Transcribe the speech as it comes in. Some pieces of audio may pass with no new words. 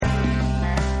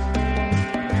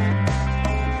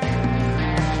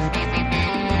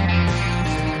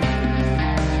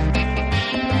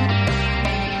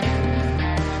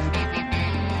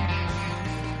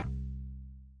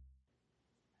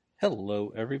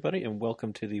Hello, everybody, and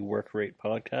welcome to the Work Rate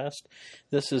Podcast.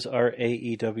 This is our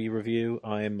AEW review.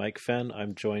 I am Mike Fenn.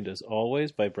 I'm joined, as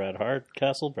always, by Brad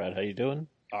Hardcastle. Brad, how you doing?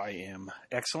 I am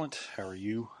excellent. How are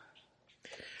you?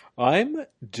 I'm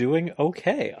doing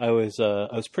okay. I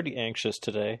was pretty anxious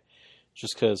today,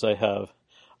 just because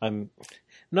I'm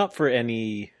not for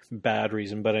any bad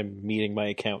reason, but I'm meeting my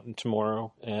accountant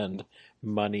tomorrow, and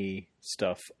money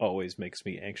stuff always makes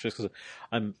me anxious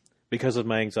because of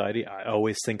my anxiety. I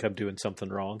always think I'm doing something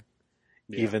wrong,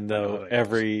 even though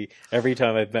every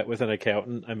time I've met with an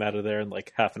accountant, I'm out of there in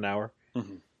like half an hour,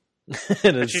 and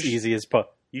it's easy as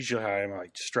Usually, I'm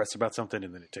like stressed about something,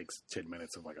 and then it takes 10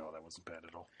 minutes. I'm like, oh, that wasn't bad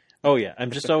at all. Oh yeah, I'm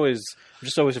just always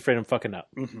afraid I'm fucking up.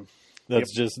 Mm-hmm.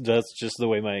 That's just the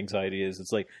way my anxiety is.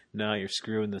 It's like, nah, you're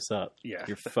screwing this up. Yeah,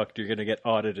 you're fucked. You're gonna get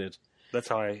audited. That's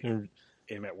how I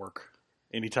am at work.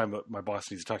 Anytime my boss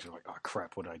needs to talk to me, I'm like, oh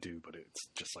crap, what do I do? But it's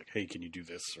just like, hey, can you do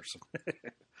this or something?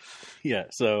 Yeah.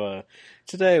 So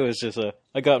today was just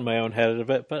I got in my own head a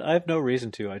bit, but I have no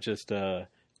reason to. I just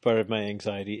part of my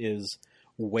anxiety is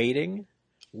waiting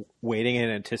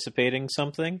and anticipating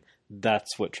something.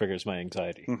 That's what triggers my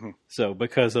anxiety. Mm-hmm. So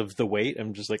because of the wait,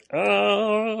 I'm just like,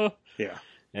 oh. Yeah.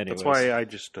 Anyways. That's why I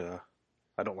just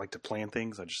I don't like to plan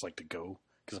things. I just like to go,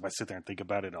 because if I sit there and think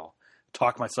about it, I'll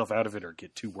talk myself out of it or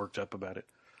get too worked up about it.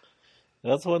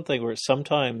 That's one thing where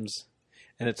sometimes,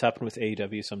 and it's happened with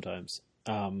AEW sometimes,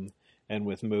 and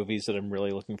with movies that I'm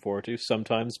really looking forward to,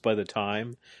 sometimes by the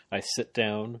time I sit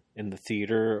down in the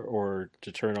theater or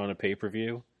to turn on a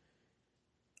pay-per-view,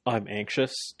 I'm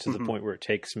anxious to the point where it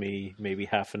takes me maybe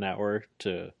half an hour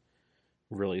to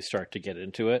really start to get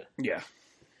into it. Yeah.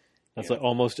 That's like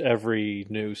almost every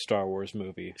new Star Wars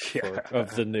movie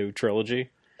of the new trilogy.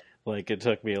 Like, it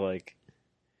took me like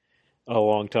a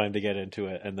long time to get into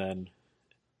it, and then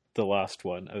the last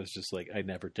one, I was just like, I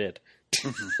never did.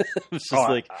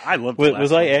 I love.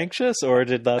 Was I anxious, or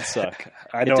did that suck?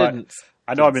 I know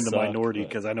I'm in the minority,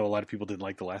 because I know a lot of people didn't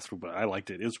like the last one, but I liked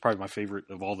it. It was probably my favorite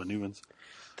of all the new ones.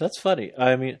 That's funny.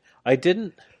 I mean, I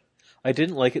didn't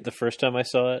like it the first time I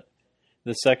saw it.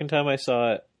 The second time I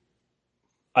saw it,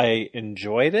 I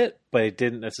enjoyed it, but I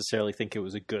didn't necessarily think it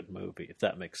was a good movie, if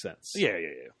that makes sense. Yeah.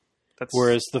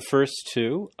 Whereas the first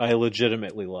two, I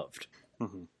legitimately loved.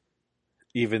 Mm-hmm.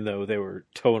 Even though they were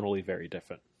tonally very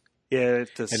different. Yeah,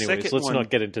 let's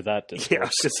not get into that discourse. Yeah, I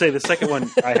was going to say, the second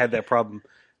one, I had that problem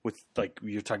with, like,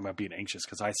 you're talking about being anxious,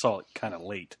 because I saw it kind of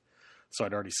late. So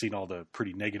I'd already seen all the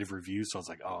pretty negative reviews, so I was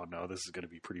like, oh no, this is going to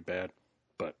be pretty bad.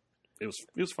 But it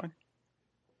was fine.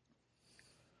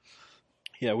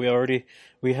 Yeah,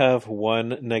 we have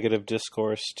one negative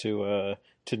discourse to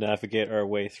navigate our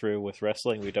way through with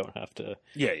wrestling. We don't have to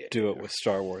do it with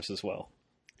Star Wars as well.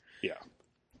 Yeah.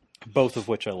 Both of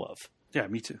which I love. Yeah,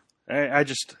 me too. I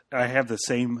have the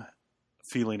same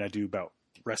feeling I do about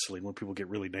wrestling when people get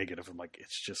really negative. I'm like,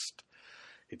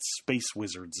 it's space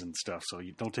wizards and stuff, so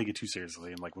you don't take it too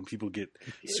seriously. And like, when people get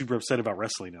super upset about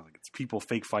wrestling, I'm like, it's people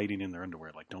fake fighting in their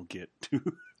underwear. Like, don't get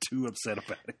too upset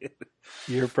about it.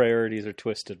 Your priorities are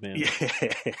twisted, man.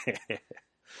 Yeah.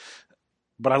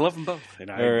 But I love them both,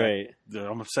 and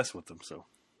I'm obsessed with them. So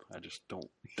I just don't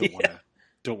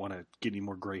want to get any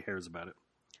more gray hairs about it.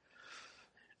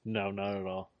 No, not at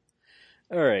all.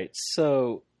 All right,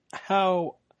 so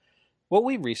what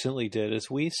we recently did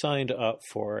is we signed up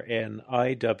for an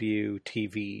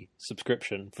IWTV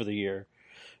subscription for the year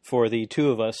for the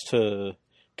two of us to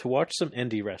watch some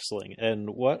indie wrestling.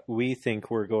 And what we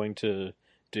think we're going to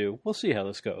do, we'll see how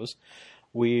this goes.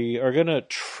 We are going to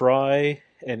try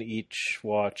and each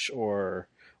watch, or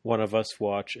one of us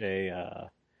watch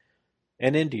an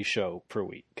indie show per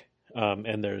week.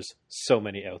 And there's so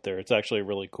many out there. It's actually a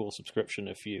really cool subscription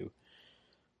if you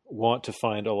want to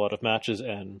find a lot of matches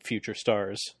and future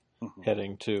stars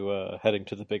heading to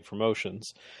the big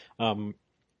promotions. I'm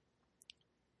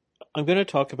going to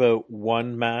talk about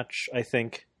one match, I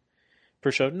think,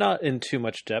 per show, not in too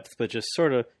much depth, but just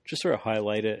sort of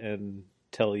highlight it and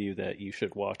tell you that you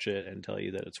should watch it and tell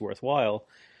you that it's worthwhile.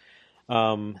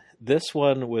 This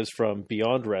one was from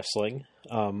Beyond Wrestling.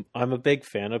 I'm a big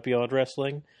fan of Beyond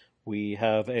Wrestling. We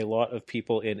have a lot of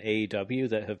people in AEW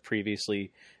that have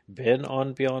previously been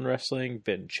on Beyond Wrestling,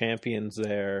 been champions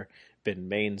there, been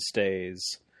mainstays.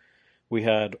 We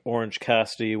had Orange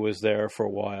Cassidy was there for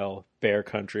a while. Bear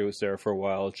Country was there for a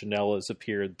while. Janela's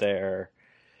appeared there.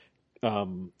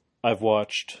 I've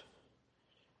watched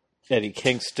Eddie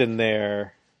Kingston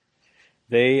there.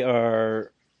 They're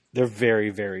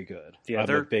very, very good. Yeah,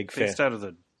 they're a big fan. Based out of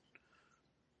the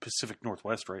Pacific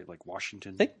Northwest, right? Like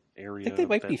Washington area. I think they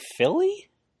might be Philly.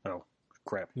 Oh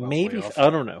crap! Maybe I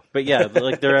don't know, but yeah,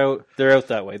 like they're out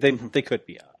that way. They could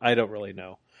be. I don't really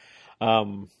know.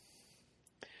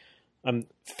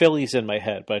 Philly's in my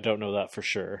head, but I don't know that for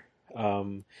sure.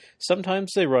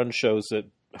 Sometimes they run shows that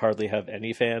hardly have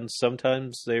any fans.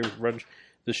 Sometimes they run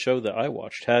the show that I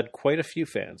watched had quite a few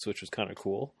fans, which was kind of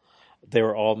cool. They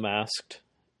were all masked.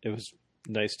 It was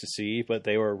nice to see, but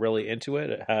they were really into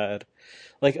it. It had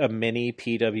like a mini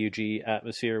PWG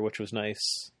atmosphere, which was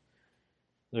nice.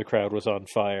 The crowd was on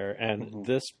fire, and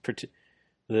this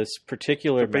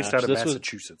particular They're based match, out of this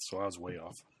Massachusetts, so I was way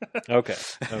off.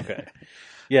 okay.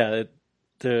 Yeah,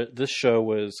 this show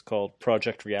was called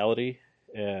Project Reality,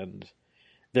 and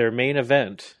their main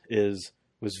event was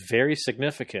very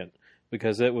significant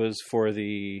because it was for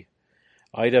the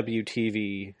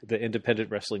IWTV, the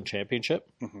Independent Wrestling Championship.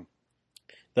 Mm-hmm.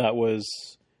 That was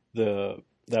the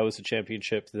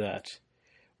championship that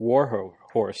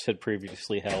Warhorse had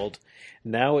previously held.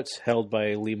 Now it's held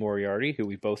by Lee Moriarty, who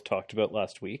we both talked about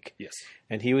last week. Yes.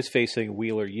 And he was facing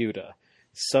Wheeler Yuta,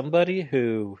 somebody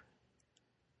who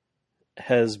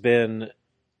has been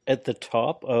at the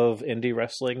top of indie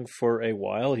wrestling for a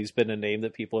while. He's been a name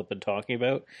that people have been talking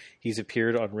about. He's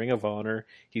appeared on Ring of Honor.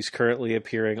 He's currently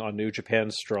appearing on New Japan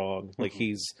Strong. Like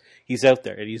he's out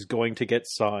there, and he's going to get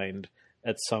signed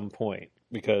at some point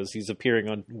because he's appearing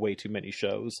on way too many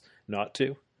shows not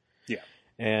to.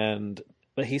 Yeah.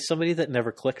 But he's somebody that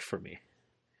never clicked for me.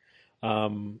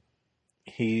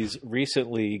 He's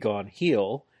recently gone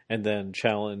heel and then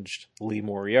challenged Lee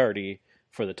Moriarty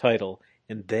for the title,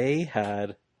 and they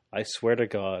had, I swear to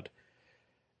God,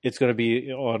 it's going to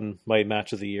be on my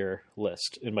match of the year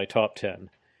list in my top 10.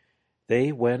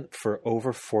 They went for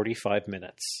over 45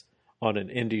 minutes on an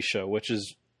indie show, which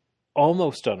is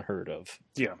almost unheard of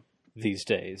these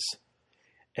days.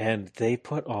 And they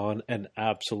put on an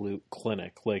absolute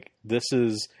clinic. Like, this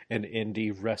is an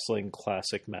indie wrestling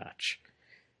classic match.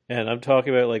 And I'm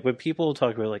talking about, like, when people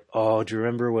talk about, like, oh, do you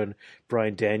remember when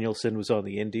Bryan Danielson was on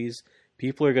the indies?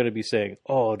 People are going to be saying,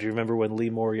 oh, do you remember when Lee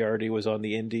Moriarty was on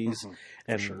the indies?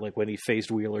 And, like, when he faced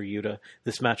Wheeler Yuta?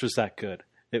 This match was that good.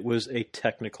 It was a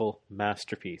technical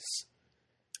masterpiece.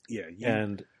 Yeah.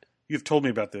 And you've told me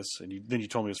about this, and then you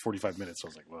told me it was 45 minutes. So I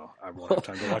was like, well, I won't have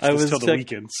time to watch this till the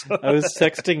weekend. So. I was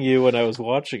texting you when I was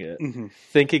watching it,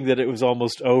 thinking that it was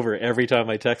almost over every time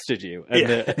I texted you.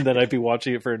 And, then I'd be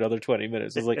watching it for another 20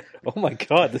 minutes. I was like, oh my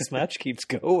God, this match keeps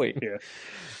going. Yeah.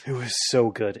 It was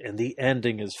so good. And the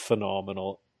ending is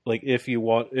phenomenal. Like, if you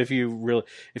want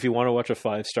to watch a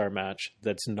 5-star match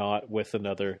that's not with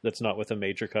a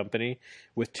major company,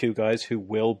 with two guys who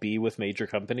will be with major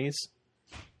companies.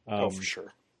 For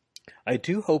sure. I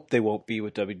do hope they won't be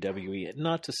with WWE.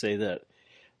 Not to say that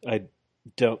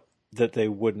that they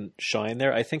wouldn't shine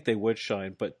there. I think they would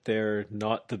shine, but they're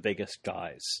not the biggest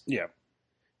guys. Yeah.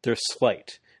 They're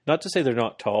slight. Not to say they're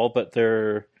not tall, but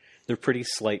they're pretty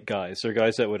slight guys. They're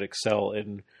guys that would excel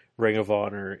in Ring of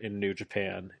Honor, in New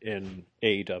Japan, in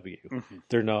AEW.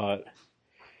 They're not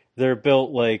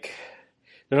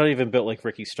even built like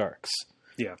Ricky Starks.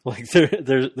 Yeah. Like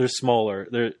they're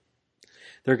smaller.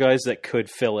 They're guys that could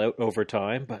fill out over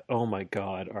time, but oh my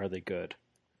God, are they good?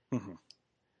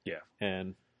 Yeah.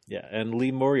 And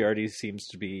Lee Moriarty seems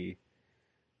to be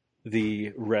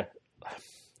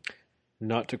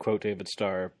not to quote David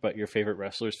Starr, but your favorite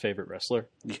wrestler's favorite wrestler.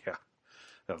 Yeah.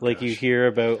 Oh, like gosh. You hear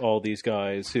about all these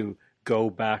guys who go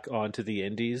back onto the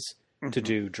indies to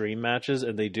do dream matches,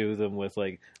 and they do them with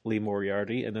like Lee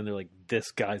Moriarty, and then they're like, this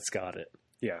guy's got it.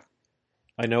 Yeah.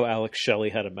 I know Alex Shelley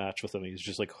had a match with him. He's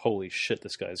just like, holy shit,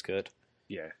 this guy's good.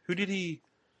 Yeah. Who did he,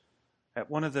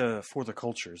 at one of the For the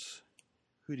Cultures,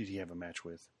 who did he have a match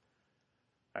with?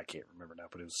 I can't remember now,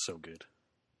 but it was so good.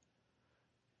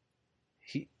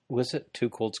 Was it Too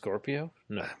Cold Scorpio?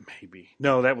 No. Maybe.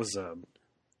 No, that was, I'll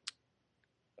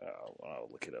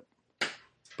look it up.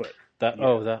 But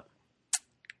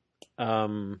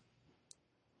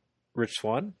Rich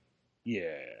Swann?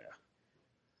 Yeah.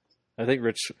 I think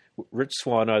Rich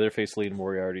Swann either faced Lee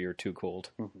Moriarty or Too Cold.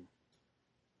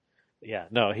 Yeah,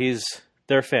 no,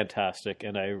 they're fantastic,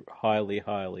 and I highly,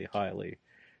 highly, highly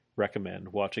recommend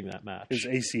watching that match.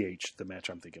 It's ACH, the match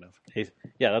I'm thinking of.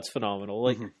 Yeah, that's phenomenal.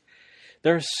 Like,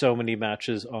 there are so many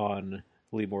matches on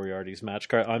Lee Moriarty's match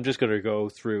card. I'm just going to go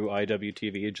through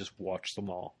IWTV and just watch them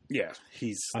all. Yeah,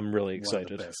 I'm really excited.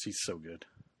 One of the best. He's so good.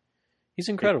 He's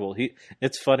incredible.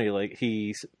 It's funny. Like,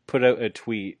 he put out a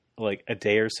tweet like a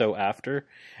day or so after,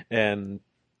 and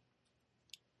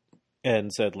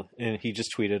he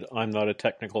just tweeted, "I'm not a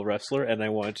technical wrestler," and I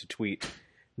wanted to tweet,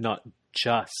 "Not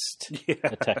just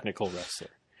a technical wrestler.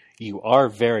 You are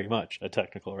very much a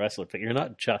technical wrestler, but you're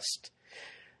not just."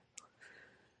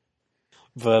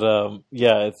 But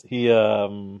he's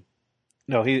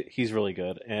really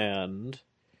good, and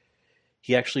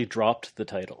he actually dropped the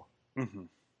title Mm-hmm.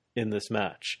 in this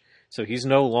match. So he's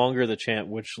no longer the champ,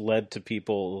 which led to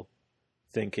people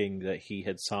thinking that he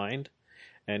had signed.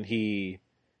 And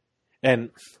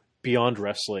Beyond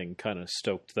Wrestling kind of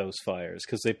stoked those fires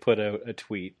because they put out a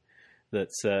tweet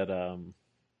that said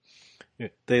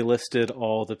they listed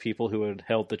all the people who had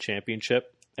held the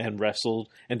championship and wrestled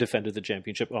and defended the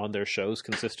championship on their shows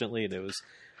consistently. And it was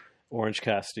Orange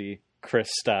Cassidy, Chris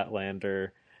Statlander,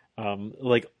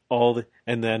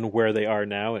 and then where they are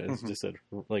now, and it's just said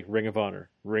like Ring of Honor,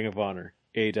 AW. And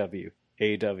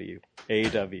it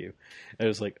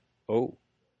was like, oh.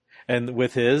 And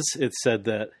with his, it said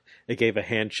that it gave a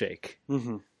handshake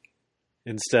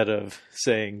instead of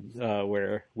saying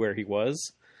where he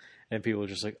was. And people were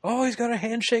just like, oh, he's got a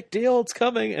handshake deal, it's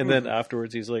coming. And then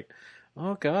afterwards he's like,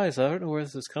 oh, guys, I don't know where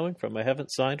this is coming from. I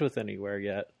haven't signed with anywhere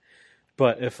yet.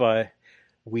 But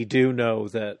we do know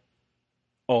that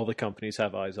all the companies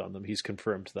have eyes on them. He's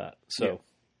confirmed that. So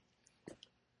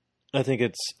I think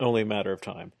it's only a matter of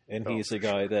time. And he's a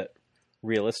guy that,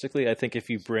 realistically, I think if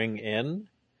you bring in,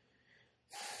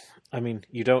 I mean,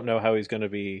 you don't know how he's going to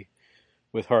be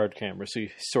with hard camera, so you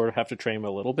sort of have to train him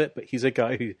a little bit, but he's a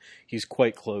guy who he's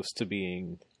quite close to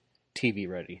being TV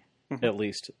ready, at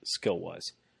least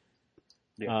skill-wise.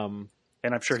 Yeah.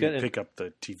 And I'm sure he'd pick up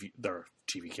the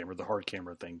TV camera, the hard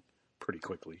camera thing pretty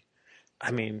quickly.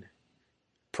 I mean,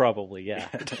 probably, yeah.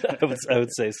 I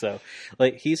would say so.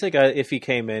 Like, he's a guy, if he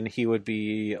came in, he would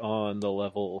be on the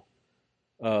level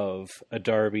of a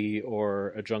Darby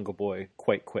or a Jungle Boy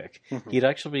quite quick. He'd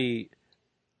actually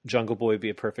Jungle Boy would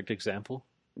be a perfect example.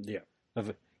 Yeah.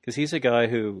 Because he's a guy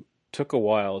who took a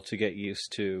while to get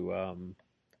used to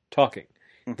talking.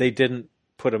 They didn't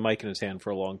put a mic in his hand for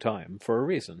a long time for a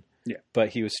reason. Yeah. But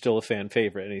he was still a fan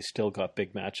favorite, and he still got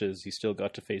big matches. He still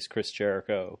got to face Chris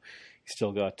Jericho. He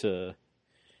still got to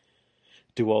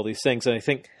do all these things. And I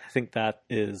think that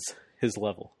is his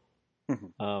level.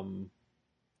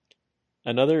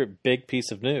 Another big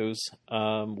piece of news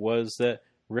was that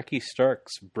Ricky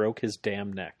Starks broke his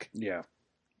damn neck. Yeah.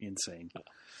 Insane.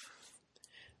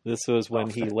 This was when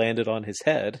he landed on his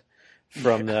head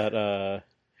from that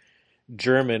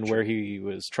German where he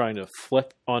was trying to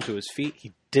flip onto his feet.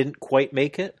 He didn't quite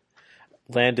make it.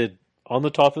 Landed on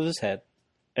the top of his head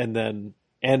and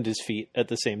his feet at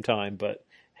the same time, but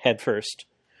head first,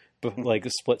 like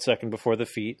a split second before the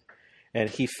feet. And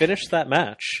he finished that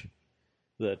match.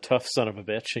 The tough son of a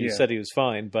bitch. And he said he was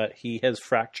fine, but he has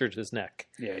fractured his neck.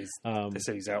 Yeah, they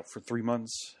said he's out for 3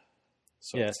 months.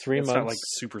 So 3 months. It's not like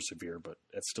super severe, but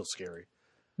it's still scary.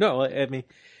 No, I mean,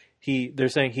 they're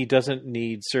saying he doesn't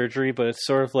need surgery, but it's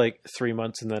sort of like 3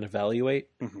 months and then evaluate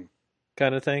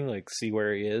kind of thing, like see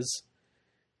where he is.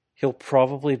 He'll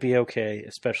probably be okay,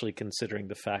 especially considering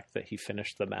the fact that he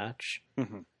finished the match.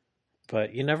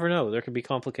 But you never know. There could be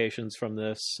complications from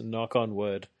this. Knock on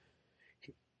wood.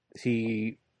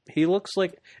 He looks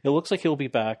like he'll be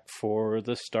back for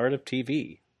the start of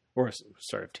TV or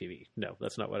start of TV. No,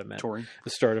 that's not what I meant. Touring. The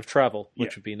start of travel,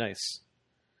 which would be nice.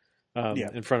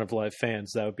 In front of live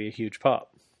fans, that would be a huge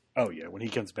pop. Oh yeah, when he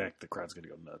comes back, the crowd's gonna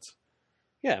go nuts.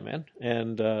 Yeah, man,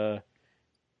 and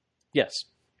yes.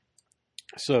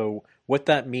 So what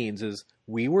that means is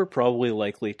we were probably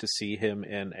likely to see him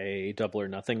in a Double or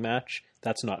Nothing match.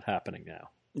 That's not happening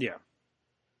now. Yeah.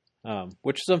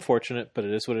 Which is unfortunate, but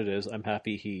it is what it is. I'm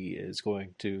happy he is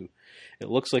going to... It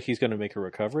looks like he's going to make a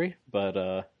recovery, but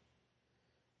we'll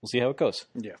see how it goes.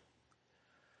 Yeah.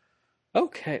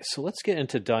 Okay, so let's get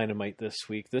into Dynamite this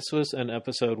week. This was an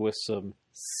episode with some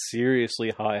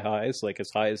seriously high highs, like as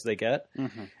high as they get,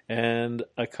 and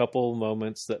a couple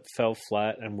moments that fell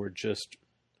flat and were just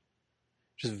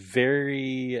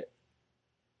very,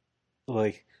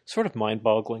 like, sort of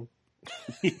mind-boggling.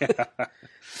 Yeah.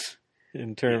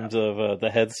 In terms of the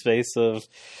headspace of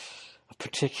a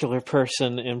particular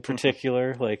person in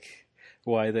particular, like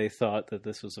why they thought that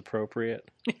this was appropriate.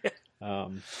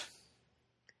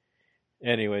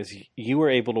 Anyways, you were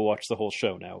able to watch the whole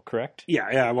show now, correct? Yeah,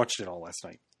 I watched it all last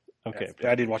night. Okay.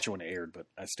 I didn't watch it when it aired, but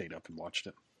I stayed up and watched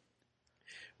it.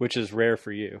 Which is rare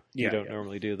for you. Yeah, you don't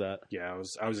normally do that. Yeah,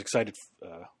 I was excited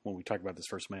when we talked about this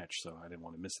first match, so I didn't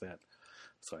want to miss that.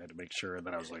 So I had to make sure, and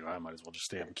then I was like, I might as well just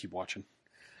stay up and keep watching.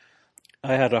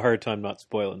 I had a hard time not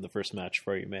spoiling the first match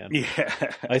for you, man.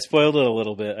 Yeah. I spoiled it a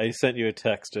little bit. I sent you a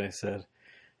text and I said,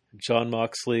 Jon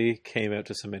Moxley came out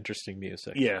to some interesting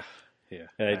music. Yeah. Yeah.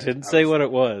 And I didn't say what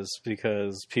it was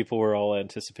because people were all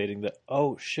anticipating that,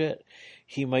 oh shit,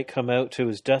 he might come out to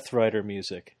his Death Rider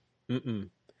music.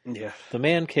 Yeah. The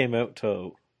man came out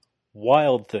to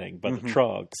Wild Thing by the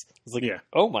Trogs. I was like,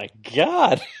 oh my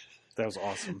God. That was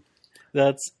awesome.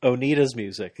 That's Onita's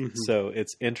music. Mhm. So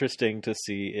it's interesting to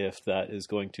see if that is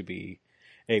going to be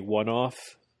a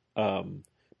one-off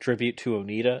tribute to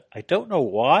Onita. I don't know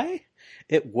why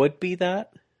it would be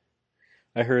that.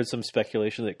 I heard some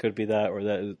speculation that it could be that, or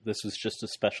that this was just a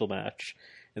special match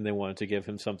and they wanted to give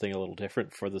him something a little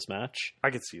different for this match. I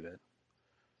could see that.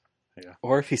 Yeah.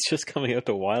 Or if he's just coming out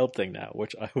to Wild Thing now,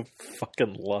 which I would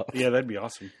fucking love. Yeah, that'd be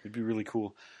awesome. It'd be really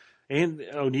cool. And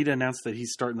Onita announced that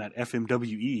he's starting that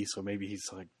FMWE, so maybe he's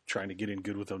like trying to get in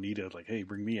good with Onita, like, hey,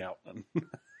 bring me out.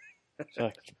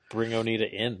 Like, bring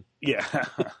Onita in. Yeah,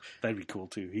 that'd be cool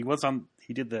too.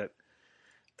 He did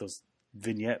those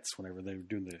vignettes whenever they were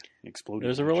doing the exploding.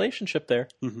 There's a relationship there.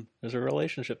 Mhm. There's a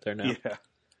relationship there now. Yeah.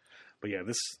 But yeah,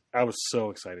 I was so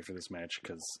excited for this match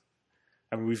because,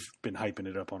 I mean, we've been hyping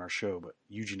it up on our show, but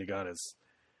Yuji Nagata's,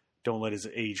 don't let his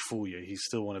age fool you. He's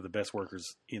still one of the best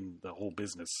workers in the whole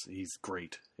business. He's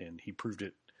great, and he proved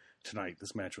it tonight.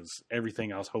 This match was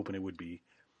everything I was hoping it would be.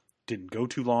 Didn't go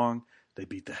too long. They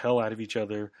beat the hell out of each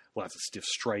other. Lots of stiff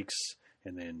strikes,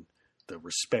 and then the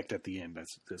respect at the end.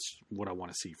 That's what I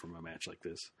want to see from a match like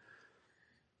this.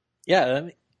 Yeah, I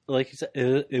mean, like you said,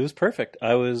 it was perfect.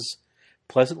 I was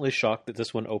pleasantly shocked that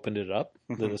this one opened it up,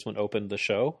 that this one opened the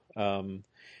show.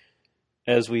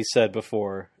 As we said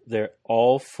before,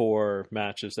 all 4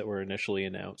 matches that were initially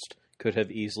announced could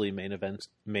have easily main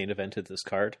evented this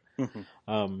card.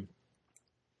 Mm-hmm.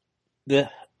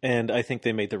 And I think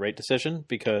they made the right decision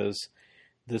because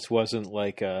this wasn't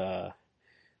a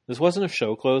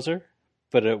show closer,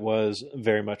 but it was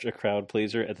very much a crowd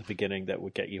pleaser at the beginning that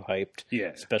would get you hyped. Yeah.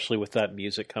 Especially with that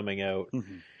music coming out.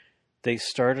 Mm-hmm. They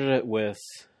started it with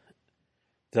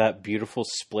that beautiful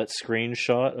split screen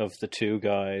shot of the 2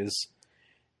 guys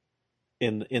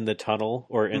in the tunnel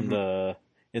or in the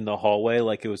hallway,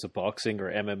 like it was a boxing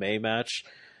or MMA match.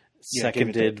 Yeah,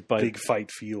 Seconded by big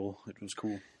fight feel. It was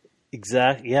cool.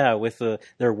 Yeah,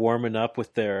 they're warming up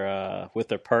with their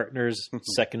partners,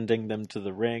 seconding them to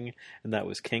the ring, and that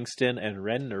was Kingston and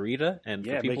Ren Narita. And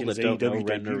for people that don't know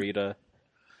Ren Narita,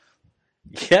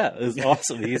 yeah, it was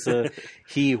awesome.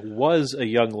 He was a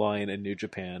young lion in New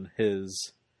Japan.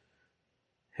 His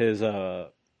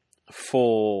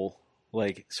full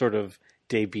sort of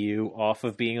debut off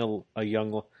of being a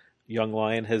young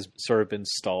lion has sort of been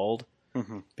stalled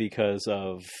because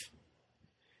of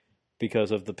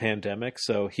the pandemic.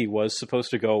 So he was supposed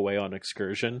to go away on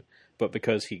excursion, but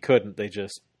because he couldn't, they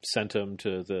just sent him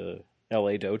to the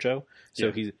LA dojo.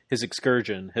 So his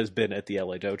excursion has been at the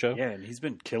LA dojo. Yeah, and he's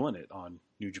been killing it on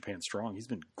New Japan Strong. He's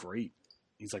been great.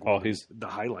 He's like he's the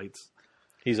highlights.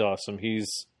 He's awesome.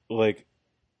 He's like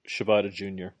Shibata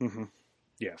Jr. Mm-hmm.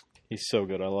 Yeah. He's so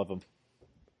good. I love him.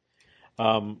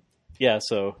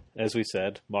 So as we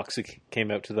said, Moxie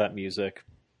came out to that music.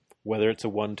 Whether it's a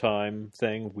one-time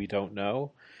thing, we don't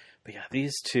know. But yeah,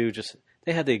 these two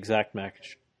they had the exact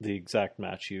match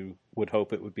you would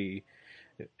hope it would be.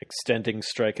 Extending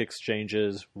strike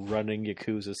exchanges, running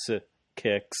Yakuza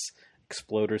kicks,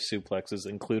 exploder suplexes,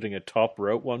 including a top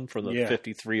rope one from the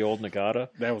 53-year-old Nagata.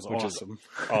 That was which awesome.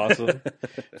 Is awesome.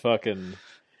 Fucking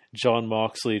John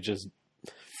Moxley just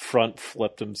front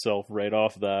flipped himself right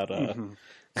off that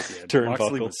turnbuckle.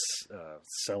 Moxley was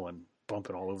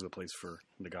bumping all over the place for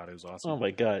Nagata. It was awesome. Oh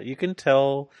my god. You can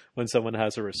tell when someone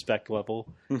has a respect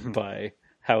level by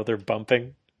how they're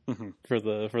bumping for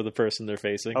the person they're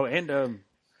facing. Oh, and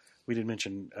we didn't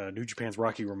mention New Japan's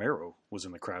Rocky Romero was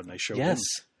in the crowd, and they showed him.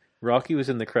 Rocky was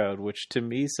in the crowd, which to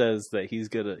me says that he's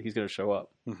gonna show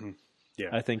up. Mm-hmm. Yeah,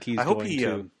 I think I hope he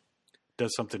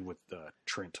does something with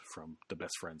Trent from the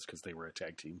Best Friends, because they were a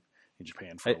tag team in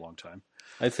Japan for a long time.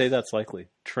 I'd say that's likely.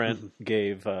 Trent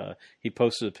gave he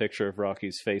posted a picture of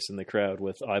Rocky's face in the crowd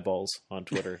with eyeballs on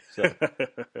Twitter. So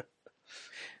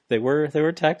they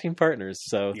were tag team partners,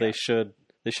 so they should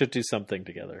do something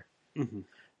together.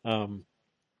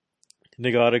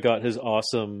 Nagata got his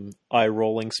awesome eye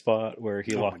rolling spot where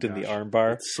he locked in the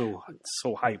armbar. It's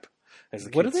so hype.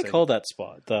 What do they call that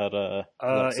spot? That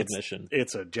submission?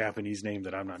 It's a Japanese name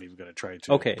that I'm not even going to try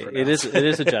to. Okay, pronounce. it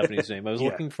is a Japanese name. I was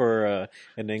looking for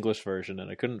an English version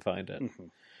and I couldn't find it.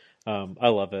 I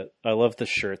love it. I love the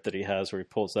shirt that he has where he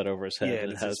pulls that over his head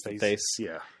and it has the face.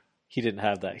 Yeah, he didn't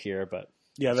have that here, but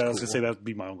yeah, I was going to say that would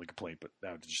be my only complaint, but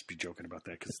I would just be joking about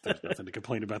that because there's nothing to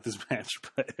complain about this match.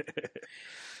 But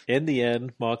in the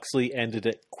end, Moxley ended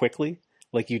it quickly,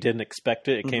 like you didn't expect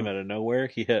it. It came out of nowhere.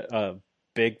 He hit a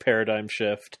big paradigm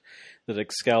shift that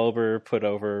Excalibur put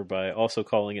over by also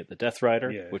calling it the Death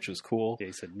Rider, which was cool. Yeah,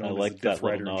 he said, "No, I like that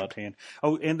Rider little in nod." Japan.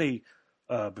 Oh, and they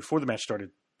before the match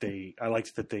started, I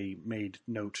liked that they made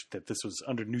note that this was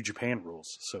under New Japan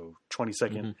rules. So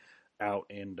 20-second out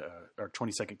and or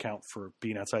 20-second count for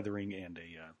being outside the ring and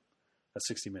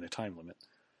a 60-minute time limit.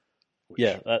 Which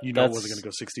Yeah, it wasn't going to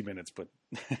go 60 minutes, but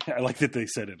I like that they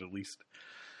said it at least.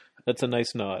 That's a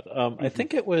nice nod. I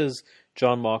think it was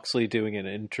John Moxley doing an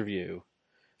interview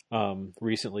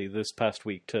recently this past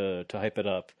week to hype it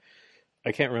up.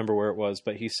 I can't remember where it was,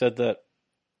 but he said that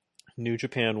New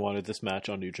Japan wanted this match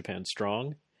on New Japan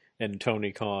Strong, and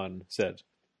Tony Khan said,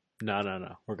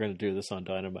 no, we're going to do this on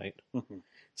Dynamite.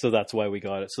 So that's why we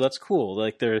got it. So that's cool.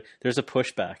 Like there's a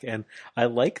pushback, and I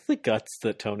like the guts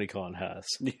that Tony Khan has.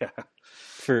 Yeah.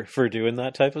 For doing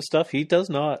that type of stuff. He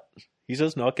does not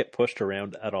get pushed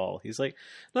around at all. He's like,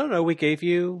 no, we gave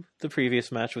you the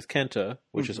previous match with Kenta,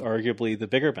 which is arguably the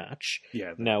bigger match.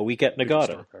 Yeah. Now we get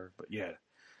Nagata. But yeah.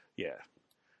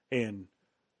 And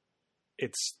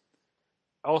it's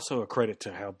also a credit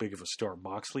to how big of a star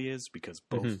Moxley is, because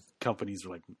both companies are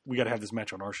like, we got to have this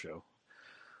match on our show.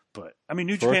 But I mean,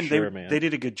 New Japan, they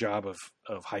did a good job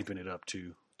of hyping it up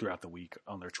too throughout the week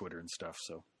on their Twitter and stuff.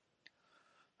 So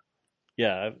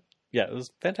yeah, it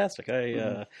was fantastic.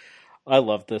 I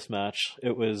loved this match.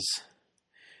 It was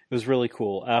really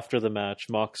cool. After the match,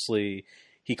 Moxley,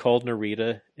 he called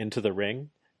Narita into the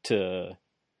ring to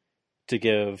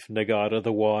give Nagata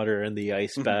the water and the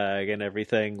ice bag and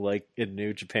everything, like in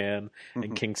New Japan.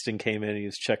 And Kingston came in, he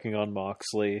was checking on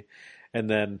Moxley, and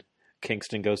then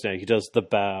Kingston goes down. He does the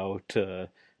bow to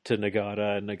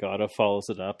Nagata, and Nagata follows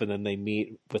it up, and then they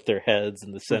meet with their heads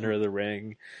in the center of the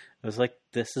ring. I was like,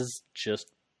 this is just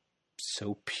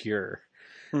so pure.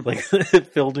 Like, it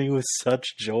filled me with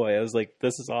such joy. I was like,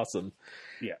 this is awesome.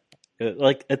 Yeah.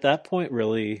 Like, at that point,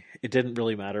 really, it didn't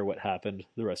really matter what happened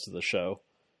the rest of the show.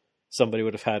 Somebody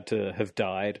would have had to have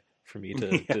died for me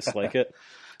to dislike it.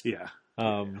 Yeah.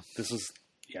 This was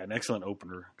an excellent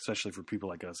opener, especially for people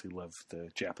like us who love the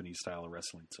Japanese style of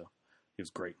wrestling. So it was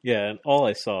great. Yeah, and all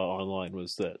I saw online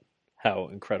was that how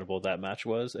incredible that match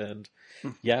was, and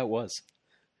yeah, it was.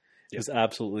 It was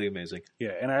absolutely amazing.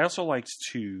 Yeah, and I also liked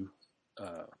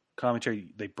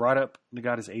commentary. They brought up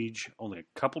Nagata's age only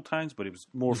a couple times, but it was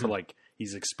more for like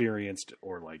he's experienced,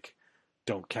 or like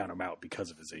don't count him out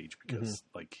because of his age, because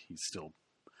like he's still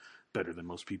better than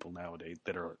most people nowadays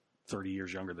that are 30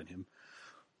 years younger than him.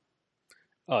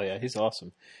 Oh yeah, he's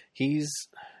awesome. His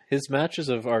matches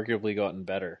have arguably gotten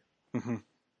better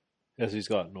as he's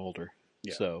gotten older.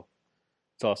 Yeah. So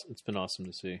it's awesome. It's been awesome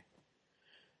to see.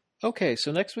 Okay,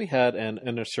 so next we had an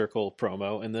Inner Circle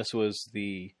promo, and this was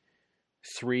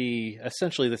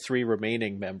essentially the three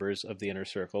remaining members of the Inner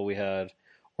Circle. We had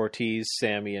Ortiz,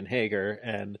 Sammy, and Hager,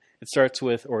 and it starts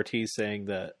with Ortiz saying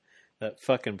that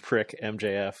fucking prick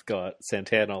MJF got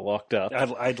Santana locked up.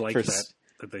 I'd like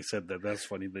that they said that. That's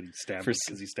funny that he stabbed him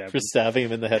because he stabbed him. For stabbing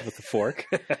him in the head with a fork.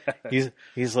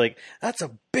 He's like, that's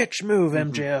a bitch move,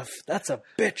 MJF. That's a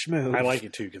bitch move. I like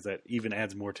it too, because that even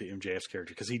adds more to MJF's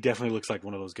character, because he definitely looks like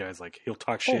one of those guys, like he'll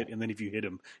talk shit, and then if you hit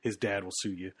him, his dad will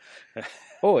sue you.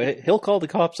 He'll call the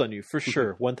cops on you for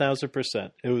sure.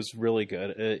 1000%. It was really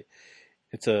good.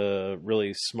 It's a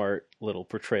really smart little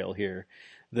portrayal here.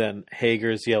 Then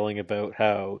Hager's yelling about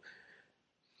how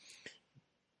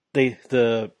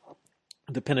the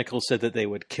Pinnacle said that they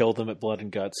would kill them at Blood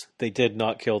and Guts. They did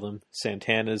not kill them.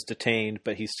 Santana's detained,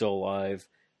 but he's still alive.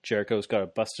 Jericho's got a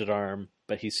busted arm,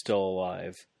 but he's still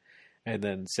alive. And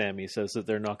then Sammy says that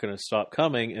they're not going to stop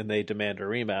coming, and they demand a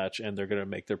rematch, and they're going to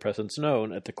make their presence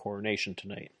known at the coronation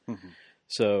tonight.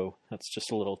 So that's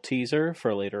just a little teaser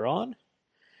for later on.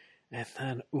 And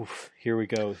then, here we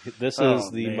go. This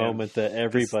is the moment that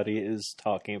everybody is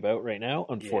talking about right now,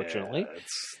 unfortunately.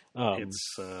 Yeah,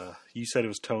 it's you said it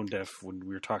was tone deaf when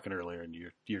we were talking earlier, and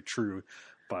you're true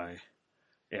by.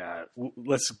 Yeah,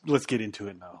 let's get into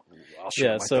it now. I'll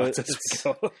share my thoughts as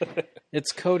we go.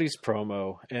 It's Cody's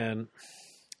promo, and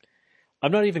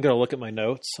I'm not even going to look at my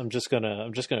notes. I'm just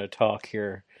gonna talk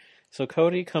here. So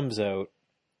Cody comes out,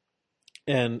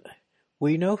 and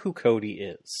we know who Cody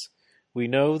is. We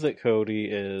know that Cody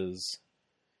is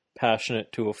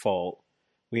passionate to a fault.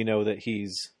 We know that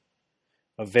he's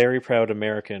a very proud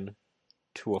American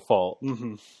to a fault.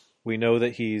 We know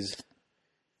that he's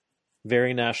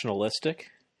very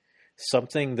nationalistic.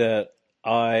 Something that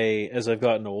as I've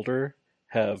gotten older,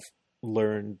 have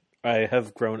learned. I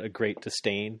have grown a great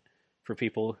disdain for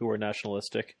people who are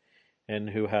nationalistic and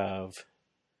who have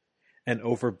an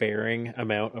overbearing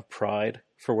amount of pride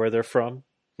for where they're from.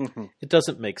 It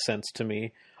doesn't make sense to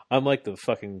me. I'm like the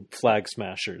fucking flag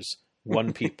smashers,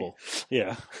 one people.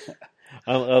 Yeah.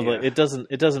 It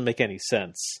doesn't make any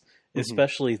sense,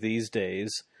 especially these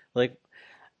days. Like,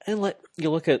 and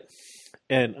you look at,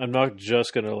 and I'm not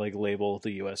just going to like label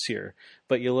the U.S. here,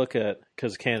 but you look at,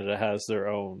 because Canada has their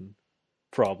own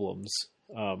problems,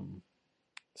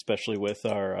 especially with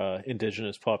our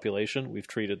indigenous population. We've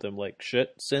treated them like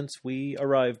shit since we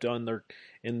arrived on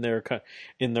in their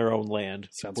own land.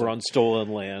 We're on stolen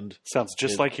land. Sounds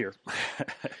just like here.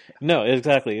 No,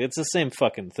 exactly. It's the same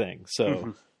fucking thing.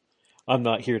 So I'm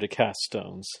not here to cast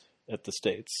stones at the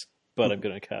States, but I'm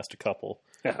going to cast a couple.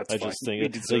 Yeah, that's I fine. just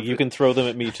think so you can throw them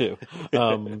at me too.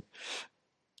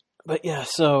 But yeah,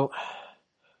 so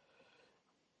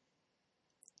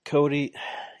Cody,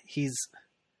 he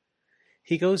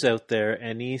goes out there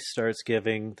and he starts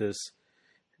giving this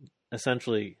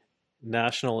essentially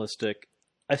nationalistic.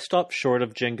 I stopped short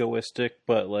of jingoistic,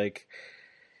 but like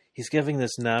he's giving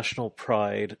this national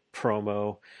pride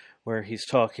promo where he's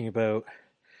talking about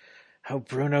how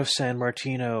Bruno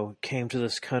Sammartino came to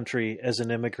this country as an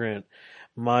immigrant.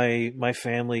 My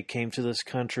family came to this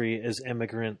country as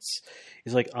immigrants.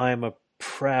 He's like, I'm a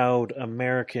proud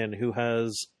American who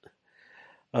has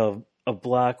a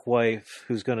black wife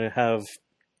who's going to have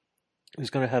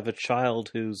a child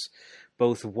who's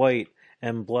both white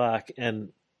and black, and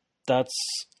that's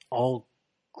all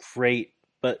great.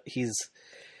 But he's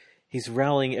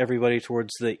rallying everybody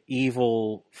towards the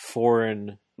evil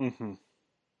foreign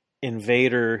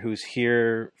invader who's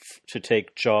here to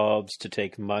take jobs, to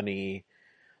take money,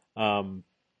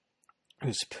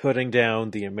 who's putting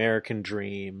down the American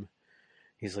dream.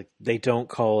 He's like, they don't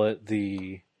call it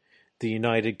the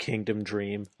United Kingdom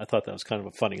dream. I thought that was kind of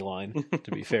a funny line,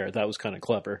 to be fair. That was kind of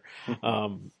clever.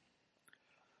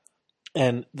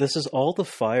 And this is all the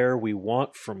fire we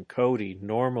want from Cody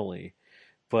normally,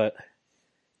 but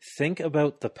think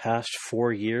about the past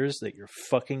 4 years that your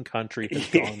fucking country has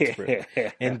gone through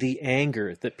and the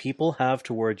anger that people have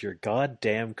toward your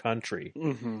goddamn country,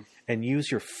 and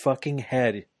use your fucking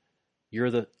head.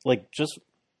 You're just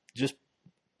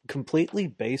completely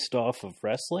based off of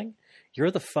wrestling.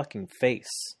 You're the fucking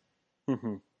face.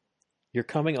 You're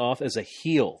coming off as a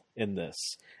heel in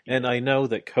this. And I know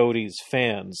that Cody's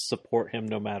fans support him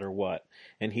no matter what,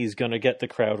 and he's going to get the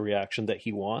crowd reaction that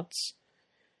he wants.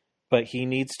 But he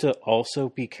needs to also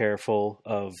be careful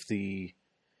of the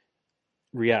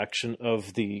reaction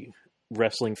of the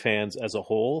wrestling fans as a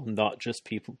whole, not just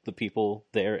the people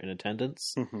there in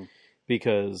attendance,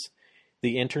 because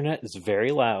the internet is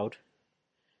very loud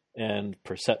and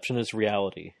perception is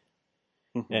reality.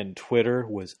 And Twitter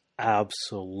was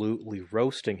absolutely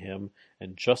roasting him,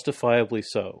 and justifiably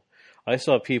so. I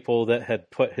saw people that had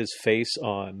put his face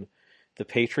on the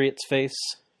Patriots face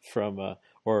from,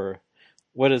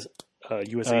 what is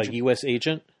U.S.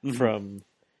 Agent from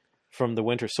the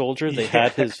Winter Soldier. They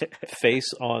had his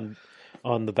face on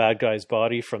the bad guy's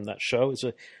body from that show. It's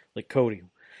like Cody,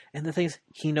 and the thing is,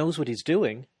 he knows what he's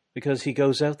doing because he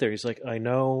goes out there. He's like, I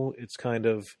know it's kind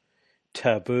of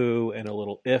taboo and a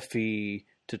little iffy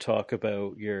to talk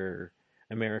about your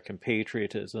American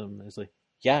patriotism. It's like,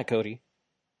 yeah, Cody,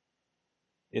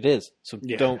 it is. So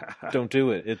don't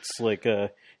do it. It's like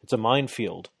it's a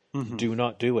minefield. Do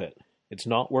not do it. It's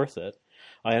not worth it.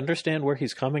 I understand where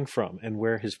he's coming from and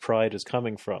where his pride is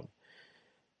coming from,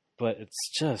 but it's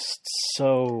just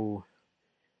so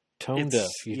tone deaf.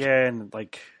 And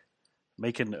like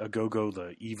making a go-go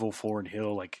the evil foreign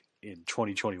heel like in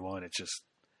 2021, it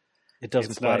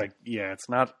doesn't play. It's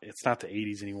not the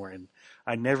 80s anymore. And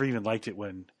I never even liked it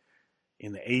when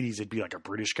in the 80s it'd be like a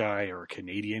British guy or a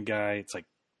Canadian guy. It's like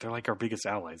they're like our biggest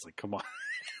allies. Like, come on.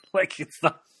 Like, it's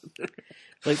not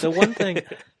like the one thing.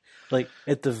 Like,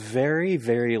 at the very,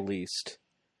 very least,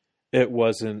 it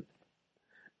wasn't,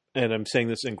 and I'm saying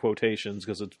this in quotations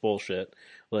because it's bullshit,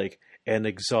 like, an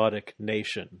exotic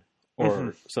nation.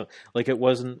 Or so, like, it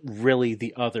wasn't really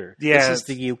the other. Yeah, this is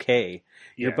the UK.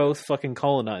 You're both fucking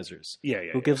colonizers.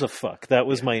 Who gives a fuck? That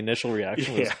was my initial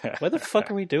reaction. Was, why the fuck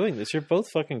are we doing this? You're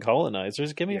both fucking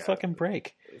colonizers. Give me a fucking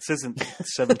break. This isn't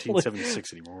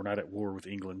 1776 anymore. We're not at war with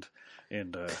England.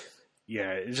 And,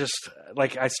 it's just,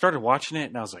 like, I started watching it,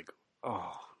 and I was like,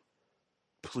 oh,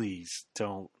 please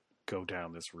don't go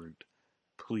down this route.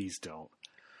 Please don't.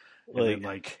 And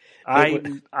like,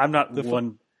 then, I'm not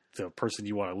the person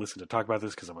you want to listen to talk about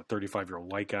this because I'm a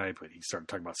 35-year-old white guy, but he started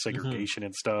talking about segregation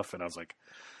and stuff, and I was like,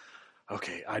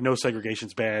 okay, I know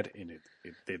segregation's bad, and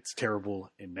it's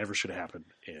terrible, and never should have happened,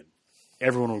 and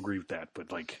everyone will agree with that,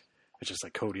 but like, it's just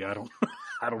like, Cody, I don't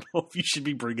know if you should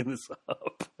be bringing this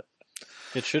up.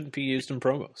 It shouldn't be used in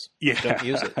promos. Yeah. Don't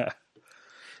use it.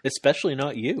 Especially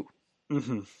not you.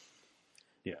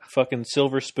 Yeah. Fucking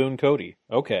Silver Spoon Cody.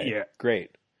 Okay. Yeah.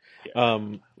 Great. Yeah.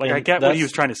 I get what he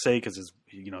was trying to say because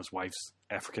his wife's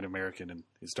African American and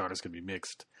his daughter's gonna be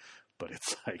mixed, but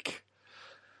it's like,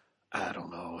 I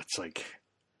don't know. It's like,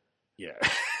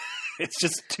 It's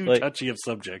just too Like, touchy of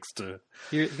subjects to.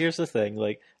 here's the thing.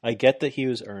 Like, I get that he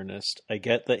was earnest. I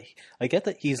get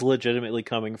that he's legitimately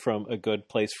coming from a good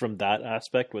place from that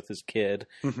aspect with his kid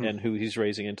Mhm. and who he's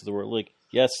raising into the world. Like,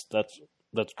 yes,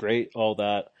 that's great, all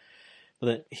that. But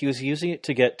then he was using it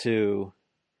to get to.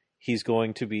 He's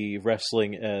going to be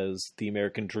wrestling as the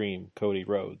American Dream, Cody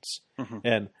Rhodes, Mhm.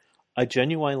 and I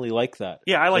genuinely like that.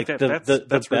 Yeah, I like that. The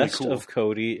That's really best cool. of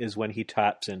Cody is when he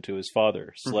taps into his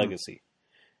father's Mhm. legacy.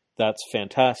 That's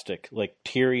fantastic. Like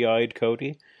teary-eyed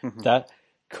Cody. Mhm. That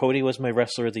Cody was my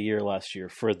wrestler of the year last year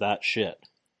for that shit.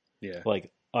 Yeah.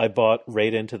 Like I bought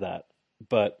right into that.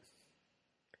 But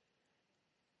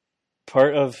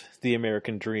part of the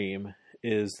American Dream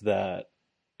is that,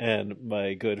 and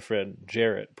my good friend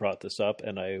Jarrett brought this up,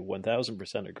 and I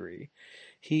 1000% agree.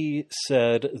 He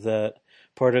said that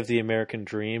part of the American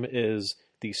Dream is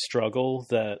the struggle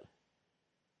that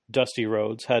Dusty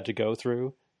Rhodes had to go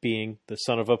through, being the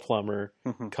son of a plumber,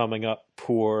 Mhm. coming up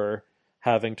poor,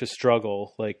 having to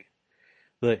struggle. Like,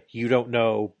 you don't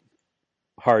know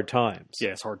hard times.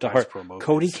 Yeah, it's hard The times promo.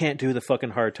 Cody It's- can't do the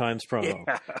fucking hard times promo.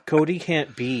 Yeah. Cody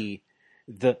can't be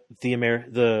the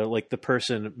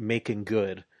person making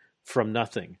good from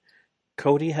nothing.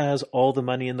 Cody has all the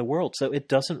money in the world, so it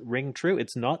doesn't ring true.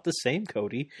 It's not the same,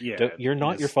 Cody. Yeah, You're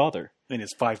not your father. in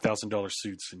his $5,000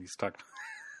 suits, and he's talking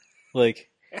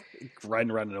Like,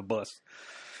 riding around in a bus.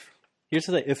 here's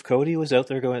the thing: if Cody was out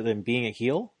there going and being a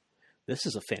heel, this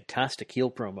is a fantastic heel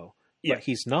promo. Yeah. But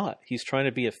he's not. He's trying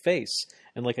to be a face,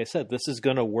 and like I said, this is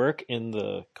going to work in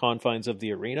the confines of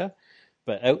the arena.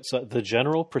 But outside the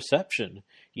general perception,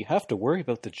 you have to worry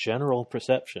about the general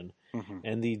perception. Mm-hmm.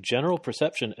 And the general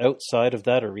perception outside of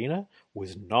that arena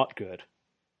was not good.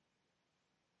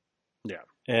 Yeah.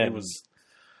 And It was.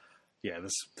 Yeah,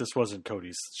 this wasn't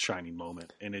Cody's shining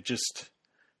moment, and it just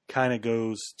kind of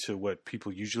goes to what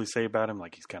people usually say about him,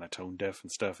 like he's kind of tone deaf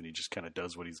and stuff, and he just kind of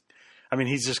does what he's. I mean,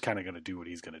 he's just kind of going to do what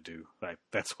he's going to do. Like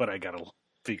that's what I got to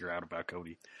figure out about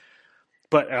Cody.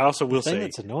 But I also will the thing say,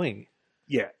 that's annoying.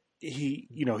 yeah,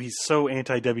 he's so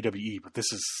anti WWE, but this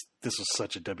was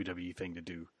such a WWE thing to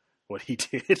do. What he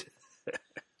did.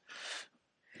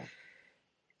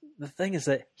 The thing is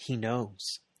that he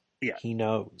knows. Yeah. He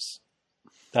knows.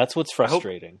 That's what's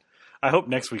frustrating. I hope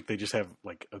next week they just have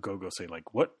like a go say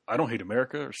like, "What? I don't hate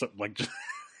America" or something like. Just...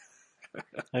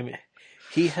 I mean,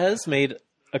 he has made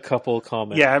a couple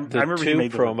comments. Yeah, I the remember he two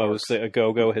made the promos remarks. that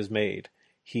Agogo has made.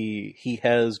 He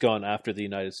has gone after the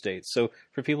United States. So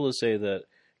for people to say that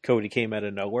Cody came out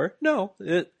of nowhere, no.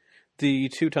 The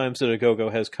two times that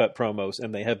Agogo has cut promos,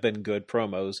 and they have been good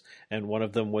promos, and one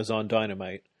of them was on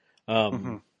Dynamite.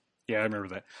 Mm-hmm. Yeah, I remember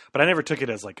that. But I never took it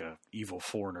as like a evil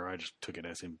foreigner. I just took it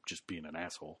as him just being an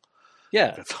asshole.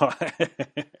 Yeah, That's all.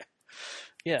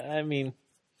 yeah. I mean,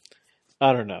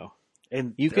 I don't know.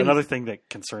 And You can- another thing that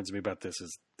concerns me about this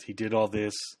is he did all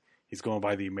this. He's going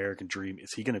by the American Dream.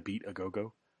 Is he going to beat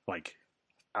Agogo? Like,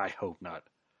 I hope not.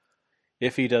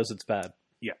 If he does, it's bad.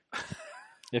 Yeah.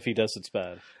 If he does, it's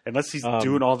bad. Unless he's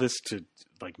doing all this to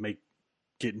like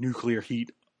get nuclear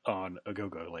heat on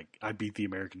Agogo, like I beat the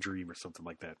American Dream or something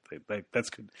like that.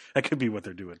 That could be what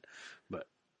they're doing. But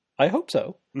I hope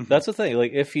so. Mhm. That's the thing.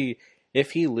 Like if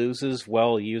he loses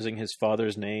while using his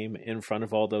father's name in front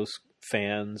of all those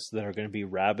fans that are going to be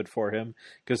rabid for him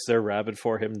because they're rabid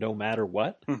for him no matter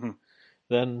what, Mhm.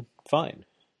 then fine.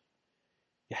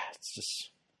 Yeah,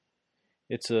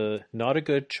 it's not a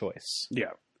good choice.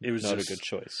 yeah, it was Not just, a good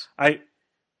choice. I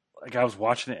was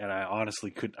watching it and I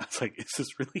honestly couldn't. I was like, "Is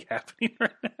this really happening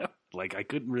right now?" Like I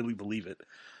couldn't really believe it.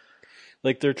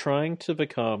 Like they're trying to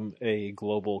become a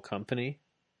global company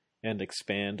and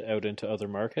expand out into other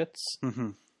markets.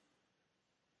 Mm-hmm.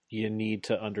 You need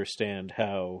to understand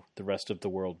how the rest of the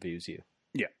world views you.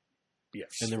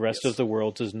 Yes, And the rest of the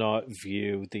world does not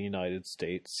view the United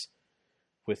States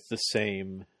with the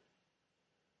same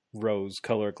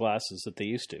rose-colored glasses that they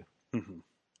used to. Mm-hmm.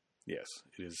 Yes,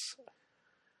 it is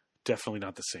definitely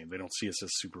not the same. They don't see us as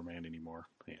Superman anymore,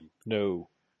 and No.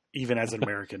 even as an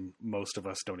American, most of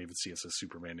us don't even see us as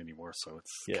Superman anymore. So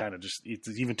it's Yeah. kind of just it's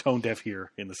even tone deaf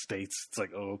here in the States. It's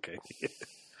like, oh, okay.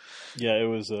 Yeah, it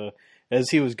was, as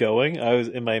he was going, I was,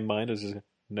 in my mind, I was just,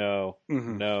 no,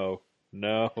 Mhm.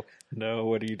 no,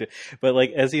 what are you doing? But,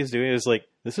 like, as he was doing it, it was like,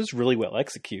 this is really well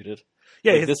executed.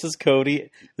 Yeah, Like, this is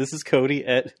Cody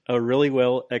at a really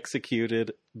well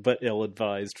executed but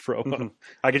ill-advised promo. Mhm.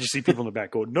 I could just see people in the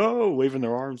back going, no, waving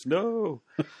their arms, no.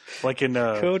 Like in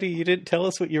Cody, you didn't tell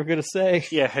us what you were going to say.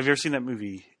 yeah, have you ever seen that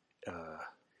movie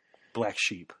Black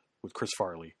Sheep with Chris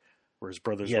Farley? where his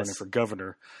brother's Yes. running for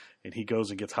governor, and he goes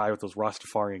and gets high with those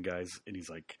Rastafarian guys, and he's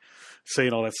like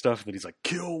saying all that stuff, and then he's like,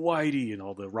 "Kill Whitey," and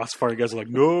all the Rastafarian guys are like,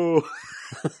 "No."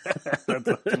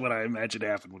 That's what I imagined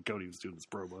happened when Cody was doing this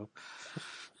promo.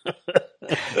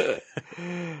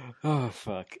 Oh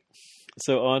fuck!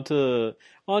 So on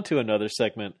to another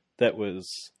segment that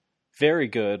was very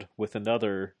good with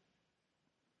another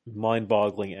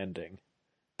mind-boggling ending,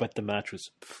 but the match was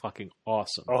fucking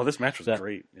awesome. Oh, this match was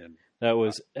great. And that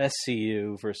was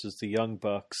SCU versus the Young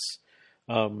Bucks.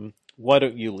 Why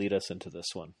don't you lead us into this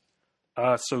one?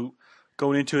 So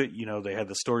going into it, they had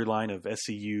the storyline of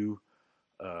SCU.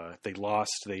 They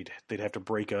lost. They'd have to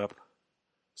break up.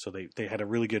 So they had a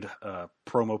really good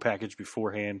promo package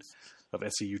beforehand of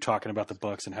SCU talking about the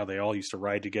Bucks and how they all used to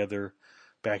ride together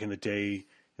back in the day.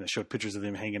 And they showed pictures of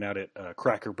them hanging out at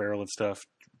Cracker Barrel and stuff,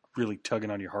 really tugging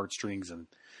on your heartstrings. And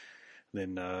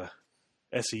then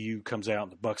SCU comes out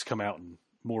and the Bucks come out in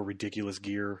more ridiculous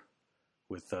gear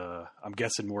with, I'm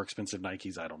guessing, more expensive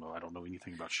Nikes. I don't know. I don't know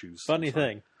anything about shoes. Funny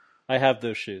thing, I have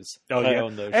those shoes. Oh, I yeah.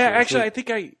 own those shoes. Actually, I think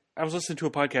I was listening to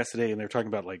a podcast today and they were talking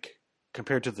about like,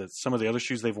 compared to some of the other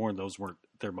shoes they've worn, those weren't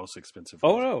their most expensive.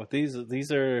 Oh no,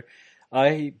 these are.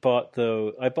 I bought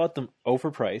them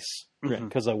overpriced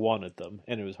because I wanted them,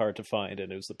 and it was hard to find,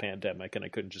 and it was the pandemic, and I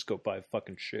couldn't just go buy a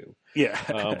fucking shoe. Yeah,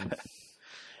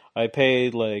 I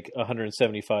paid like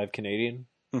 175 Canadian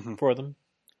for them,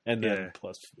 and then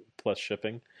plus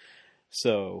shipping.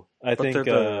 So I think they're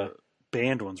the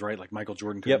band ones, right? Like Michael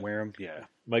Jordan couldn't wear them. Yeah,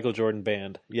 Michael Jordan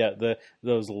band. Yeah,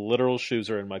 those literal shoes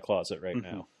are in my closet right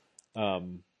now.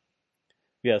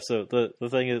 Yeah, so the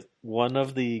thing is, one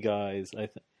of the guys,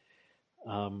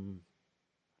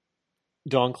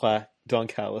 Don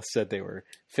Callis said they were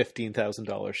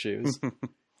 $15,000 shoes.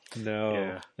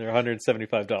 No, they're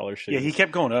 $175 shoes. Yeah, he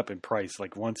kept going up in price.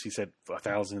 Like once he said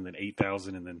 1,000, and then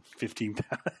 8,000, and then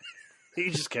 15,000. He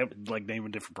just kept like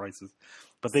naming different prices.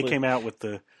 But they came out with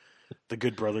the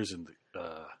Good Brothers, and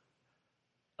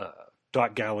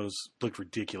Doc Gallows looked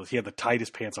ridiculous. He had the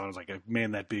tightest pants on. I was like,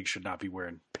 man, that big should not be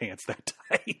wearing pants that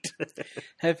tight.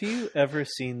 Have you ever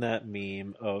seen that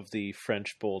meme of the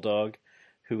French bulldog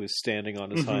who is standing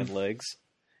on his hind legs?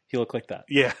 He looked like that.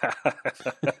 Yeah.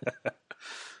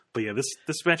 But yeah,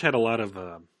 this match had a lot of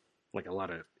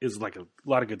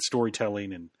good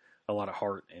storytelling and a lot of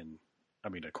heart. And I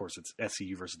mean, of course, it's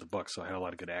SCU versus the Bucks, so I had a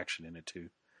lot of good action in it too.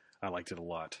 I liked it a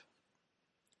lot.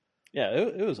 Yeah,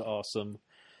 it was awesome.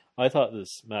 I thought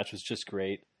this match was just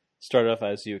great. Started off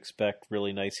as you expect,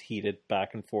 really nice heated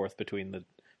back and forth between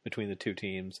the two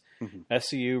teams.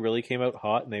 SCU really came out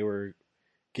hot, and they were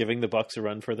giving the Bucks a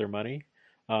run for their money.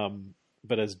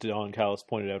 But as Don Callis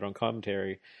pointed out on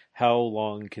commentary, how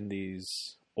long can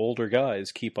these older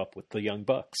guys keep up with the young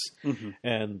Bucks?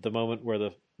 And the moment where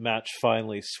the match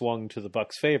finally swung to the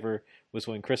Bucks' favor was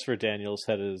when Christopher Daniels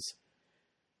had his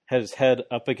head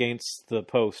up against the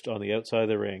post on the outside of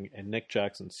the ring, and Nick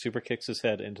Jackson super kicks his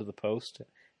head into the post,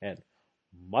 and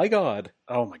my God.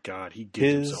 Oh my God, he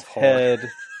gives himself hard. Head,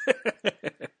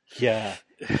 yeah,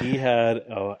 he had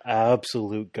an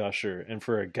absolute gusher. And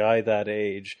for a guy that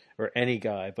age, or any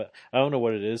guy, but I don't know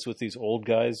what it is with these old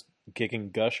guys kicking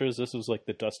gushers, this was like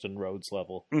the Dustin Rhodes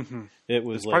level. It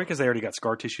was probably because they already got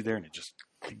scar tissue there, and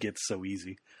it gets so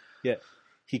easy. Yeah.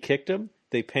 He kicked him.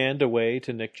 They panned away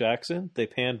to Nick Jackson. They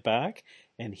panned back,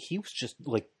 and he was just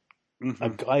like a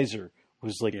geyser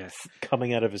was like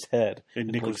coming out of his head,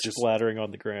 and Nick was just splattering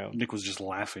on the ground. Nick was just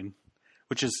laughing,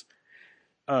 which is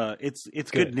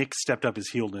it's good. Nick stepped up his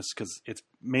heelness because it's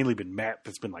mainly been Matt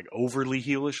that's been like overly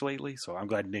heelish lately. So I'm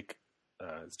glad Nick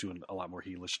is doing a lot more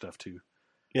heelish stuff too.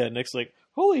 Yeah, Nick's like,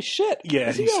 holy shit! Yeah,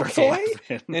 is he starts okay?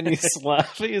 laughing, and he's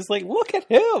laughing. He's like, look at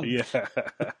him! Yeah.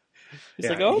 He's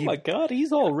like, oh my God,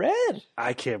 he's all red.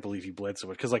 I can't believe he bled so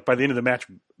much. Because like by the end of the match,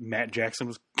 Matt Jackson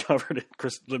was covered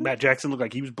in Matt Jackson looked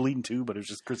like he was bleeding too, but it was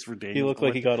just Christopher Daniels. He looked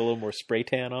like he got a little more spray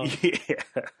tan on. Yeah.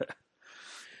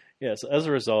 Yeah, so as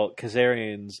a result,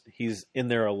 Kazarian's, he's in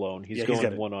there alone. He's going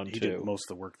 1-on-2. He did most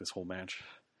of the work this whole match.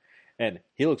 And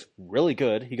he looks really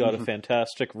good. He got a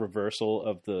fantastic reversal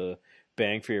of the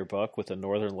Bang for Your Buck with a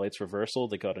Northern Lights reversal.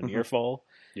 They got a near fall.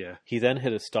 Yeah. He then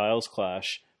hit a Styles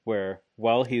Clash where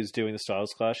while he's doing the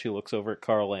Styles Clash, he looks over at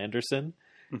Carl Anderson,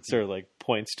 sort of like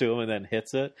points to him and then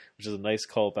hits it, which is a nice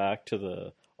callback to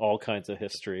the All Kinds of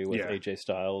History with AJ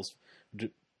Styles,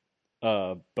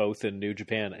 both in New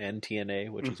Japan and TNA,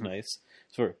 which is nice.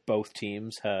 So both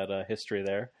teams had a history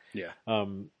there. Yeah.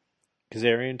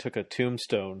 Kazarian took a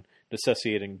tombstone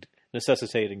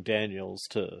necessitating Daniels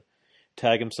to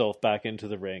tag himself back into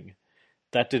the ring.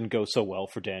 That didn't go so well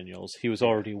for Daniels. He was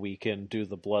already weakened due to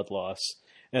the blood loss.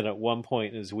 And at one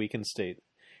point in his weakened state,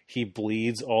 he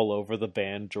bleeds all over the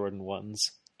banned Jordan 1s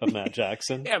of Matt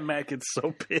Jackson. Yeah, Matt gets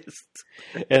so pissed.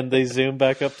 And they zoom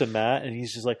back up to Matt, and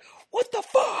he's just like, "What the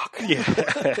fuck?"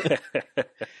 Yeah.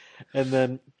 And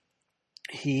then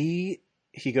he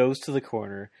goes to the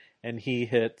corner, and he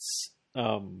hits...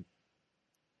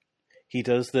 he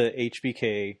does the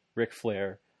HBK Ric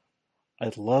Flair,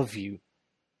 "I love you"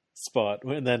 spot.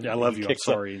 And then I love you, I'm kicks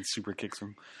sorry, and super kicks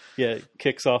him. Yeah,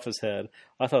 kicks off his head.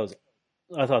 I thought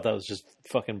that was just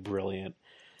fucking brilliant.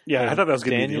 Yeah, I thought that was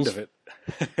going to be the end Daniels-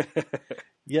 of it.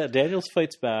 Yeah, Daniels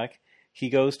fights back. He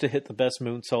goes to hit the best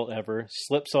moonsault ever,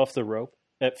 slips off the rope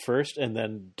at first, and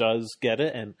then does get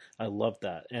it, and I love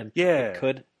that. And Yeah.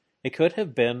 it could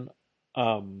have been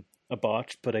a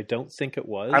botch, but I don't think it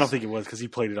was. I don't think it was because he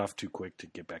played it off too quick to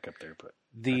get back up there. But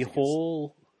the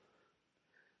whole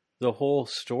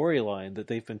storyline that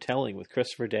they've been telling with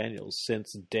Christopher Daniels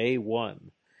since day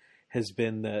one has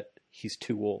been that he's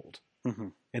too old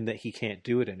and that he can't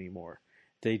do it anymore.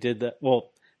 They did that.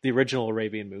 Well, the original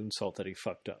Arabian moonsault that he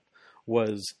fucked up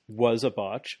was a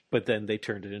botch, but then they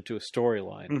turned it into a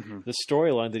storyline. The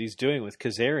storyline that he's doing with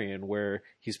Kazarian, where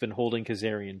he's been holding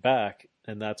Kazarian back,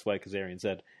 and that's why Kazarian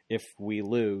said, "If we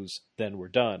lose, then we're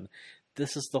done."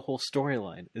 This is the whole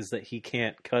storyline, is that he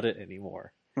can't cut it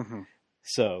anymore.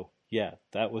 So, yeah,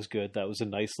 that was good. That was a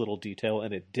nice little detail,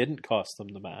 and it didn't cost them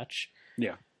the match.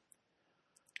 yeah,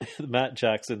 Matt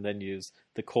Jackson then used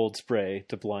the cold spray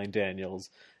to blind Daniels.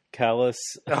 Callis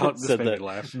this said made me that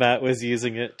laugh. Matt was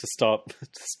using it to stop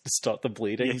the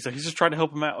bleeding, yeah, he's just trying to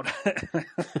help him out.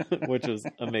 which was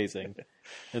amazing.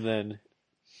 And then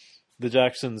the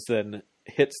Jacksons then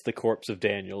hits the corpse of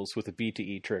Daniels with a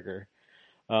BTE trigger.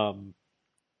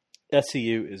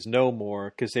 SCU is no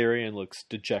more. Kazarian looks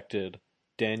dejected.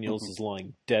 Daniels is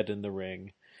lying dead in the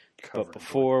ring. But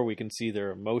before we can see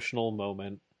their emotional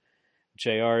moment,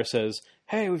 JR says,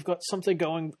 "Hey, we've got something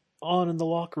going on in the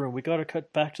locker room. We got to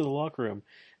cut back to the locker room."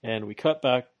 And we cut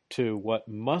back to what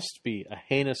must be a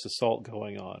heinous assault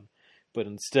going on. But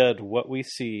instead, what we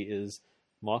see is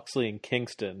Moxley and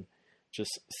Kingston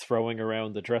just throwing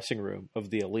around the dressing room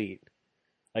of the Elite.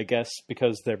 I guess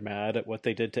because they're mad at what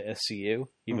they did to SCU,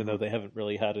 even though they haven't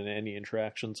really had any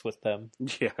interactions with them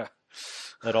Yeah,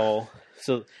 at all.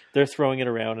 So they're throwing it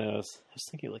around, and I was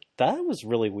thinking, like, that was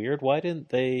really weird. Why didn't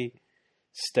they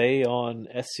stay on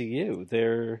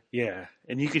SCU? yeah,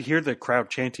 and you could hear the crowd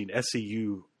chanting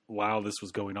SCU while this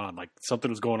was going on. Like something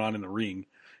was going on in the ring,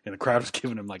 and the crowd was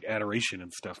giving him like adoration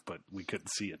and stuff, but we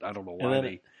couldn't see it. I don't know why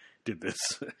they did this.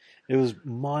 It was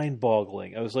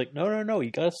mind-boggling. I was like, no,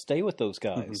 you gotta stay with those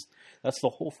guys. That's the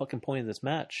whole fucking point of this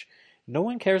match. No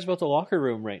one cares about the locker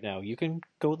room right now. You can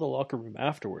go to the locker room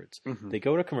afterwards. They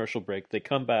go to commercial break, they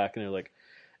come back, and they're like,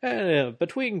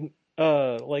 between,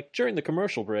 during the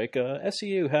commercial break,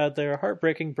 SCU had their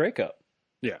heartbreaking breakup.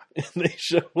 Yeah. And they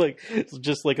show,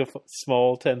 just like a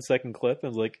small 10-second clip,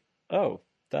 and like, oh,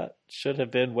 that should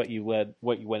have been what you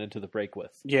went into the break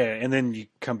with. Yeah, and then you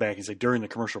come back and say during the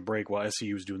commercial break while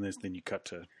SCU was doing this, then you cut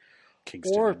to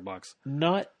Kingston and Mox.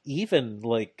 Not even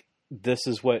like this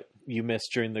is what you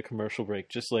missed during the commercial break.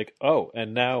 Just like, oh,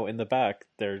 and now in the back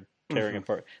they're tearing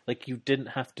apart. Like, you didn't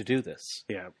have to do this.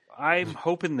 Yeah, I'm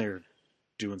hoping they're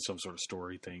doing some sort of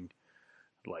story thing.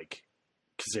 Like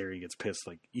Kazarian gets pissed.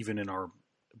 Like even in our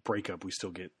breakup, we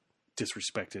still get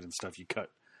disrespected and stuff. You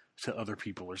cut to other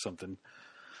people or something.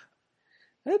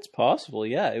 It's possible,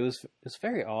 yeah. It was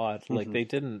very odd. Like they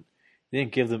didn't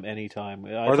give them any time.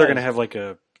 Or they're gonna have like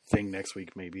a thing next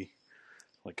week, maybe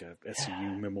like a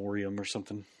SCU memoriam or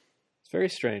something. It's very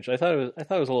strange. I thought it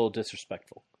was a little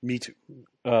disrespectful. Me too.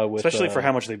 Especially for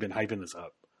how much they've been hyping this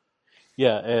up.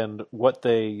 Yeah, and what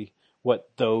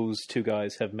those two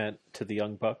guys have meant to the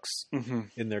Young Bucks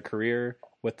in their career,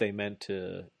 what they meant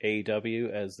to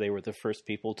AEW as they were the first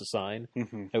people to sign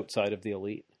outside of the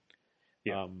Elite.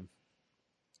 Yeah.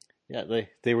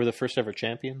 They were the first ever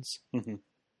champions.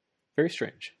 Very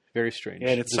strange. Very strange. Yeah,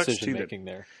 and it sucks too decision that making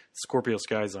there. Scorpio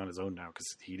Sky's on his own now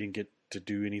because he didn't get to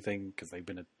do anything because they've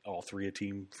been all three a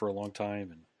team for a long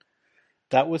time, and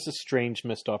that was a strange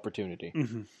missed opportunity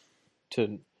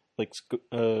to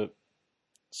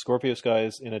Scorpio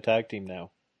Sky's in a tag team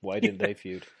now. Why didn't they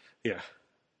feud? Yeah,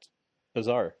 it's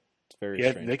bizarre. It's very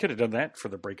strange. They could have done that for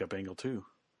the breakup angle too.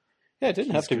 Yeah, it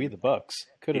didn't have to be the Bucks.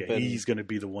 Could have been. He's going to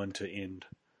be the one to end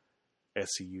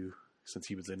SCU since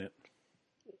he was in it.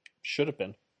 Should have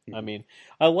been. I mean,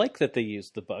 I like that they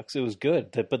used the Bucks. It was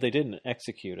good, but they didn't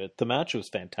execute it. The match was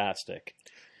fantastic.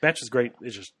 Match is great.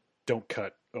 It's just don't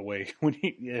cut away when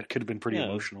it could have been pretty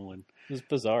emotional and it was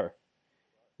bizarre.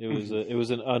 It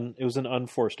was an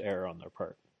unforced error on their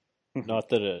part. Not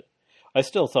that I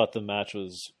still thought the match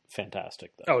was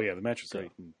fantastic though. Oh yeah, the match was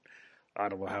great. And I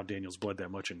don't know how Daniels bled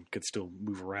that much and could still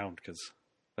move around because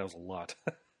that was a lot.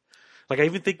 Like I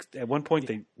even think at one point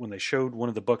when they showed one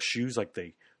of the Bucks' shoes, like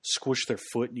they squished their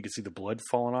foot and you could see the blood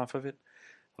falling off of it.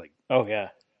 Like, oh yeah,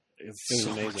 it was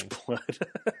so amazing. much blood.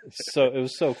 So it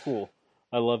was so cool.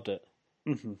 I loved it.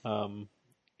 Mm-hmm.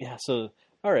 Yeah. So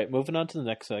all right, moving on to the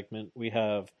next segment, we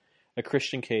have a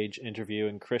Christian Cage interview,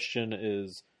 and Christian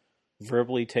is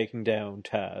verbally taking down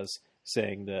Taz,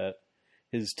 saying that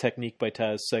his Technique by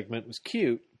Taz segment was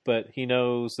cute, but he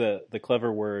knows that the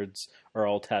clever words are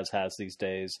all Taz has these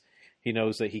days. He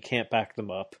knows that he can't back them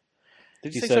up.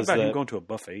 Did you say something about him going to a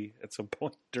buffet at some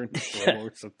point during the promo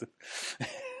or something?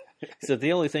 He said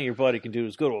the only thing your body can do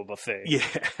is go to a buffet. Yeah.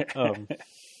 He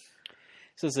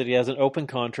says that he has an open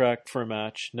contract for a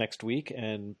match next week,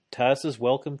 and Taz is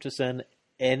welcome to send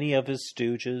any of his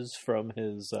stooges from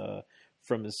his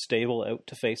stable out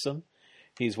to face him.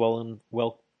 He's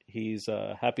he's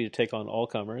happy to take on all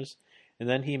comers. And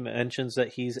then he mentions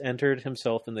that he's entered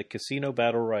himself in the Casino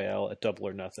Battle Royale at Double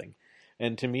or Nothing.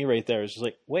 And to me right there, it's just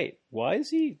like, wait, why is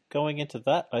he going into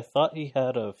that? I thought he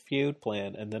had a feud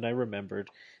plan, and then I remembered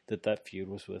that feud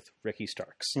was with Ricky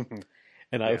Starks.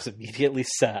 And I was immediately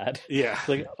sad. Yeah.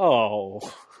 Like, oh.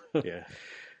 Yeah.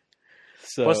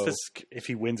 So, plus, if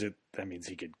he wins it, that means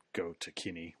he could go to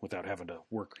Kenny without having to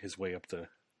work his way up the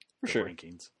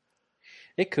rankings.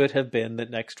 It could have been that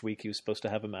next week he was supposed to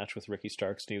have a match with Ricky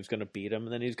Starks and he was going to beat him,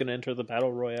 and then he was going to enter the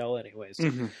Battle Royale anyways.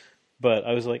 Mm-hmm. But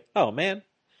I was like, oh, man.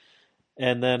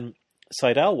 And then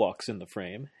Sydal walks in the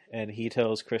frame, and he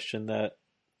tells Christian that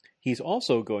he's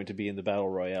also going to be in the Battle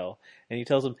Royale. And he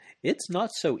tells him, it's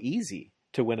not so easy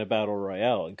to win a Battle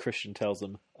Royale. And Christian tells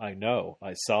him, I know,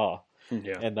 I saw.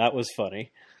 Yeah. And that was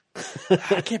funny.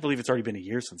 I can't believe it's already been a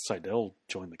year since Sydal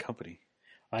joined the company.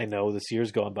 I know, this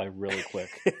year's gone by really quick.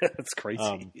 That's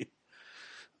crazy.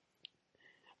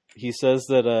 He says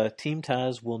that Team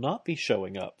Taz will not be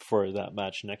showing up for that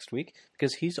match next week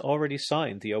because he's already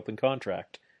signed the open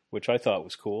contract, which I thought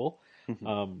was cool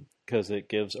because it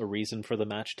gives a reason for the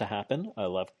match to happen. I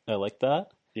like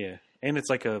that. Yeah, and it's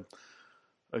like a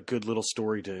good little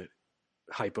story to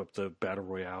hype up the Battle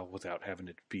Royale without having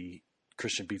it be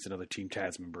Christian beats another Team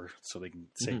Taz member, so they can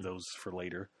save those for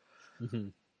later. Mm-hmm.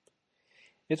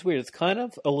 It's weird. It's kind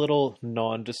of a little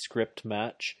nondescript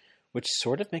match, which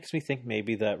sort of makes me think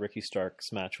maybe that Ricky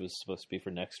Starks match was supposed to be for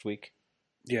next week.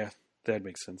 Yeah, that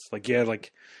makes sense. Like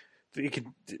they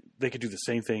could do the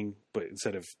same thing, but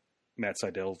instead of Matt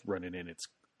Sydal running in, it's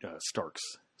Starks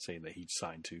saying that he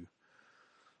signed too.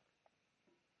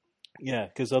 Yeah,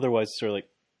 because otherwise it's sort of like,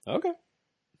 okay,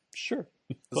 sure.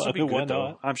 This would be good,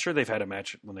 though. I'm sure they've had a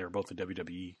match when they were both in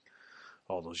WWE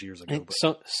all those years ago.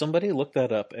 But... somebody looked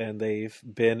that up, and they've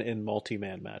been in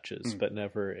multi-man matches, but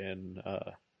never in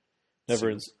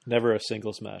never a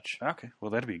singles match. Okay,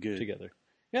 well that'd be good together.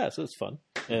 Yeah, so it's fun,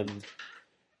 and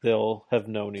they'll have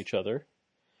known each other.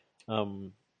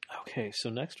 Okay, so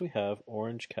next we have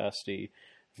Orange Cassidy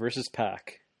versus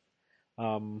Pac.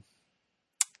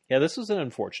 Yeah, this was an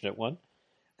unfortunate one.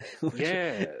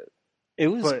 Yeah, it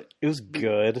was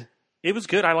good. It was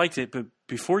good. I liked it, but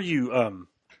before you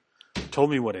told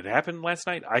me what had happened last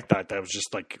night, I thought that was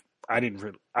just like I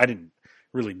didn't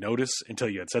really notice until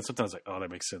you had said something. I was like, oh,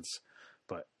 that makes sense.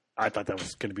 But I thought that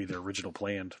was going to be their original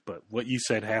plan. But what you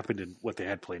said happened and what they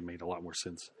had planned made a lot more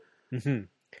sense. Mm-hmm.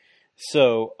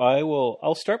 So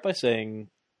I'll start by saying,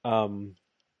 so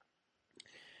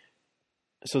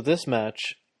this match,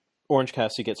 Orange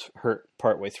Cassidy gets hurt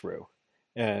partway through,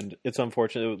 and it's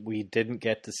unfortunate we didn't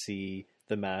get to see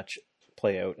the match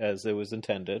play out as it was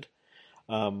intended.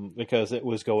 Because it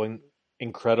was going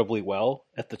incredibly well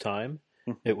at the time.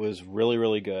 It was really,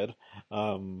 really good.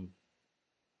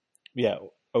 Yeah,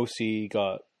 OC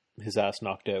got his ass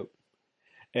knocked out,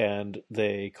 and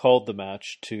they called the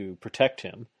match to protect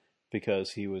him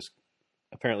because he was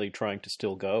apparently trying to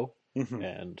still go,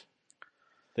 and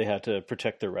they had to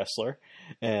protect their wrestler.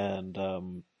 And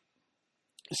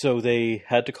so they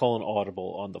had to call an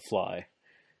audible on the fly.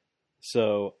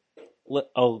 So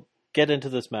I'll get into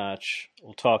this match.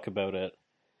 We'll talk about it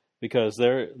because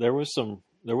there was some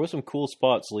cool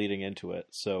spots leading into it.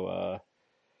 So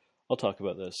I'll talk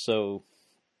about this. So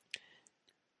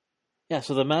yeah,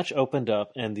 so the match opened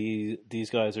up, and these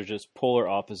guys are just polar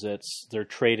opposites. They're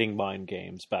trading mind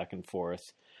games back and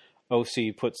forth.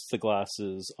 OC puts the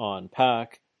glasses on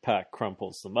Pac. Pac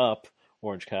crumples them up.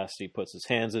 Orange Cassidy puts his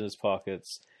hands in his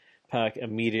pockets. Pac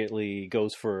immediately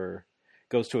goes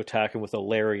to attack him with a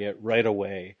lariat right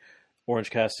away. Orange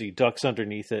Cassidy ducks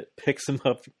underneath it, picks him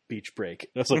up, beach break.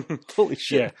 I was like, holy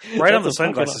shit. Yeah, right on the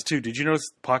sunglasses, too. Did you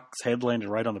notice Pac's head landed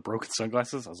right on the broken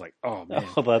sunglasses? I was like, oh, man.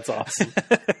 Oh, that's awesome.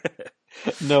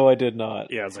 No, I did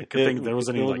not. Yeah, it's like good thing there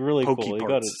wasn't any like really pokey cool. He got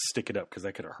parts it. sticking up because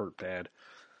that could have hurt bad.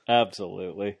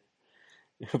 Absolutely.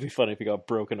 It would be funny if he got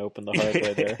broken open the hard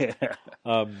way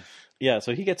there. Yeah,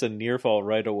 so he gets a near fall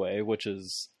right away, which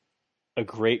is a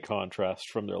great contrast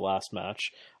from their last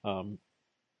match.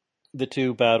 The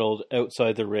two battled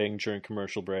outside the ring during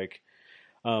commercial break.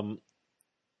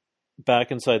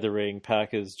 Back inside the ring,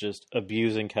 Pac is just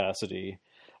abusing Cassidy,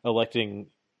 electing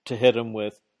to hit him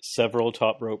with several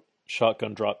top rope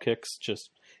shotgun drop kicks,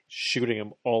 just shooting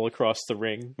him all across the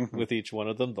ring with each one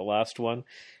of them. The last one,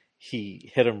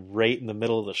 he hit him right in the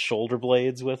middle of the shoulder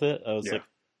blades with it. I was like,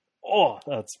 oh,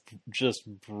 that's just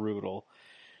brutal.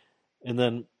 And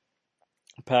then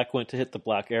Pac went to hit the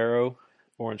Black Arrow.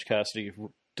 Orange Cassidy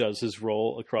does his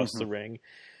roll across the ring.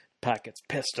 Pac gets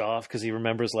pissed off because he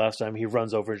remembers last time. He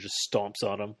runs over and just stomps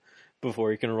on him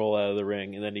before he can roll out of the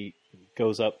ring. And then he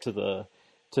goes up to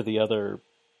the other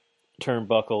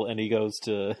turnbuckle and he goes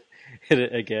to hit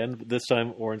it again. This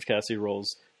time Orange Cassidy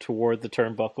rolls toward the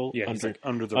turnbuckle, he's like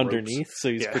under the underneath, ropes. so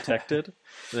he's protected.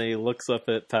 And then he looks up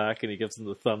at Pac and he gives him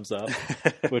the thumbs up,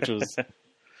 which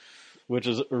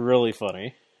is really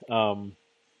funny.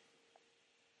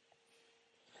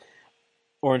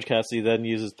 Orange Cassidy then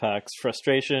uses Pac's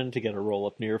frustration to get a roll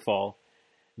up near fall.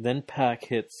 Then Pac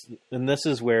hits, and this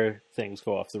is where things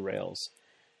go off the rails,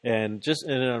 and just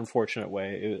in an unfortunate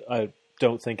way. I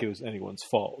don't think it was anyone's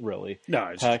fault, really. No,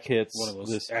 it's Pac hits one of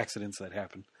those accidents that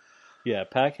happen. Yeah,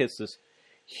 Pac hits this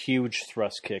huge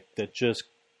thrust kick that just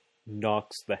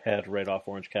knocks the head right off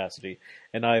Orange Cassidy.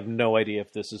 And I have no idea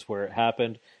if this is where it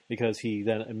happened, because he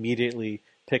then immediately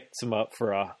picks him up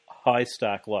for a high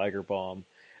stack Liger bomb,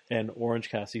 and Orange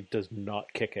Cassidy does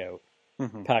not kick out.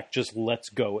 Pac just lets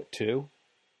go at 2,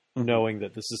 knowing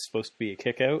that this is supposed to be a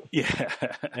kick out. Yeah.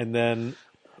 And then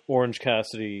Orange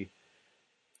Cassidy,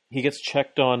 he gets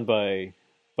checked on by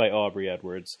Aubrey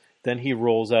Edwards. Then he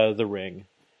rolls out of the ring.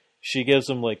 She gives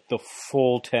him like the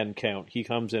full 10 count. He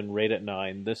comes in right at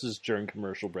 9. This is during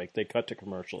commercial break. They cut to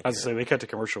commercial. I was going to say, they cut to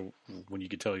commercial when you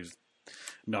could tell he's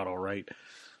not all right.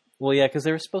 Well, yeah, because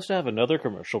they were supposed to have another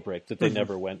commercial break that they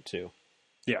never went to.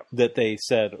 Yeah. That they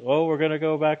said, oh, we're going to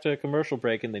go back to a commercial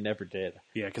break, and they never did.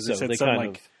 Yeah, because they said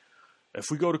something like,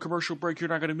 if we go to commercial break, you're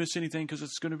not going to miss anything because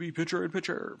it's going to be picture in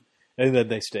picture. And then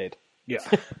they stayed. Yeah.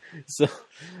 So,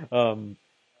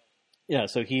 yeah,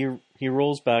 so he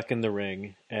rolls back in the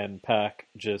ring, and Pac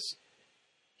just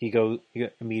he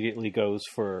immediately goes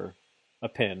for a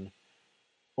pin.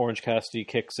 Orange Cassidy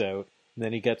kicks out, and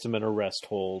then he gets him in a rest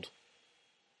hold.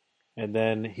 And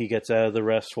then he gets out of the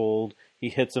rest hold. He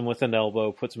hits him with an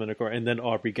elbow, puts him in a corner, and then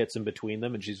Aubrey gets in between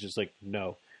them, and she's just like,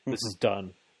 "No, this is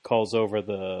done." Calls over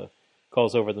the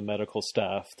medical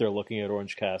staff. They're looking at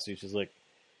Orange Cassidy. She's like,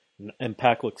 and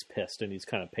Pac looks pissed, and he's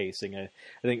kind of pacing. I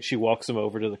think she walks him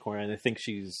over to the corner, and I think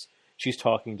she's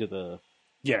talking to the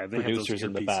producers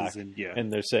in the back,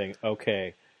 and they're saying,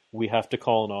 "Okay, we have to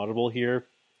call an audible here.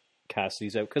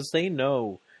 Cassidy's out," because they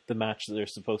know the match that they're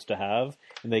supposed to have,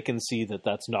 and they can see that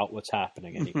that's not what's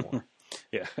happening anymore.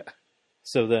 Yeah.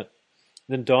 So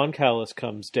then Don Callis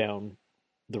comes down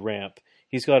the ramp.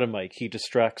 He's got a mic. He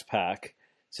distracts Pac,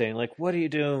 saying like, "What are you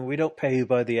doing? We don't pay you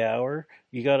by the hour.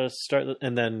 You got to start."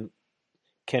 And then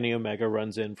Kenny Omega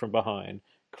runs in from behind,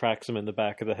 cracks him in the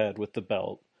back of the head with the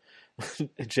belt.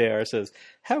 JR says,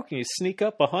 "How can you sneak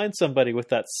up behind somebody with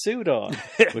that suit on?"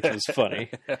 Which was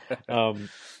funny.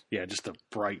 Yeah, just a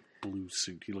bright blue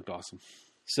suit. He looked awesome.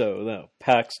 So no,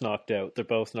 Pac's knocked out. They're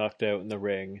both knocked out in the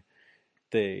ring.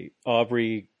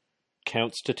 Aubrey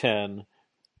counts to 10.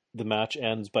 The match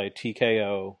ends by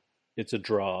TKO. It's a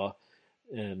draw.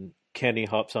 And Kenny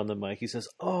hops on the mic. He says,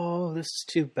 "Oh, this is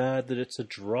too bad that it's a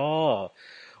draw.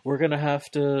 We're going to have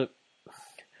to...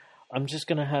 I'm just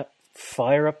going to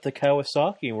fire up the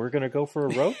Kawasaki and we're going to go for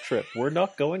a road trip. We're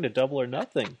not going to Double or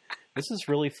Nothing. This is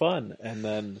really fun." And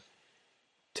then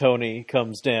Tony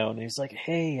comes down. And he's like,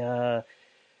 "Hey,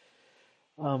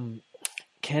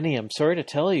 Kenny, I'm sorry to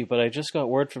tell you, but I just got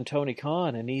word from Tony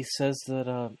Khan, and he says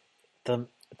that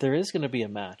there is going to be a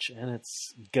match, and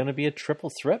it's going to be a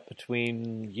triple threat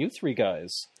between you 3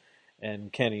 guys."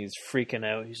 And Kenny's freaking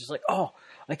out. He's just like, "Oh,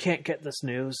 I can't get this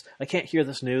news. I can't hear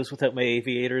this news without my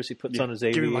aviators." He puts on his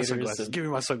aviators. Give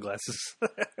me my sunglasses.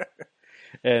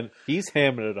 And he's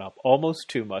hamming it up almost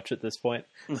too much at this point.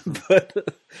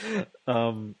 But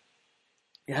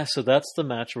yeah, so that's the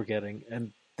match we're getting.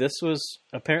 And the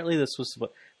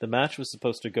match was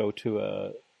supposed to go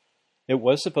to it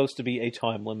was supposed to be a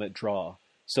time limit draw.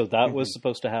 So that was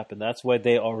supposed to happen. That's why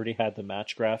they already had the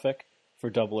match graphic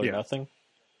for Double or Nothing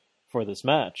for this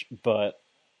match. But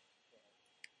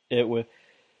it was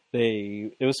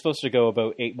supposed to go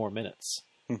about 8 more minutes.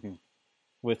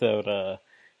 without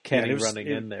Kenny it was- running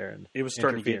in there and It was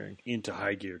starting to interfering. get into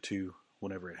high gear too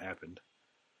whenever it happened.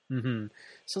 Hmm.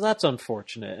 So that's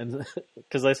unfortunate, and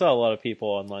because I saw a lot of people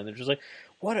online, they're just like,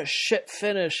 "What a shit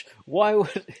finish! Why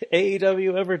would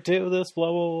AEW ever do this?"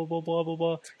 Blah blah blah blah blah blah.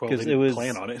 Well, Because they didn't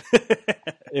plan on it.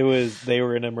 they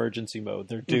were in emergency mode.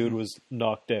 Their dude was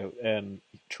knocked out and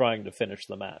trying to finish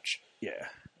the match. Yeah,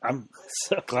 I'm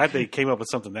So glad they came up with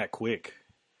something that quick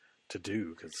to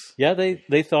do because yeah,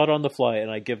 they thought on the fly,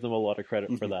 and I give them a lot of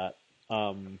credit for that.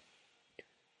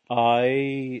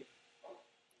 I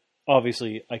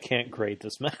obviously I can't grade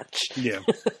this match. yeah,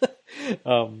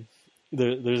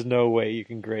 There's no way you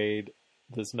can grade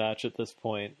this match at this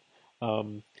point.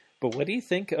 But what do you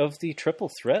think of the triple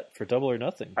threat for Double or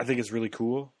Nothing? I think it's really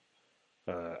cool.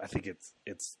 I think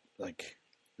it's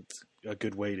a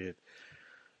good way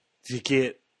to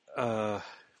get. I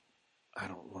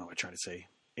don't. What am I trying to say?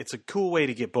 It's a cool way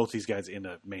to get both these guys in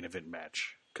a main event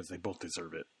match because they both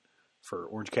deserve it. For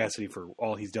Orange Cassidy for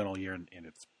all he's done all year,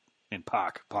 and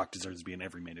Pac deserves to be in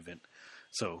every main event.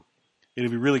 So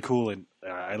it'll be really cool, and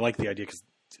I like the idea because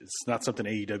it's not something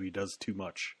AEW does too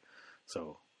much.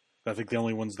 So I think the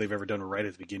only ones they've ever done were right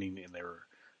at the beginning, and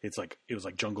it was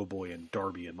like Jungle Boy and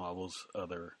Darby and all those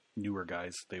other newer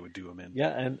guys. They would do them in. Yeah,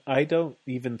 and I don't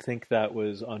even think that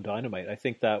was on Dynamite. I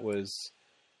think that was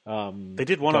They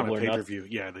did one on Double a or pay per Nothing. view.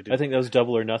 Yeah, they did. I think that was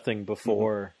Double or Nothing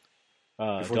before,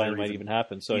 Before they were Dynamite even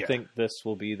happened. So I yeah. think this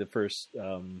will be the first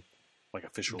like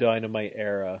official. Dynamite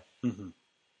era Mhm.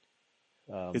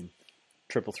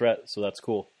 triple threat. So that's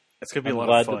cool. It's gonna be I'm a lot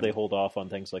glad of fun. that they hold off on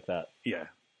things like that. Yeah,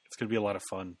 it's gonna be a lot of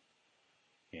fun,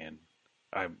 and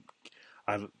I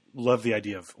love the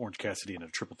idea of Orange Cassidy in a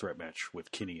triple threat match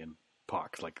with Kenny and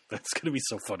Pac. Like that's gonna be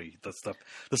so funny. The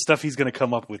stuff he's gonna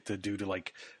come up with to do to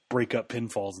like break up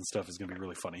pinfalls and stuff is gonna be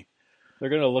really funny. They're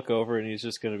gonna look over and he's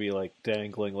just gonna be like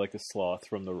dangling like a sloth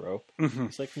from the rope. Mm-hmm.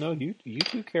 It's like, no, you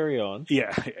two carry on.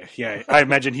 Yeah. I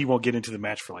imagine he won't get into the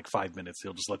match for like 5 minutes.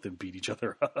 He'll just let them beat each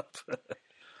other up.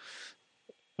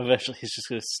 Eventually, he's just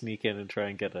gonna sneak in and try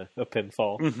and get a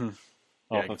pinfall Mm-hmm.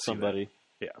 Yeah, I off can of see somebody.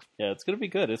 Yeah. Yeah, it's gonna be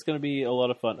good. It's gonna be a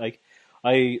lot of fun.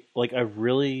 I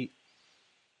really.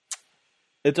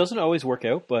 It doesn't always work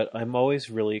out, but I'm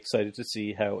always really excited to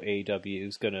see how AEW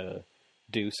is gonna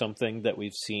do something that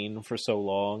we've seen for so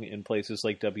long in places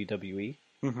like WWE,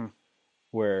 Mm-hmm.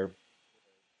 where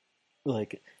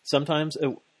like sometimes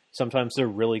they're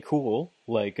really cool,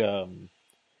 like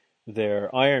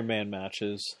their Iron Man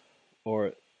matches,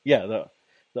 or the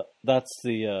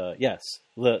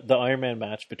Iron Man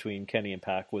match between Kenny and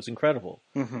Pac was incredible.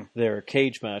 Mm-hmm. Their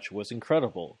cage match was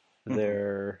incredible. Mhm.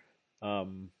 Their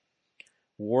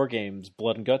War Games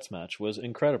Blood and Guts match was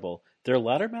incredible. Their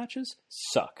ladder matches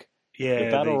suck. Yeah.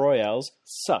 The battle royales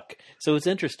suck. So it's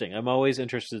interesting. I'm always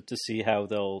interested to see how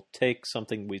they'll take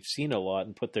something we've seen a lot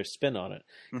and put their spin on it.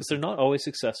 Because they're not always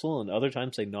successful, and other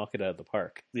times they knock it out of the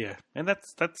park. Yeah, and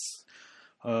that's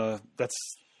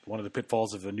one of the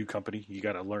pitfalls of the new company. You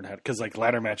got to learn how, because like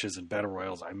ladder matches and battle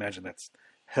royals, I imagine that's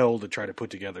hell to try to put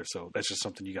together. So that's just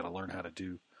something you got to learn how to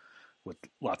do with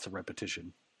lots of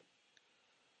repetition.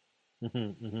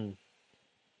 Mm-hmm,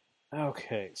 mm-hmm.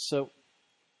 Okay, so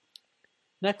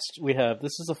next we have,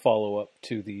 this is a follow up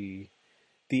to the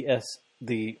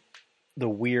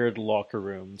weird locker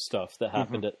room stuff that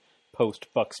happened at post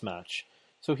Bucks match.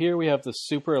 So here we have the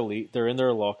Super Elite. They're in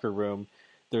their locker room.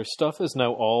 Their stuff is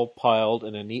now all piled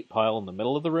in a neat pile in the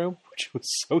middle of the room, which was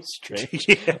so strange.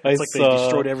 Yeah, it's I like saw- they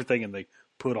destroyed everything and they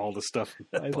put all the stuff in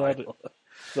that I pile.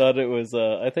 thought it was.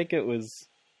 I think it was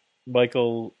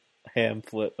Michael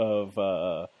Hamflet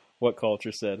of What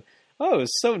Culture said, "Oh, it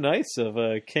was so nice of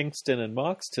Kingston and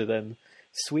Mox to then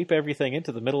sweep everything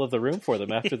into the middle of the room for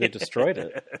them after they destroyed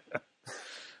it."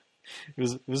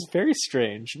 It was very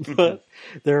strange, but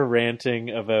they're ranting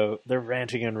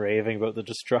and raving about the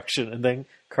destruction, and then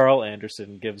Carl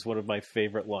Anderson gives one of my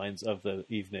favorite lines of the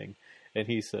evening, and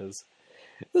he says,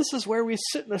 "This is where we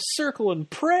sit in a circle and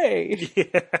pray."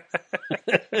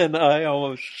 And I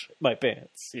almost shit my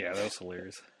pants. Yeah, that was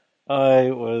hilarious. I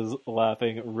was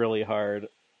laughing really hard.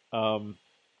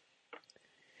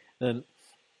 Then,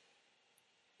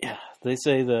 yeah, they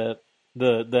say that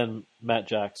then Matt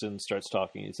Jackson starts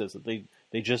talking. He says that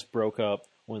they just broke up,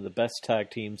 one of the best tag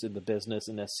teams in the business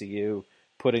in SCU,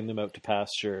 putting them out to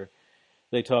pasture.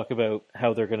 They talk about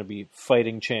how they're going to be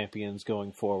fighting champions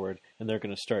going forward, and they're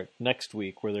going to start next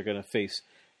week where they're going to face,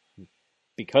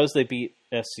 because they beat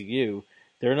SCU,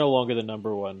 they're no longer the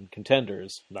number one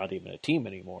contenders, not even a team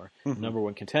anymore. Mhm. Number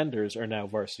one contenders are now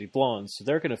Varsity Blondes, so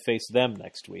they're going to face them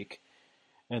next week.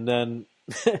 And then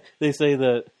they say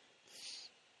that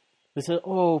They said,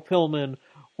 "Oh, Pillman,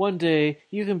 one day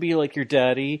you can be like your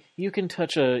daddy. You can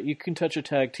touch a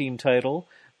tag team title,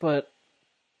 but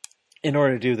in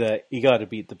order to do that, you got to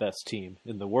beat the best team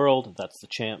in the world. That's the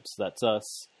champs. That's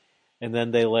us." And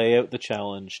then they lay out the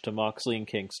challenge to Moxley and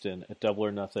Kingston at Double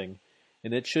or Nothing.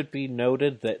 And it should be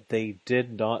noted that they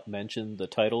did not mention the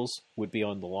titles would be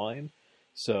on the line.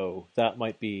 So that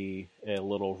might be a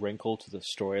little wrinkle to the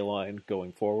storyline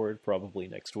going forward, probably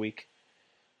next week.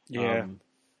 Yeah.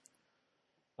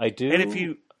 I do. And if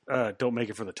you don't make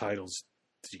it for the titles,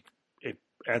 it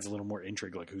adds a little more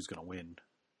intrigue, like who's going to win.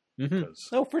 Mm-hmm.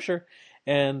 Oh, for sure.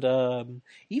 And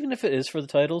even if it is for the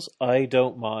titles, I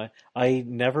don't mind. I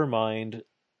never mind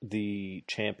the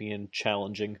champion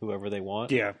challenging whoever they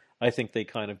want. Yeah. I think they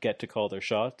kind of get to call their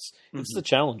shots. Mm-hmm. It's the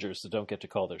challengers that don't get to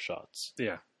call their shots.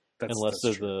 Yeah. Unless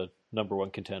they're the number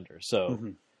one contender.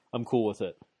 So I'm cool with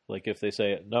it. Like if they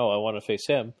say, no, I want to face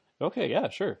him. Okay, yeah,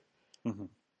 sure.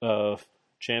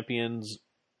 Champions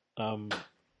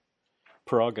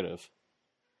prerogative.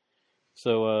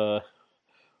 So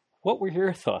what were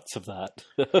your thoughts of that?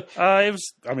 It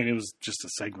was just a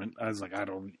segment. I was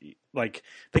like,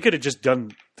 they could have just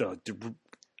done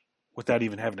without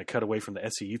even having to cut away from the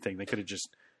SCU thing. They could have just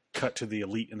cut to the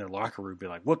Elite in their locker room, be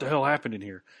like, what the hell happened in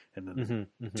here? And then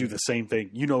do the same thing.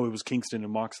 You know, it was Kingston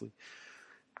and Moxley.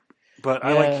 But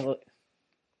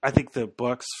I think the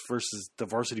Bucks versus the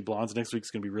Varsity Blondes next week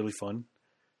is going to be really fun.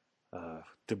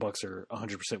 The Bucks are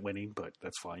 100% winning, but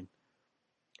that's fine.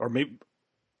 Or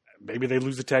maybe they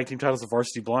lose the tag team titles to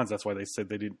Varsity Blondes. That's why they said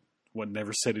they didn't.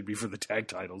 Never said it'd be for the tag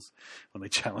titles when they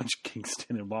challenged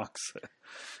Kingston and Mox.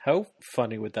 How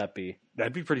funny would that be?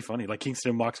 That'd be pretty funny. Like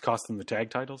Kingston and Mox cost them the tag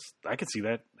titles. I could see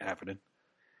that happening.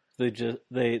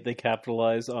 They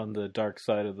capitalize on the dark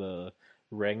side of the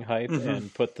ring hype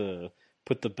and put the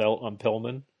belt on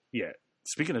Pillman. Yeah.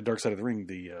 Speaking of dark side of the ring,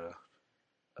 the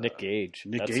Nick Gage.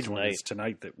 Nick Gage one is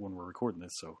tonight that when we're recording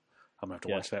this, so I'm gonna have to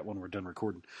watch that when we're done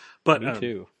recording. But me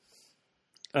too.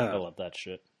 I love that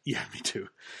shit. Yeah, me too.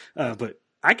 But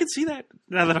I can see that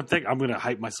now that I'm thinking. I'm going to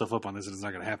hype myself up on this, and it's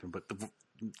not going to happen. But the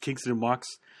Kingston and Mox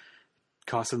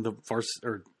costing the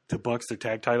Bucks their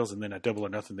tag titles, and then at Double or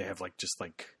Nothing, they have just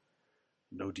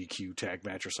no DQ tag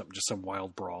match or something, just some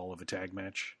wild brawl of a tag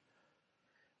match.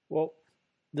 Well,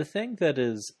 the thing that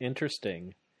is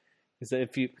interesting is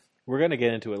that we're going to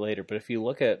get into it later, but if you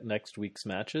look at next week's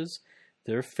matches,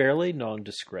 they're fairly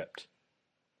nondescript.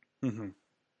 Mm-hmm.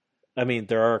 I mean,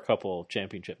 there are a couple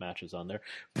championship matches on there,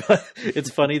 but it's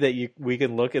funny that we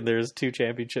can look and there's 2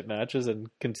 championship matches and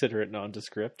consider it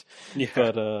nondescript. Yeah.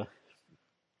 But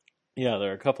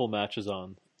there are a couple matches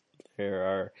on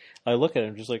there. I look at it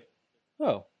and I'm just like,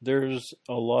 oh, there's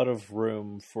a lot of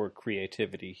room for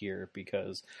creativity here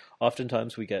because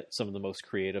oftentimes we get some of the most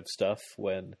creative stuff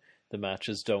when the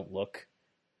matches don't look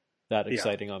that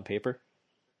exciting on paper.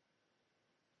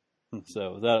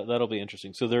 So that'll be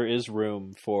interesting. So there is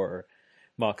room for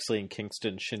Moxley and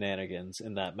Kingston shenanigans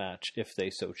in that match if they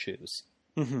so choose.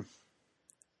 Mm-hmm.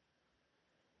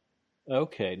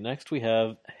 Okay, next we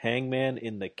have Hangman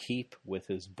in the Keep with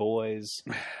his boys.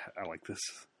 I like this.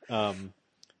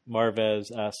 Marvez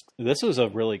asked... This was a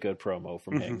really good promo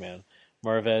from Hangman.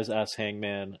 Marvez asked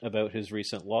Hangman about his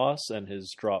recent loss and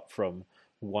his drop from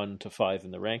 1 to 5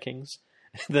 in the rankings.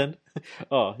 And then,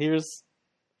 here's...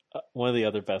 one of the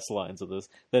other best lines of this.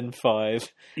 Then 5.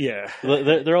 Yeah,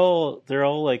 they're all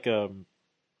like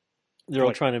they're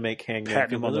all trying to make Hangman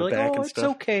feel on they're the like, back oh, and it's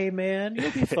stuff. okay, man,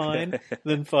 you'll be fine.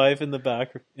 Then 5 in the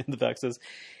back says,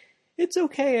 it's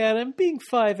okay, Adam. Being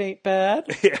 5 ain't bad.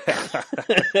 Yeah,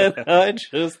 And I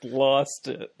just lost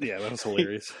it. Yeah, that was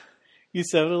hilarious. You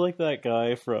sounded like that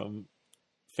guy from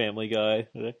Family Guy.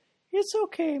 It's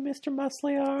okay, Mr.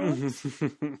 Muscly Arms.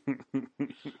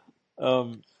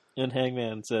 And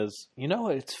Hangman says, you know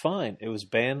what, it's fine. It was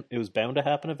bound to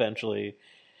happen eventually,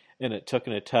 and it took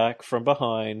an attack from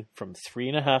behind from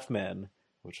 3.5 men,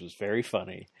 which was very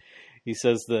funny. He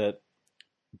says that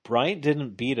Bryant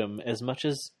didn't beat him as much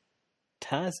as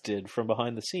Taz did from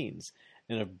behind the scenes.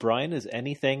 And if Bryan is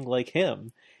anything like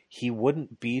him, he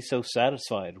wouldn't be so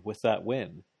satisfied with that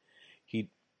win. He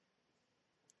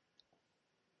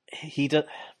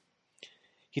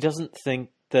doesn't think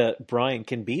that Bryan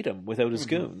can beat him without his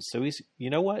goons. So he's, you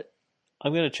know what?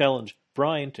 I'm going to challenge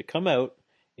Bryan to come out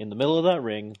in the middle of that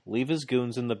ring, leave his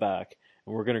goons in the back,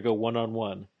 and we're going to go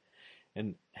 1-on-1.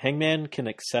 And Hangman can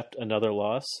accept another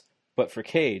loss, but for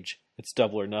Cage, it's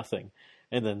Double or Nothing.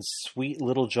 And then sweet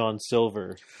little John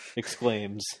Silver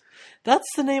exclaims, "That's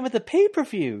the name of the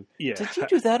pay-per-view. Yeah. Did you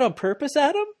do that on purpose,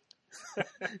 Adam?"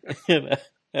 And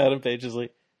Adam Page is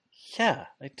like, "Yeah,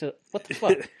 I did. What the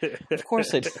fuck? Of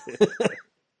course I did."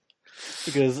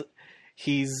 Because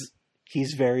he's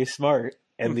very smart,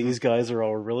 and these guys are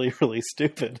all really, really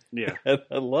stupid. Yeah. And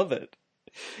I love it.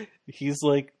 He's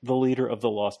like the leader of the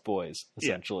Lost Boys,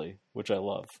 essentially, which I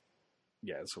love.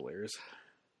 Yeah, it's hilarious.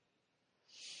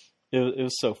 It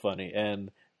was so funny, and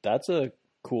that's a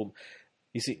cool.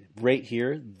 You see, right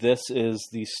here, this is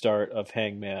the start of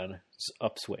Hangman's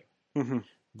upswing. Mm-hmm.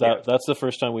 That's the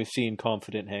first time we've seen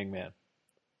confident Hangman.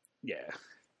 Yeah,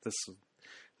 this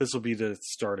will be the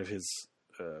start of his.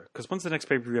 Because when's the next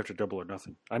pay-per-view after Double or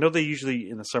Nothing? I know they usually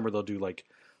in the summer they'll do like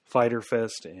Fighter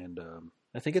Fest and.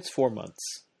 I think it's 4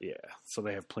 months. Yeah, so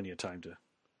they have plenty of time to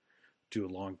do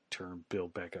a long-term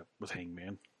build back up with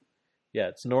Hangman. Yeah,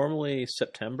 it's normally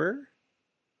September.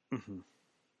 Mm-hmm.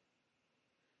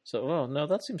 So, well, no,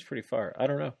 that seems pretty far. I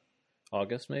don't know.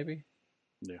 August, maybe?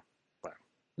 Yeah. Wow.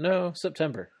 No,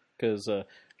 September. Because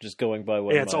just going by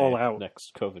when it's all out.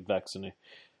 Next COVID vaccine,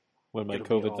 when my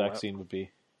It'll COVID vaccine would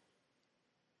be.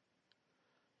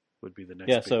 Would be the next.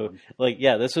 Yeah, big so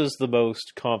one. this is the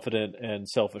most confident and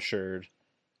self-assured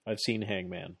I've seen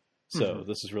Hangman. So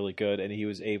this is really good, and he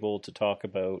was able to talk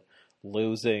about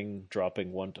losing,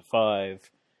 dropping 1 to 5. It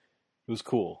was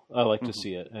cool. I like to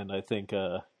see it, and I think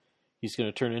he's going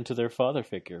to turn into their father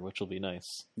figure, which will be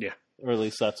nice. Yeah, or at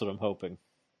least that's what I'm hoping.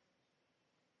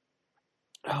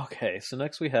 Okay, so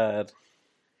next we had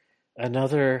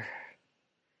another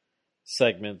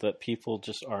segment that people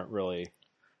just aren't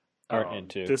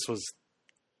into. This was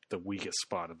the weakest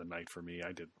spot of the night for me.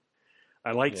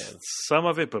 I liked some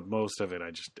of it, but most of it I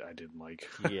didn't like.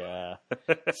 Yeah.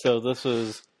 So this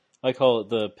was, I call it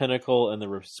the Pinnacle and the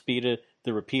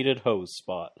repeated hose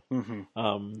spot.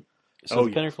 Mm-hmm.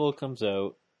 The Pinnacle comes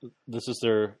out. This is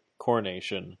their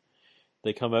coronation.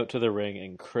 They come out to the ring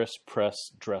in crisp press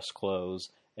dress clothes.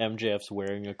 MJF's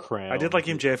wearing a crown. I did like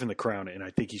MJF in the crown, and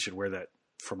I think he should wear that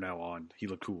from now on. He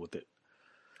looked cool with it.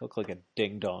 Looked like a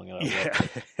ding dong. Yeah,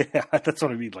 that's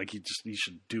what I mean. Like he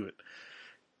should do it.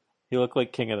 He looked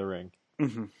like King of the Ring.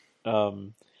 Mm-hmm.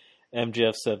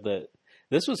 MJF said that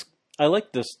this was. I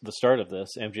like this. The start of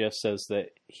this. MJF says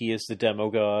that he is the demo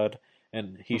god,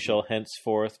 and he shall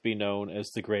henceforth be known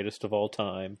as the greatest of all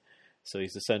time. So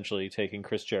he's essentially taking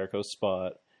Chris Jericho's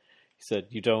spot. He said,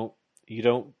 "You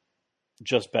don't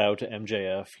just bow to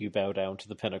MJF. You bow down to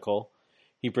the Pinnacle."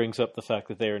 He brings up the fact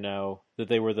that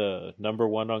they were the number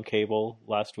 1 on cable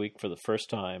last week for the first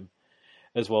time,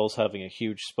 as well as having a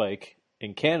huge spike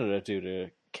in Canada due to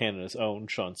Canada's own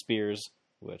Sean Spears,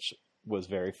 which was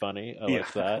very funny. I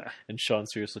liked that. And Sean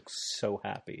Spears looks so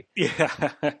happy.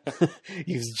 Yeah.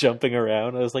 He's jumping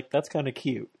around. I was like, that's kind of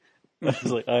cute. I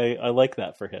was like, I like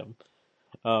that for him.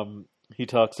 He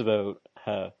talks about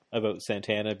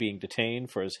Santana being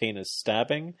detained for his heinous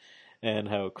stabbing, and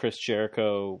how Chris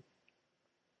Jericho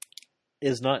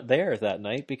is not there that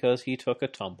night because he took a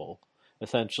tumble.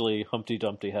 Essentially, Humpty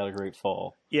Dumpty had a great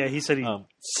fall. Yeah, he said he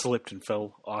slipped and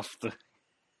fell off the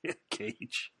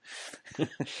cage.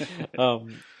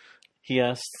 He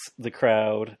asks the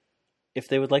crowd if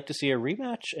they would like to see a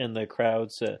rematch, and the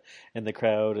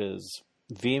crowd is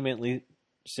vehemently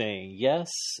saying yes,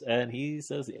 and he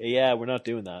says, "Yeah, we're not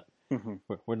doing that. Mm-hmm.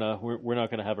 We're not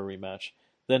going to have a rematch."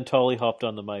 Then Tully hopped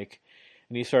on the mic,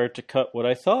 and he started to cut what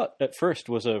I thought at first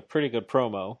was a pretty good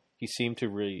promo. He seemed to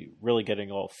really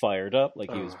getting all fired up,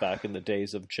 like he was back in the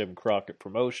days of Jim Crockett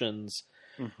Promotions.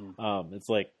 Mm-hmm. It's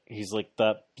like he's like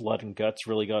that blood and guts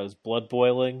really got his blood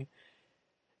boiling.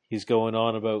 He's going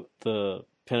on about the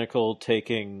Pinnacle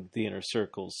taking the Inner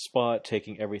Circle's spot,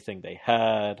 taking everything they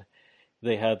had.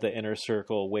 They had the Inner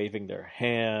Circle waving their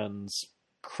hands,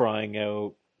 crying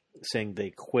out, saying they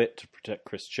quit to protect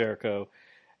Chris Jericho.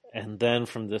 And then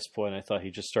from this point, I thought he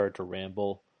just started to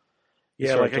ramble.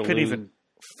 Yeah, like I couldn't even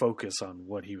focus on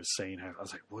what he was saying. I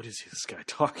was like, what is this guy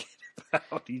talking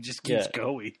about? He just keeps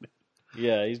going.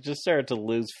 Yeah, he just started to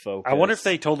lose focus. I wonder if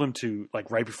they told him to,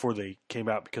 like, right before they came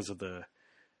out because of the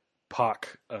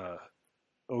Pac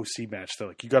OC match. They're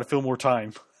like, you got to fill more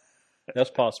time.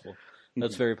 That's possible.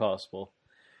 That's very possible.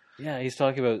 Yeah, he's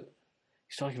talking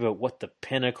about what the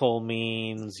Pinnacle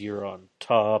means. You're on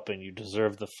top and you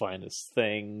deserve the finest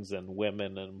things and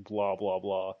women and blah blah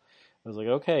blah. I was like,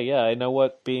 okay, yeah, I know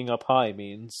what being up high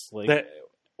means. Like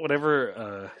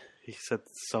whatever he said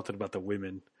something about the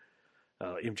women.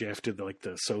 MJF did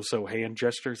the so hand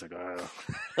gestures. Like,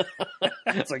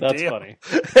 it's like, that's damn. funny.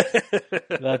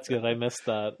 That's good. I missed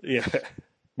that. Yeah,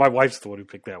 my wife's the one who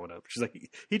picked that one up. She's like,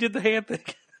 he did the hand thing.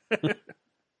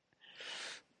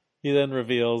 He then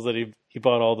reveals that he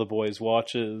bought all the boys'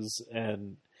 watches,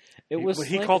 and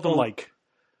he called them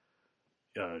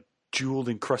jeweled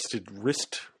encrusted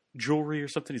wrist jewelry or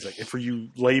something? He's like, and for you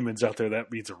layman's out there,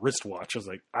 that means a wristwatch. I was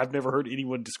like, I've never heard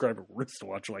anyone describe a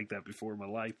wristwatch like that before in my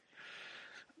life.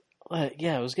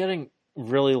 Yeah, it was getting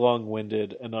really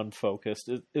long-winded and unfocused.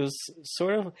 It was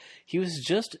sort of, he was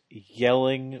just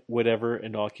yelling whatever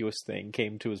innocuous thing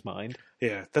came to his mind.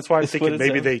 Yeah, that's why I'm That's thinking what it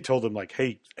maybe sounds- they told him like,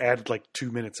 hey, add like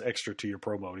 2 minutes extra to your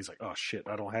promo. And he's like, oh shit,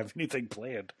 I don't have anything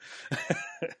planned.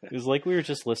 It was like we were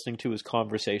just listening to his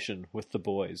conversation with the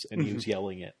boys, and he was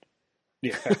yelling it.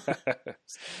 Yeah.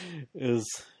 It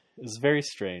was very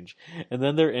strange. And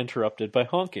then they're interrupted by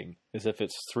honking, as if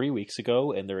it's 3 weeks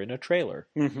ago and they're in a trailer.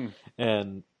 Mm-hmm.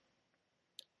 And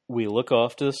we look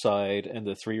off to the side, and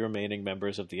the 3 remaining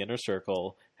members of the inner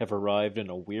circle have arrived in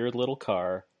a weird little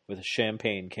car with a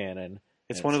champagne cannon.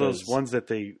 It's one of those ones that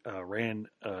they ran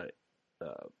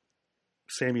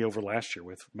Sammy over last year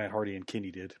with. Matt Hardy and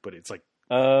Kenny did, but it's like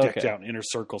decked out in inner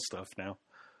circle stuff now.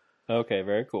 Okay,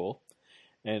 very cool.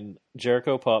 And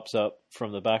Jericho pops up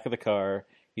from the back of the car.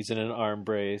 He's in an arm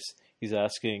brace. He's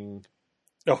asking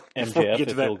Oh, before we MJF get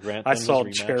to if that, he'll grant I them saw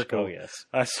his rematch. Jericho. Oh, yes.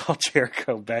 I saw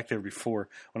Jericho back there before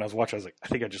when I was watching. I was like, I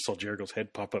think I just saw Jericho's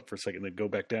head pop up for a second, then go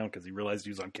back down because he realized he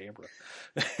was on camera.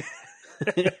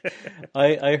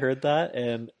 I heard that,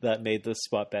 and that made this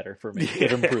spot better for me.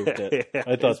 It improved it. Yeah,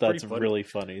 I thought it's pretty that's funny. really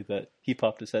funny that he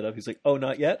popped his head up. He's like, "Oh,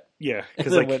 not yet." Yeah,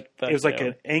 because then like went back it was like down.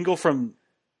 an angle from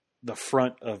the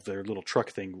front of their little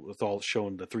truck thing with all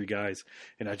showing the 3 guys,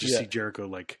 and I just Yeah. see Jericho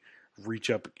like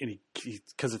reach up and he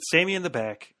because it's Sammy in the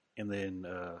back, and then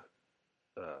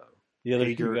The other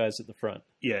Hager- 2 guys at the front.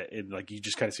 yeah, and like you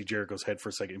just kind of see Jericho's head for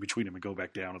a second in between him and go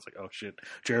back down. It's like, oh shit,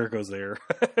 Jericho's there.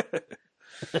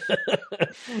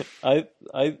 I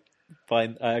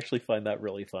actually find that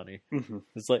really funny. Mm-hmm.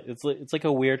 It's like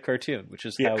a weird cartoon, which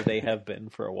is Yeah. how they have been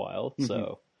for a while.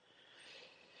 So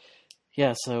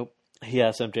yeah, so he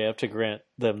asks MJF to grant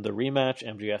them the rematch.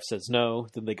 MJF says no.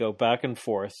 Then they go back and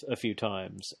forth a few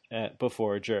times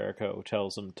before Jericho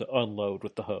tells him to unload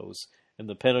with the hose. And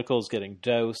the Pinnacle's getting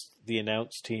doused. The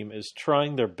announce team is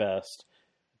trying their best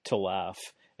to laugh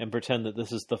and pretend that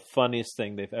this is the funniest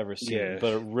thing they've ever seen, Yeah.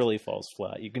 but it really falls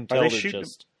flat. You can Are tell they they're shooting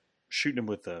just shooting him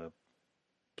with the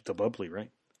bubbly,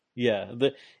 right? yeah.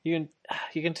 You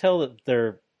can tell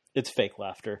that it's fake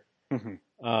laughter.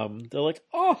 Mm-hmm. They're like,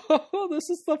 "Oh, this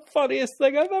is the funniest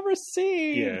thing I've ever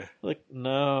seen." Yeah. Like,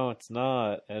 no, it's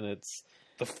not, and it's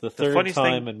the The third funniest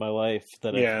time thing- in my life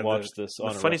that Yeah, I've watched this.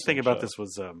 On The a funniest thing wrestling about show. this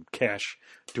was Cash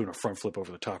doing a front flip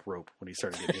over the top rope when he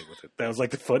started getting hit with it. That was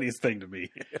like the funniest thing to me.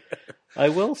 I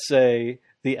will say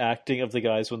the acting of the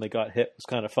guys when they got hit was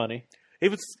kind of funny. It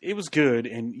was good,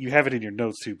 and you have it in your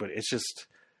notes too. But it's just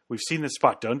we've seen this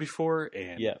spot done before,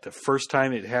 and Yeah. the first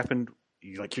time it happened,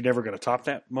 you're never going to top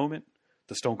that moment,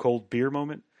 the Stone Cold beer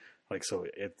moment. Like so,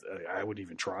 I wouldn't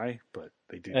even try, but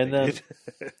they did. And they then-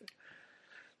 did.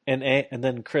 And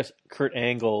then Kurt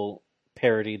Angle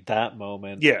parodied that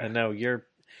moment. Yeah. And now you're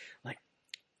like,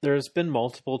 there's been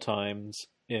multiple times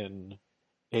in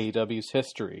AEW's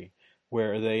history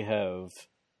where they have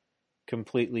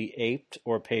completely aped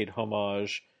or paid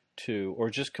homage to, or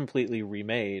just completely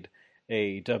remade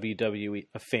a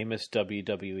famous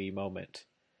WWE moment.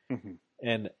 Mhm.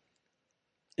 And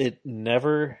it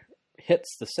never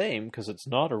hits the same because it's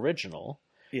not original.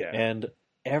 Yeah, And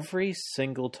every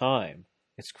single time,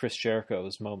 it's Chris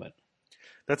Jericho's moment.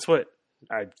 that's what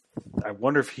I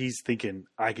wonder if he's thinking.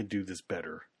 I can do this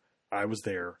better. I was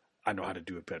there. I know how to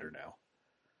do it better now,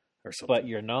 or something. But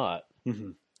you're not.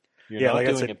 Mhm. You're Yeah, not like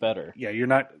I doing said, it better. Yeah, you're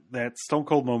not that Stone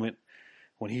Cold moment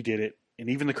when he did it, and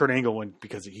even the Kurt Angle one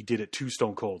because he did it to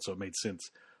Stone Cold, so it made sense.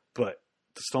 But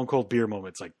the Stone Cold beer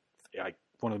moment's like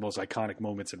one of the most iconic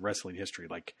moments in wrestling history.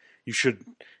 Like you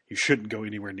shouldn't go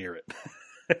anywhere near it.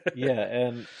 Yeah,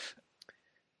 and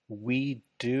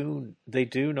they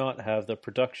do not have the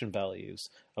production values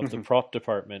of the Mhm. prop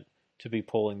department to be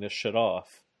pulling this shit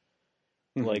off.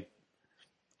 Mhm. Like,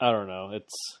 I don't know.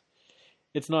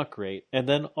 It's not great. And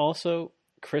then also,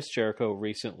 Chris Jericho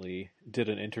recently did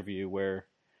an interview where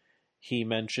he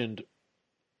mentioned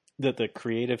that the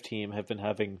creative team have been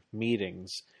having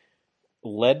meetings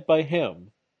led by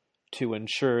him to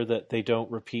ensure that they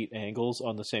don't repeat angles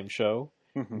on the same show.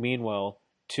 Mhm. Meanwhile,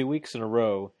 2 weeks in a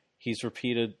row, he's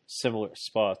repeated similar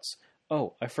spots.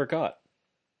 Oh, I forgot.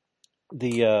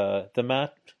 The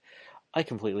match. I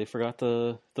completely forgot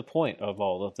the point of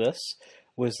all of this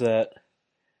was that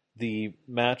the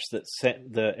match that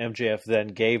the MJF then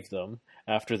gave them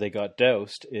after they got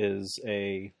doused is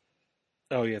a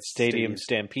Oh yeah, it's Stadium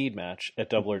Stampede match at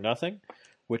Double or Nothing,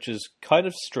 which is kind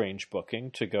of strange booking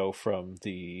to go from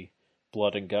the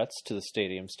Blood and Guts to the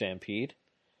Stadium Stampede.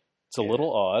 It's a Yeah.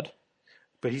 little odd.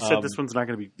 But he said this one's not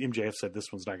going to be. MJF said this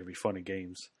one's not going to be fun and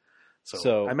games.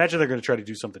 So I imagine they're going to try to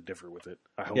do something different with it.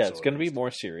 I hope. Yeah, so, it's going to be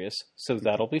more serious, so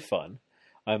that'll be fun.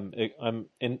 I'm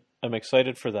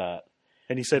excited for that.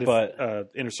 And he said if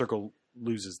Inner Circle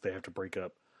loses, they have to break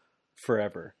up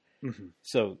forever. Mm-hmm.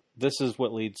 So this is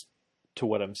what leads to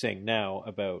what I'm saying now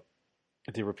about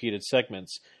the repeated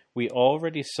segments. We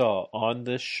already saw on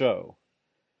this show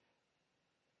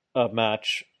a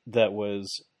match that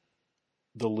was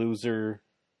the loser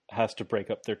has to break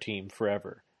up their team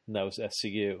forever, and that was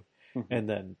SCU. Mm-hmm. And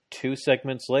then 2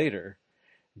 segments later,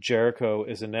 Jericho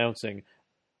is announcing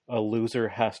a loser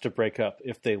has to break up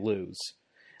if they lose.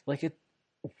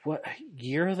 What?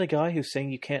 You're the guy who's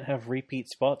saying you can't have repeat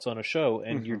spots on a show,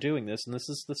 and you're doing this, and this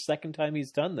is the second time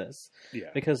he's done this. Yeah.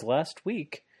 Because last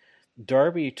week,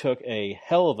 Darby took a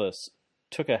hell of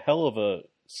a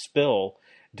spill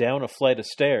down a flight of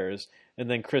stairs, and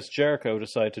then Chris Jericho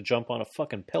decided to jump on a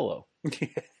fucking pillow.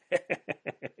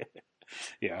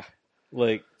 Yeah.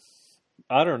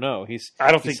 I don't know. He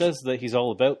says that he's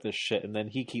all about this shit, and then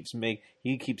he keeps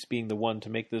being the one to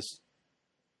make this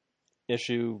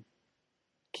issue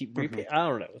keep repeat. I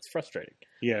don't know. It's frustrating.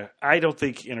 Yeah, I don't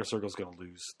think Inner Circle's going to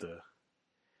lose the.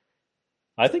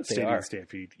 I think they are.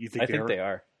 Stampede. You think? I think they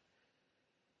are.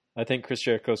 I think Chris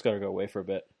Jericho's got to go away for a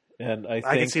bit, and I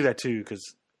can see that too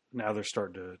because now they're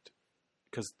starting to.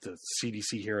 Because the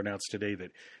CDC here announced today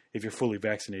that if you're fully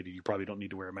vaccinated, you probably don't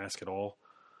need to wear a mask at all.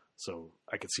 So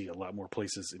I could see a lot more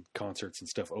places and concerts and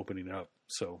stuff opening up.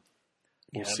 So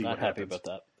we'll see what happens. I'm not happy about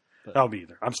that. But... I'll be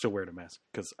either. I'm still wearing a mask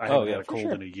because I haven't had a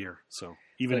cold in a year. So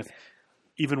even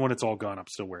when it's all gone, I'm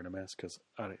still wearing a mask because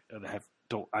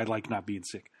I like not being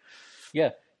sick.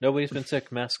 Yeah, nobody's been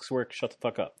sick. Masks work. Shut the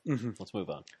fuck up. Mm-hmm. Let's move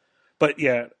on. But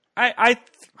yeah, I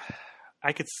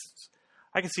could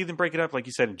see them break it up, like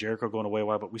you said, and Jericho going away a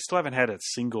while. But we still haven't had a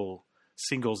singles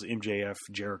MJF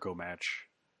Jericho match.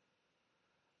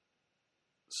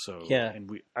 So yeah,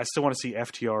 and I still want to see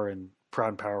FTR and Proud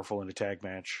and Powerful in a tag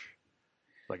match,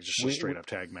 like just a straight up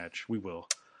tag match. We will,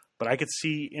 but I could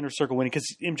see Inner Circle winning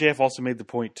because MJF also made the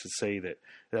point to say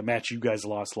that match you guys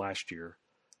lost last year.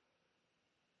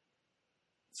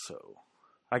 So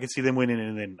I could see them winning,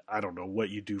 and then I don't know what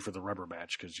you do for the rubber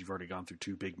match because you've already gone through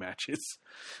 2 big matches.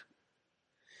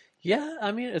 Yeah,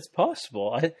 I mean it's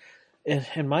possible.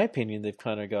 In my opinion, they've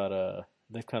kind of got to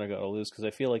lose because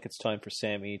I feel like it's time for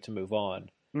Sammy to move on.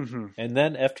 Mm-hmm. And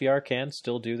then FTR can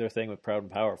still do their thing with Proud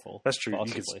and Powerful. That's true.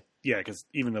 Possibly. Because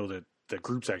even though the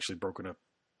group's actually broken up,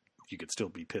 you could still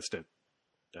be pissed at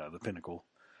the Pinnacle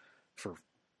for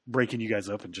breaking you guys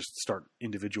up and just start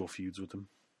individual feuds with them.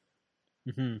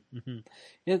 Mm-hmm,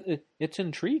 mm-hmm. It's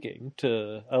intriguing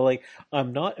to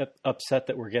I'm not upset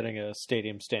that we're getting a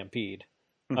Stadium Stampede.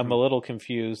 Mm-hmm. I'm a little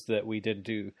confused that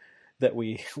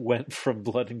we went from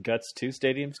Blood and Guts to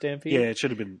Stadium Stampede. Yeah, it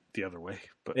should have been the other way.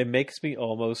 But it makes me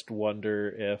almost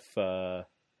wonder if,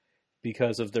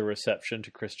 because of the reception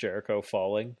to Chris Jericho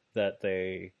falling, that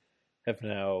they have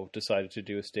now decided to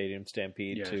do a Stadium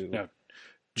Stampede to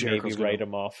maybe write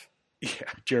him off.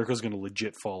 Yeah, Jericho's going to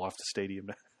legit fall off the stadium.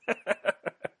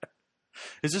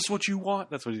 Is this what you want?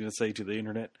 That's what he's going to say to the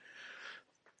internet.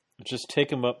 Just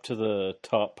take him up to the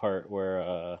top part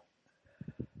where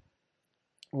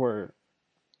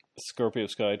Scorpio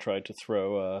Sky tried to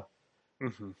throw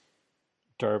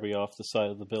Darby off the side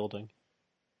of the building.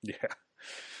 Yeah.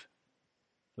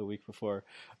 The week before.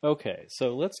 Okay,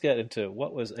 so let's get into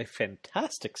what was a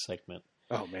fantastic segment.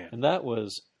 Oh, man. And that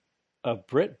was a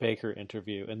Britt Baker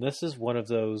interview. And this is one of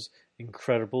those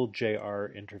incredible JR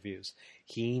interviews.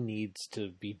 He needs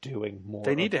to be doing more.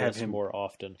 They need to have him more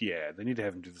often. Yeah, they need to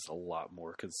have him do this a lot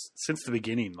more because since the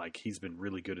beginning, he's been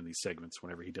really good in these segments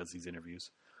whenever he does these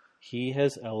interviews. He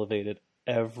has elevated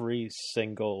every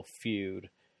single feud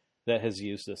that has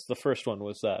used this. The first one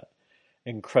was that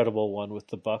incredible one with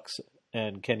the Bucks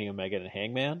and Kenny Omega and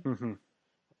Hangman. Mm-hmm.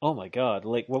 Oh my God.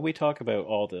 When we talk about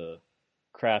all the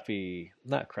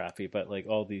not crappy, but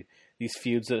all these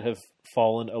feuds that have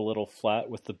fallen a little flat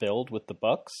with the build with the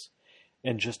Bucks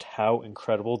and just how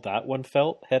incredible that one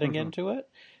felt heading into it,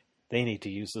 they need to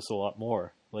use this a lot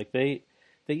more. They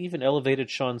even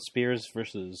elevated Shawn Spears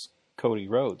versus Cody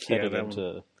Rhodes heading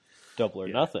into Double or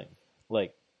Nothing.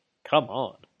 Come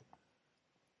on.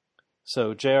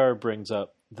 So JR brings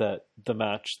up that the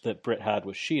match that Britt had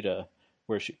with Sheeta,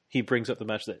 where he brings up the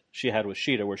match that she had with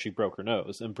Sheeta where she broke her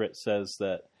nose, and Britt says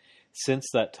that since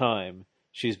that time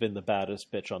she's been the baddest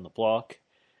bitch on the block.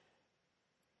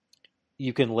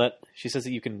 She says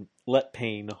that you can let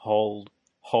pain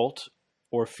halt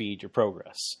or feed your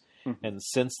progress. Mm-hmm. And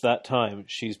since that time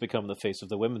she's become the face of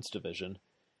the women's division.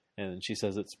 And she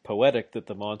says it's poetic that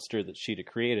the monster that Sheeta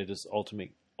created is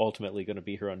ultimately going to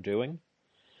be her undoing.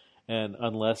 and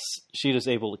unless Sheeta's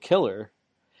able to kill her,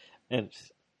 and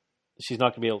she's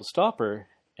not going to be able to stop her.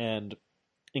 And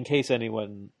in case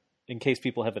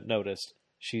people haven't noticed,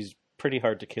 she's pretty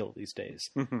hard to kill these days,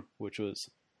 which was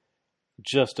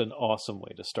just an awesome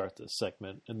way to start this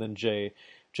segment. And then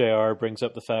JR brings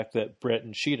up the fact that Britt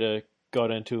and Sheeta got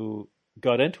into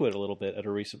it a little bit at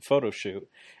a recent photo shoot,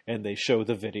 and they show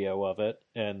the video of it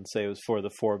and say it was for the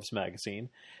Forbes magazine.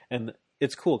 And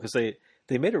it's cool because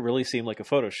they made it really seem like a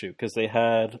photo shoot, because they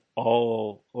had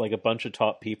all like a bunch of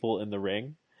top people in the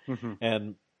ring,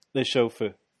 and they show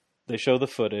the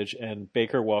footage, and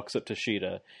Baker walks up to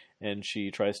Sheeta and she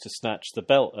tries to snatch the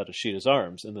belt out of Sheeta's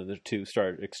arms, and then the two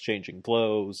start exchanging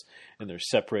blows, and they're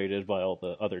separated by all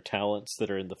the other talents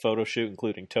that are in the photo shoot,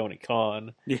 including Tony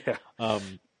Khan. Yeah.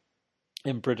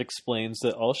 And Britt explains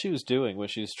that all she was doing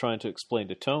was she was trying to explain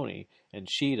to Tony and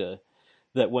Sheeta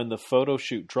that when the photo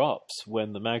shoot drops,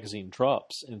 when the magazine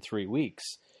drops in 3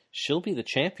 weeks, she'll be the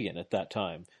champion at that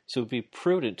time. So it would be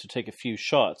prudent to take a few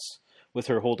shots with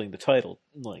her holding the title,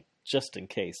 like, just in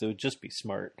case. It would just be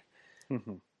smart.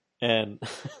 And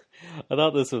I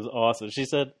thought this was awesome. She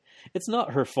said, it's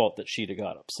not her fault that Sheeta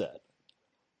got upset.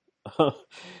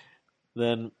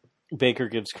 Then Baker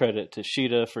gives credit to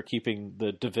Sheeta for keeping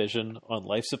the division on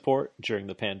life support during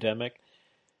the pandemic.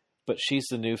 But she's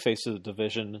the new face of the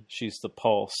division. She's the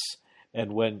pulse.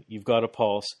 And when you've got a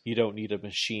pulse, you don't need a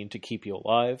machine to keep you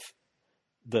alive.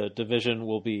 The division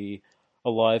will be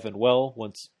alive and well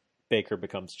once Baker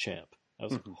becomes champ. I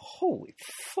was like, holy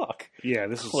fuck. Yeah,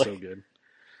 this is so good.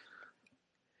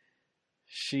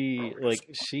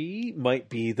 She might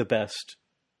be the best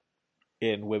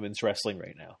in women's wrestling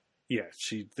right now. Yeah,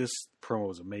 this promo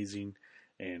was amazing,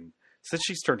 and since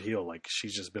she's turned heel, like,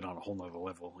 she's just been on a whole nother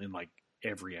level in like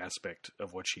every aspect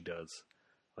of what she does.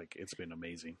 Like, it's been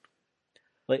amazing.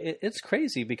 Like, it's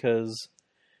crazy because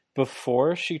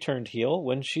before she turned heel,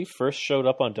 when she first showed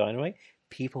up on Dynamite,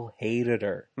 people hated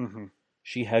her.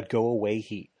 She had go away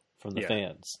heat from the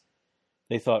fans.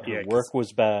 They thought her work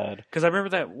was bad. Because I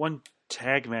remember that one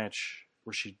tag match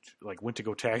where she like went to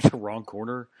go tag the wrong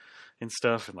corner and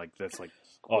stuff, and like that's like,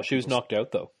 oh, she was knocked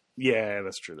out though. Yeah,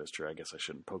 that's true. I guess I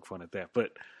shouldn't poke fun at that,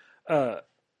 but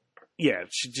yeah,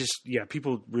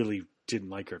 people really didn't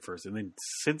like her at first, and then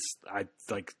since her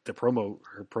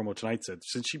promo tonight said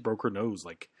since she broke her nose,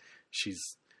 like,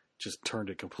 she's just turned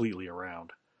it completely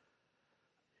around.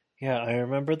 Yeah, I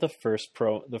remember the first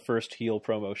heel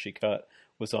promo she cut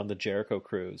was on the Jericho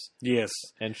Cruise. Yes.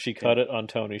 And she cut it on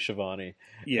Tony Schiavone.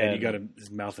 Yeah, and you got his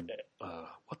mouth in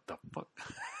what the fuck?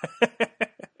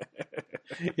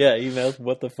 Yeah, he mouthed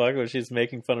what the fuck when she's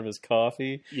making fun of his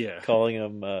coffee. Yeah. Calling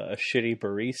him a shitty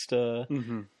barista.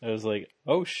 I was like,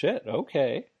 oh shit,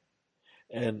 okay.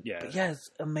 And yeah, it's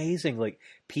amazing. Like,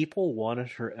 people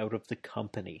wanted her out of the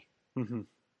company. And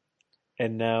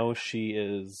now she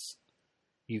is...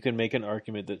 You can make an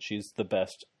argument that she's the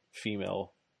best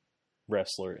female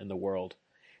wrestler in the world,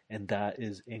 and that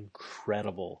is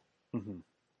incredible.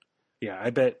 Yeah, I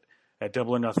bet at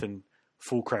Double or Nothing,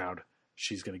 full crowd,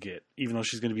 she's going to get, even though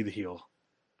she's going to be the heel,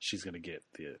 she's going to get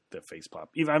the face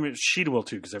pop. Even, I mean, Sheeta will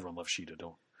too, because everyone loves Sheeta.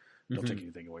 Don't take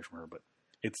anything away from her, but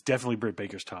it's definitely Britt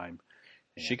Baker's time.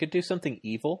 And she could do something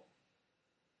evil,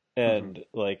 and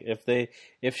like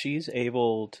if she's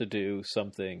able to do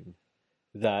something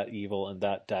that evil and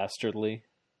that dastardly,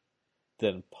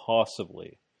 then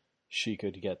possibly she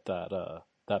could get that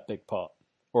big pop,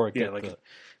 or get if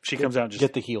she comes out and just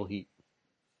get the heel heat,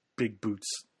 big boots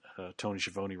Tony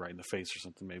Schiavone right in the face or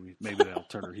something. Maybe that'll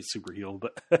turn her super heel,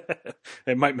 but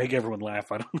it might make everyone laugh.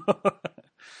 I don't know.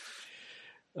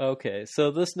 Okay,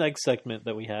 so this next segment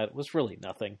that we had was really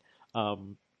nothing.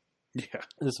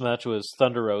 This match was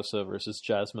Thunder Rosa versus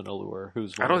Jasmine Allure,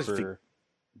 who's one of her.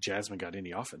 Jasmine got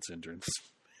any offense in during this.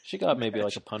 She got maybe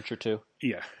like a punch or two.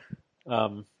 Yeah.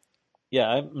 Yeah,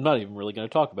 I'm not even really going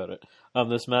to talk about it.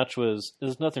 This match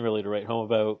there's nothing really to write home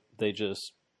about. They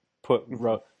just put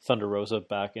Thunder Rosa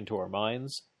back into our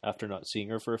minds after not seeing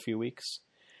her for a few weeks.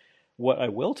 What I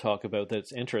will talk about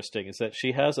that's interesting is that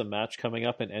she has a match coming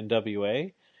up in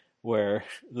NWA where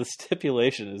the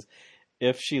stipulation is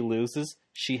if she loses,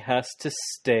 she has to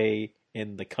stay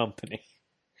in the company.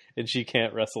 And she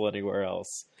can't wrestle anywhere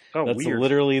else. Oh, that's weird.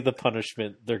 Literally the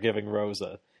punishment they're giving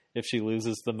Rosa. If she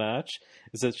loses the match,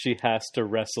 is that she has to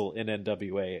wrestle in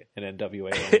NWA and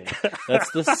NWA only. That's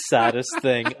the saddest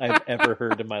thing I've ever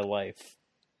heard in my life.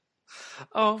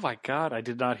 Oh my God, I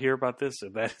did not hear about this,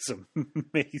 and that is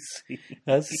amazing.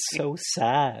 That's so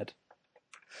sad.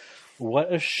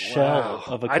 What a shell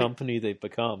of a company they've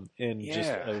become in just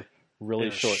a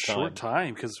really short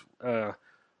time. Because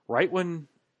right when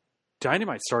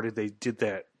Dynamite started, they did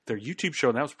the their YouTube show,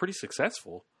 and that was pretty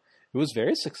successful. It was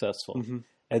very successful. Mm-hmm.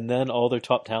 And then all their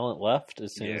top talent left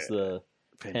as soon as the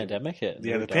pandemic hit.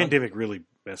 Yeah, the pandemic really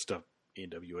messed up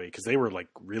NWA because they were like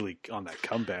really on that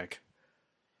comeback.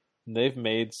 They've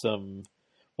made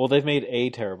they've made a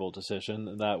terrible decision,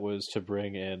 and that was to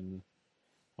bring in,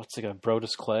 what's the guy,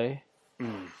 Brodus Clay,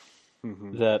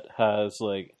 that has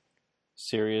like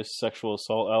serious sexual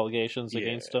assault allegations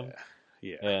against him.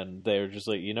 Yeah. And they're just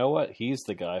like, you know what? He's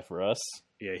the guy for us.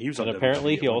 Yeah, he was and on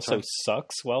apparently WWE he also time.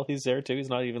 sucks while he's there too. He's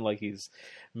not even like he's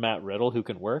Matt Riddle who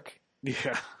can work.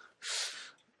 Yeah.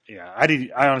 Yeah,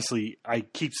 I honestly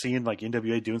keep seeing like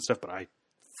NWA doing stuff, but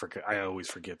I always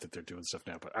forget that they're doing stuff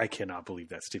now. But I cannot believe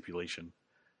that stipulation.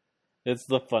 It's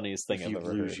the funniest thing If I've you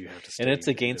ever lose, heard. you have to stay And it's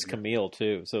in against NWA. Camille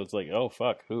too, so it's like, oh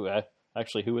fuck, who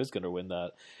is going to win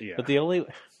that? Yeah. But the only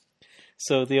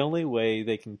way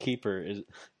they can keep her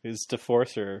is to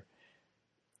force her.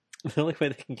 The only way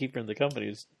they can keep her in the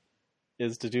company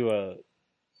is to do a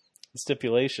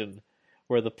stipulation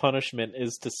where the punishment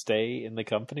is to stay in the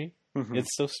company. Mhm.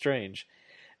 It's so strange.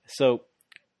 So,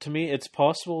 to me, it's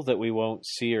possible that we won't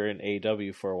see her in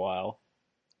AEW for a while.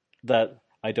 That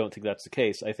I don't think that's the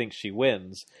case. I think she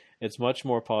wins. It's much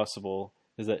more possible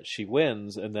is that she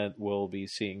wins, and then we'll be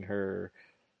seeing her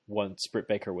once Britt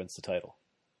Baker wins the title.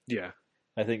 Yeah.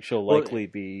 I think she'll likely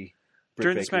be Britt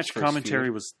During Baker's this match, first commentary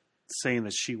feud. was saying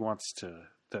that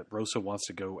that Rosa wants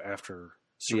to go after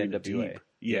The Serena NWA. Deeb.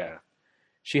 Yeah.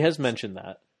 She has mentioned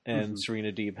that, and Mhm.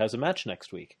 Serena Deeb has a match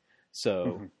next week. So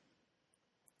Mhm.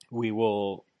 we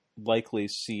will likely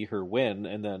see her win,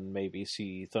 and then maybe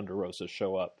see Thunder Rosa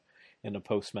show up in a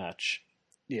post-match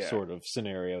Yeah. sort of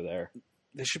scenario there.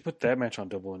 They should put that match on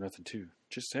Double or Nothing too.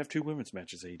 Just have 2 women's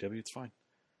matches, AEW. It's fine.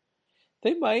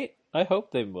 They might. I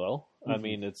hope they will. I Mhm.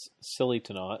 mean, it's silly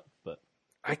to not, but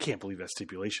I can't believe that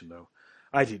stipulation, though.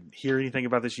 I didn't hear anything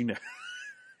about this.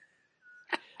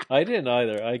 I didn't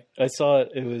either. I saw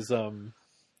it. It was.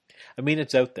 I mean,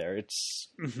 it's out there. It's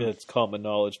common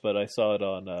knowledge, but I saw it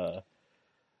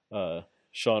on.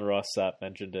 Sean Ross Sapp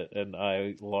mentioned it, and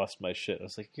I lost my shit. I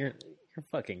was like, "You're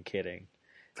fucking kidding."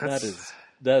 That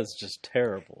is just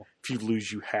terrible. If you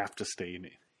lose, you have to stay in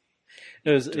it.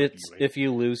 It's if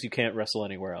you lose, you can't wrestle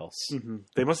anywhere else. Mm-hmm.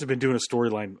 They must have been doing a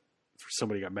storyline for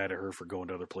somebody got mad at her for going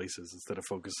to other places instead of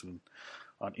focusing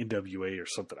on NWA or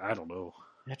something. I don't know.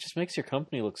 It just makes your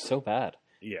company look so bad.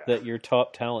 Yeah. That your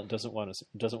top talent doesn't want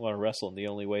to wrestle, and the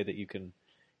only way that you can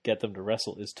get them to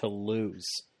wrestle is to lose.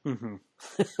 Mm-hmm.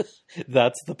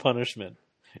 That's the punishment,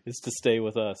 is to stay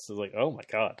with us. It's like, oh my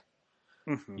god,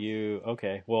 Mm-hmm.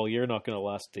 okay? Well, you're not going to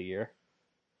last a year.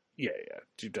 Yeah.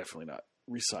 You're definitely not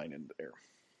resigning there.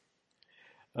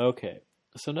 Okay,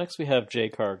 so next we have Jay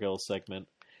Cargill's segment.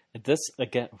 This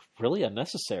again really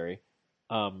unnecessary.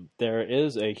 There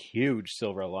is a huge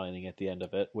silver lining at the end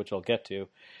of it, which I'll get to,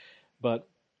 but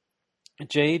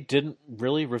Jay didn't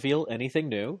really reveal anything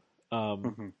new.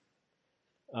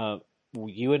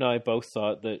 You and I both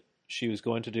thought that she was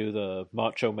going to do the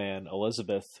Macho Man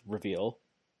Elizabeth reveal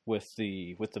with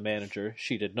the manager.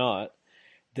 She did not.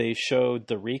 They showed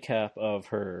the recap of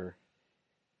her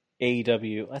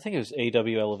AEW. I think it was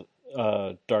AEW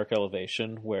Dark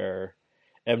Elevation, where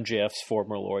MJF's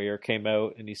former lawyer came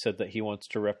out and he said that he wants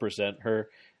to represent her,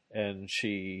 and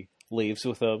she leaves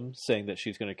with him saying that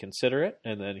she's going to consider it.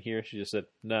 And then here she just said,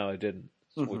 "No, I didn't."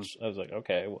 Which I was like,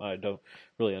 okay, well, I don't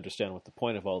really understand what the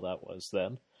point of all that was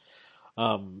then.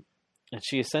 And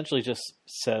she essentially just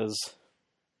says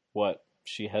what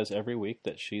she has every week,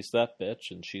 that she's that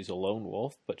bitch and she's a lone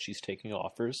wolf, but she's taking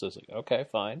offers. So I was like, okay,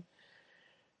 fine.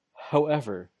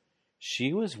 However,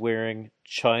 she was wearing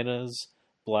Chyna's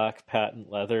black patent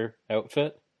leather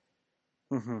outfit,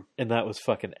 and that was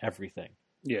fucking everything.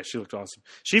 Yeah, she looked awesome.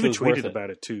 She even So it was tweeted worth it. about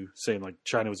it too, saying like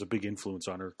China was a big influence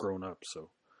on her growing up. So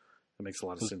that makes a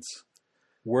lot of sense.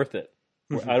 Worth it.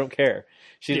 I don't care.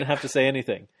 She didn't have to say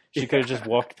anything. She could have just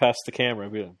walked past the camera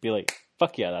and be like,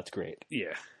 fuck yeah, that's great.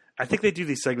 Yeah, I think they do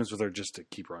these segments with her just to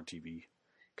keep her on TV.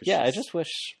 Yeah, I just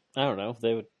wish, I don't know,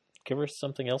 they would give her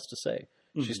something else to say.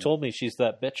 She's told me she's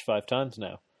that bitch 5 times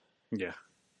now. Yeah.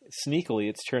 Sneakily,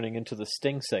 it's turning into the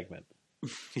Sting segment.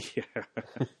 Yeah.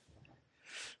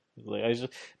 Like, I just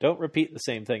don't repeat the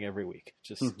same thing every week.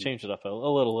 Just change it up a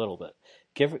little bit.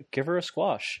 Give her a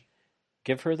squash.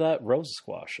 Give her that rose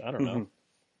squash. I don't know.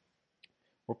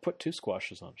 Or put 2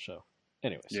 squashes on a show.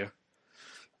 Anyways. Yeah.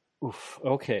 Oof.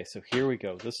 Okay, so here we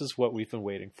go. This is what we've been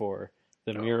waiting for.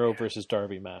 The Miro versus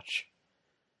Darby match.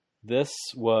 This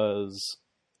was,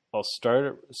 I'll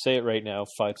say it right now,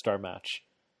 5-star match.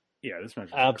 Yeah, this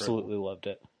match was Absolutely loved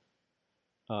it.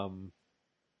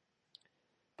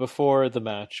 before the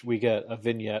match, we get a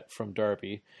vignette from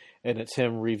Darby, and it's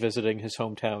him revisiting his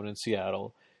hometown in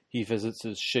Seattle. He visits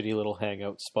his shitty little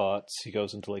hangout spots. He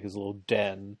goes into like his little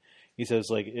den. He says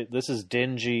like this is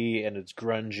dingy and it's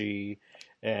grungy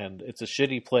and it's a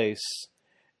shitty place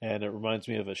and it reminds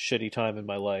me of a shitty time in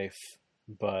my life,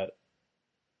 but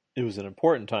it was an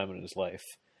important time in his life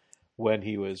when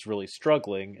he was really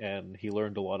struggling and he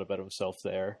learned a lot about himself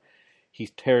there. He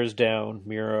tears down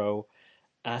Miro,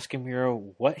 asking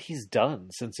Miro what he's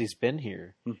done since he's been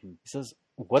here. Mm-hmm. He says,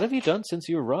 "What have you done since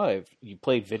you arrived? You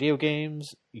played video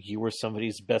games. You were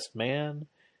somebody's best man."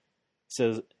 He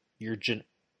says, "You're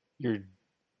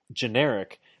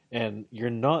generic, and you're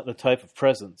not the type of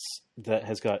presence that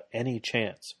has got any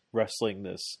chance wrestling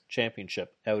this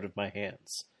championship out of my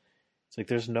hands." It's like,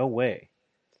 there's no way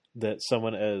that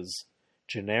someone as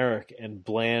generic and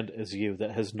bland as you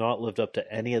that has not lived up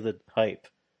to any of the hype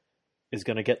is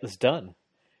going to get this done.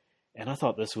 And I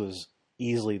thought this was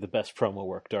easily the best promo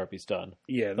work Darby's done.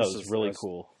 Yeah, that was really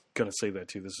cool. Gonna say that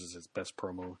too. This is his best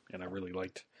promo, and I really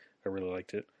liked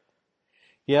it.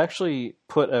 He actually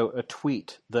put out a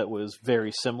tweet that was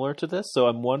very similar to this, so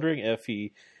I'm wondering if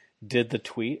he did the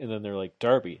tweet and then they're like,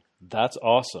 "Darby, that's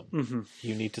awesome. Mm-hmm.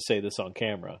 You need to say this on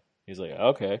camera." He's like,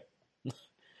 "Okay,"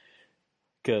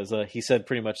 because he said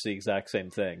pretty much the exact same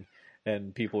thing.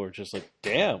 And people were just like,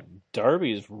 "Damn,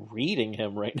 Darby's reading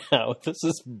him right now. This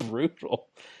is brutal."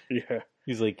 Yeah.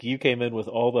 He's like, "You came in with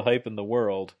all the hype in the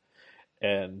world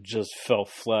and just fell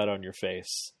flat on your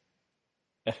face."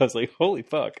 And I was like, holy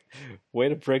fuck. Way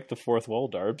to break the fourth wall,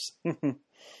 Darbs.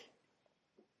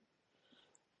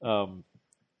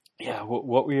 Yeah,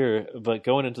 what were your... But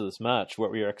going into this match,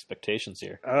 what were your expectations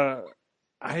here?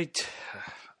 I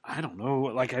don't know.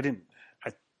 Like, I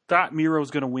thought Miro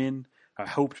was going to win. I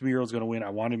hoped Miro was going to win.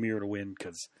 I wanted Miro to win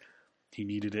because he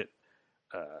needed it.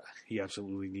 He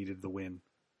absolutely needed the win.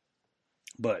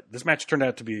 But this match turned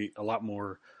out to be a lot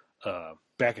more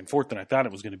back and forth than I thought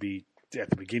it was going to be at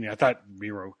the beginning. I thought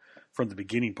Miro, from the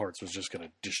beginning parts, was just going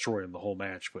to destroy him the whole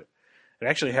match. But it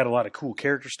actually had a lot of cool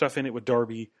character stuff in it with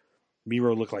Darby.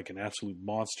 Miro looked like an absolute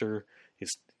monster. He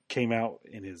came out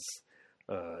in his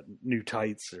new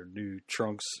tights or new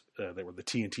trunks that were the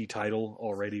TNT title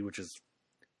already, which is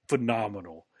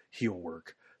phenomenal heel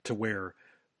work to wear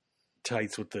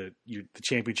tights with the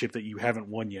championship that you haven't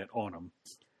won yet on them.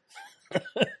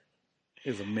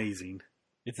 Is amazing.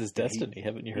 It's his destiny,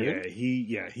 haven't you heard?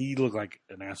 He looked like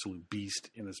an absolute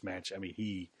beast in this match. I mean,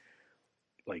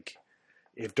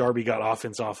 if Darby got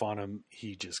offense off on him,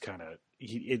 he just kind of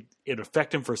it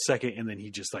affected him for a second, and then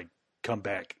he just like come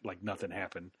back like nothing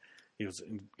happened. It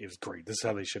was great. This is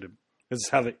how they should have. This is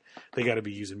how they got to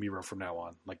be using Miro from now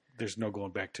on. Like, there's no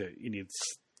going back to any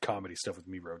comedy stuff with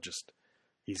Miro. Just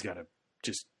he's got to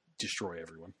just destroy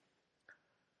everyone.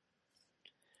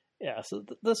 Yeah, so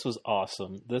this was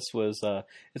awesome. This was,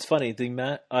 it's funny,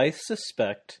 I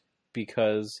suspect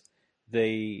because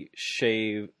they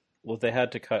they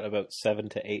had to cut about 7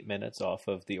 to 8 minutes off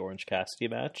of the Orange Cassidy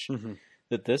match,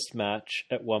 that this match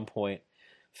at one point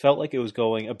felt like it was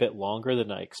going a bit longer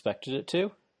than I expected it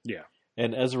to. Yeah.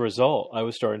 And as a result, I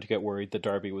was starting to get worried that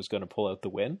Darby was going to pull out the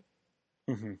win.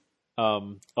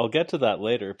 I'll get to that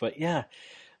later, but yeah,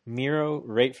 Miro,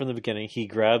 right from the beginning, he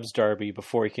grabs Darby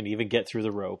before he can even get through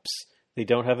the ropes. They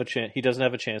don't have a chance. He doesn't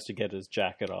have a chance to get his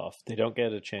jacket off. They don't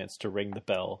get a chance to ring the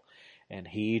bell, and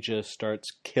he just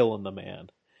starts killing the man.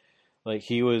 Like,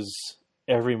 he was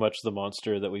every much the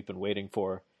monster that we've been waiting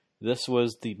for. This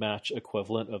was the match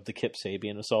equivalent of the Kip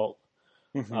Sabian assault.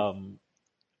 I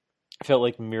felt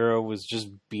like Miro was just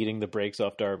beating the brakes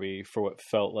off Darby for what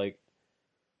felt like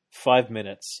 5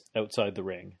 minutes outside the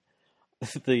ring.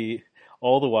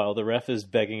 All the while, the ref is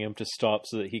begging him to stop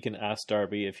so that he can ask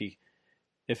Darby if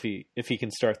he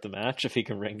can start the match, if he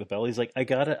can ring the bell. He's like, I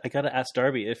gotta ask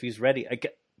Darby if he's ready.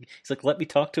 He's like, let me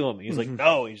talk to him. He's like,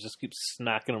 no. He just keeps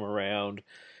smacking him around,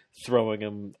 throwing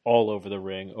him all over the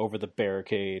ring, over the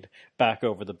barricade, back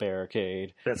over the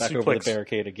barricade, back over the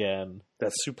barricade again.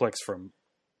 That suplex from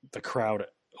the crowd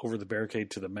over the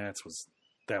barricade to the mats was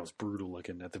brutal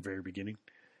looking at the very beginning.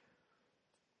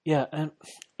 Yeah, and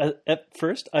at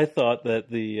first I thought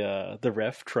that the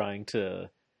ref trying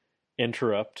to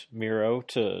interrupt Miro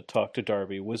to talk to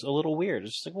Darby was a little weird.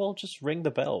 It's just like, well, just ring the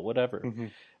bell, whatever.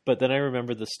 But then I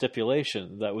remember the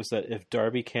stipulation that was that if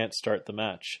Darby can't start the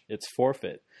match, it's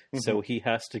forfeit. So he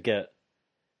has to get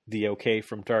the okay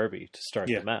from Darby to start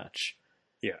the match.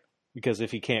 Yeah, because if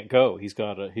he can't go, he's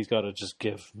gotta just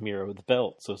give Miro the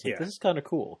belt. So it's like, this is kind of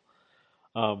cool.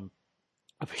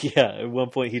 But yeah, at one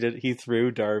point he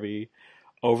threw Darby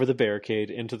over the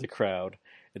barricade into the crowd,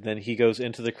 and then he goes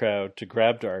into the crowd to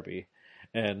grab Darby,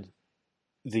 and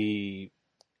the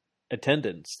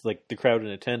attendance, like the crowd in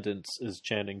attendance, is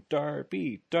chanting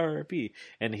Darby, Darby,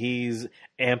 and he's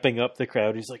amping up the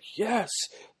crowd. He's like, yes,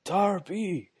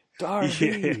 Darby,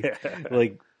 Darby, Yeah.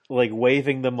 like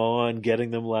waving them on,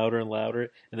 getting them louder and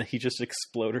louder, and then he just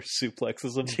exploder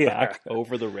suplexes them Yeah. back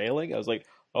over the railing. I was like,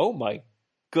 oh my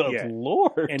good Yeah.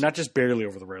 lord. And not just barely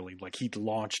over the railing, like he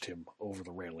launched him over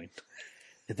the railing.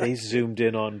 They zoomed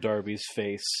in on Darby's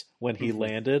face when he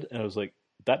landed, and I was like,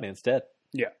 that man's dead.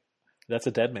 Yeah. That's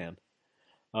a dead man.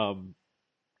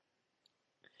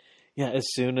 Yeah, as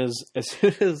soon as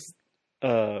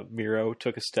Miro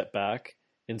took a step back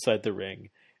inside the ring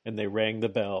and they rang the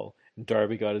bell and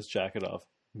Darby got his jacket off,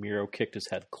 Miro kicked his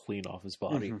head clean off his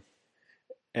body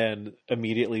and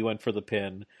immediately went for the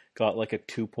pin, got like a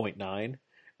 2.9,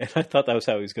 and I thought that was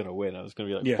how he was going to win. I was going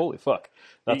to be like, holy fuck,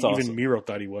 that's awesome. Even Miro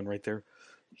thought he won right there.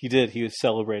 He did. He was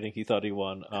celebrating. He thought he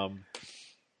won.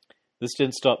 This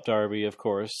didn't stop Darby, of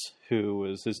course, who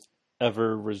was his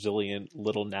ever resilient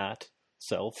little gnat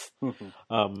self.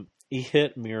 He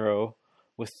hit Miro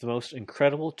with the most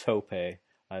incredible tope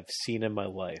I've seen in my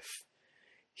life.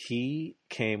 He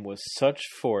came with such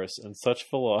force and such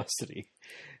velocity.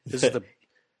 This is the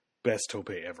best tope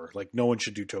ever. Like, no one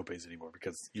should do topes anymore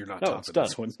because you're not topping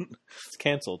this one. It's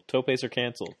canceled. Topes are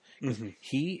canceled.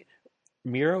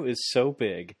 Miro is so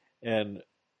big, and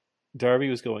Darby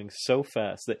was going so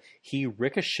fast that he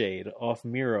ricocheted off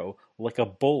Miro like a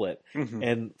bullet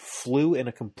and flew in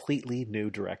a completely new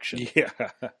direction. Yeah.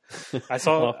 I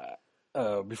saw,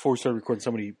 before we started recording,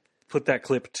 somebody put that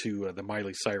clip to the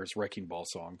Miley Cyrus Wrecking Ball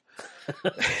song.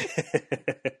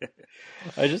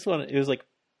 I just want to, it was like,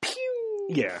 pew!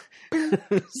 Yeah.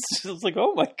 It's just like,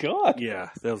 oh my god. Yeah,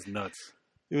 that was nuts.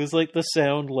 It was like the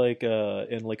sound like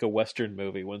in like a Western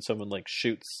movie when someone like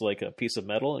shoots like a piece of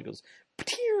metal and it goes,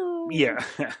 pew! Yeah.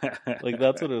 Like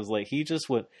that's what it was like. He just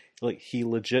went, like he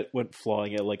legit went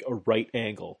flying at like a right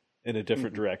angle in a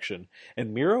different direction.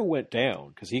 And Miro went down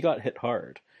because he got hit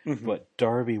hard. But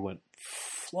Darby went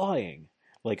flying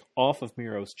like off of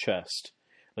Miro's chest.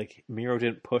 Like Miro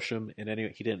didn't push him in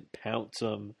any, he didn't pounce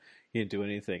him. He didn't do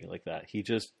anything like that. He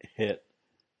just hit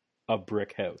a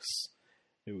brick house.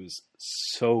 It was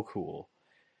so cool.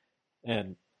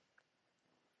 And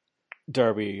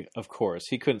Darby, of course,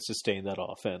 he couldn't sustain that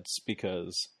offense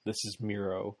because this is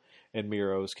Miro, and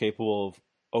Miro is capable of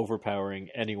overpowering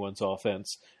anyone's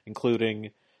offense,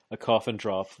 including a coffin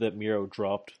drop that Miro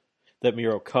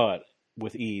caught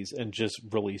with ease and just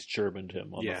released Germaned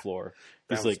him on the floor.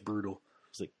 That was brutal. It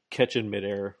was like catching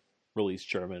midair, release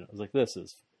German. I was like, this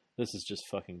is just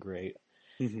fucking great.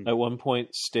 At one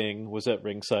point, Sting was at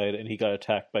ringside and he got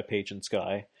attacked by Paige and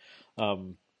Sky.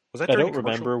 Was that I during don't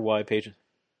remember why Paige.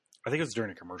 I think it was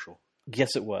during a commercial.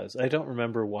 Yes, it was. I don't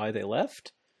remember why they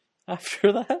left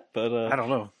after that, but I don't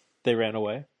know. They ran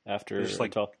away after just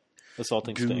like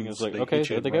assaulting Sting. I was like, they okay, each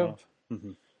there had they run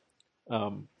go.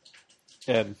 off.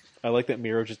 And I like that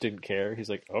Miro just didn't care. He's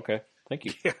like, okay, thank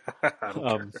you. I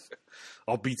don't care.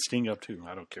 I'll beat Sting up too.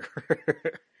 I don't care.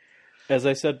 As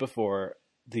I said before,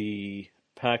 the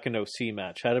Pac and OC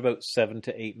match had about 7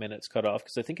 to 8 minutes cut off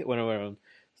because I think it went around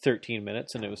 13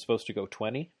 minutes and it was supposed to go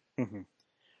 20.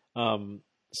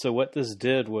 So what this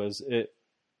did was it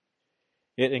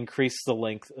increased the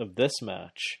length of this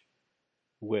match,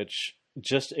 which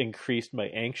just increased my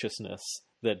anxiousness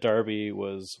that Darby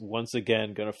was once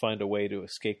again going to find a way to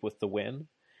escape with the win,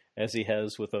 as he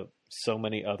has with so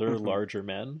many other larger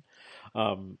men.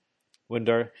 When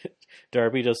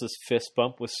Darby does this fist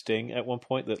bump with Sting at one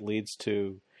point that leads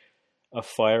to a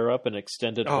fire up and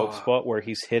extended hope spot where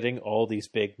he's hitting all these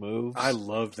big moves. I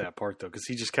loved that part though, because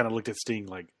he just kind of looked at Sting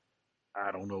like,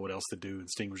 I don't know what else to do, and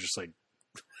Sting was just like,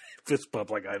 fist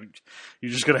bump, like,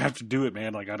 you're just gonna have to do it,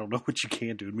 man. Like, I don't know what you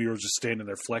can do. And Miro's just standing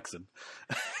there flexing.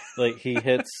 Like he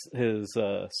hits his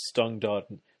stun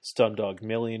dog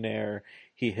millionaire.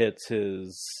 He hits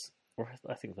his, or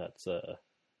I think that's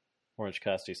Orange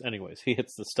Cassidy's. Anyways, he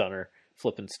hits the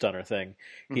flipping stunner thing.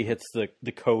 He hits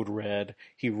the code red.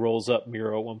 He rolls up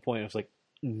Miro at one point. I was like,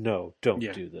 no, don't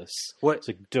do this. What? It's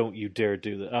like, don't you dare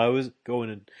do that. I was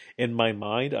going in my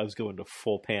mind, I was going to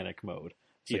full panic mode.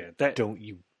 Like, don't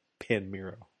you pin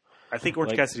Miro. I think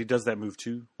Orange Cassidy does that move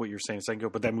too, what you're saying a second ago,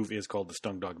 but that move is called the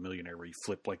Stung Dog Millionaire, where you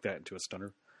flip like that into a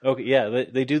stunner. Okay, yeah,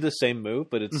 they do the same move,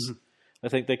 but it's I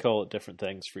think they call it different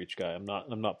things for each guy. I'm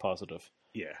not positive.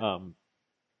 Yeah.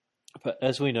 But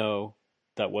as we know,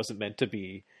 that wasn't meant to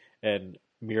be, and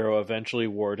Miro eventually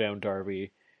wore down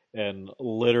Darby and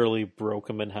literally broke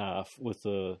him in half with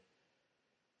a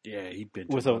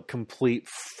complete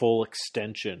full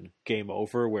extension game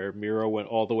over, where Miro went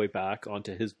all the way back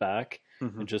onto his back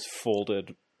and just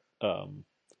folded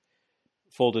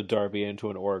folded Darby into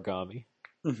an origami.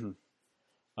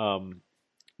 Mm-hmm.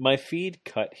 My feed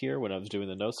cut here when I was doing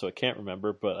the notes, so I can't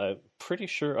remember, but I'm pretty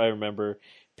sure I remember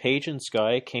Paige and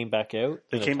Sky came back out.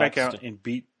 They came back out and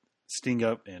beat Sting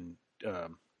up, and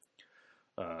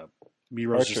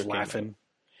Miro's just laughing.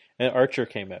 And Archer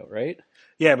came out, right?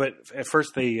 Yeah, but at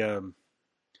first they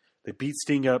beat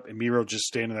Sting up, and Miro just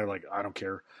standing there like, I don't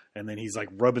care. And then he's like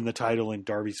rubbing the title in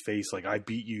Darby's face, like, I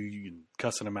beat you, and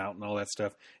cussing him out and all that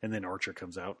stuff. And then Archer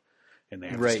comes out, and they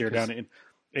have to stare down.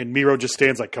 And Miro just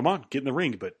stands like, come on, get in the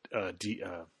ring. But I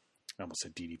almost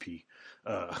said DDP.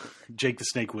 Jake the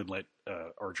Snake wouldn't let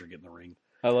Archer get in the ring.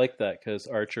 I like that because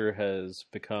Archer has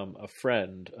become a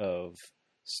friend of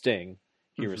Sting.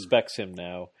 He respects him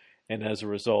now, and as a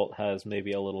result has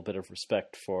maybe a little bit of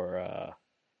respect for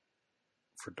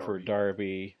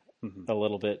Darby a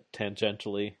little bit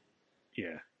tangentially.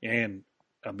 Yeah, and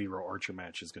a Miro Archer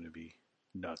match is going to be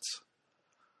nuts.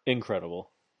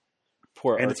 Incredible.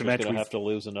 Poor Archer's going to have to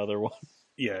lose another one.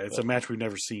 Yeah, it's a match we've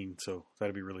never seen, so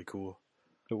that'd be really cool.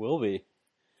 It will be.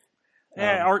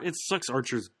 Yeah, it sucks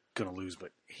Archer's going to lose,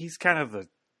 but he's kind of the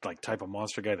type of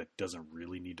monster guy that doesn't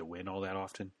really need to win all that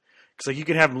often. Because you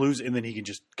can have him lose, and then he can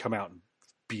just come out and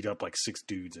beat up 6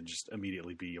 dudes and just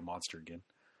immediately be a monster again.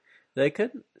 They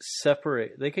could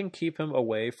separate. They can keep him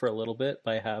away for a little bit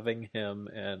by having him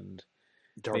and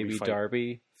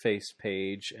Darby face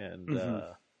Paige and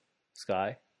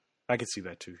Sky. I could see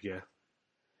that too, yeah.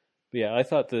 Yeah, I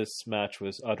thought this match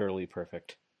was utterly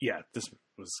perfect. Yeah, this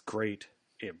was great.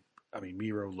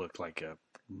 Miro looked like a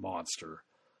monster.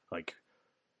 Like,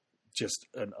 just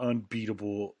an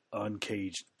unbeatable,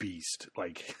 uncaged beast.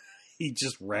 Like, he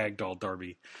just ragdolled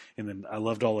Darby. And then I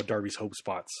loved all of Darby's hope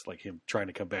spots, like him trying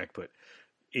to come back, but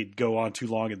it'd go on too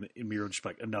long and Miro just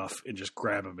like, enough, and just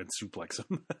grab him and suplex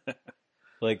him.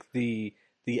 Like, the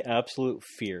absolute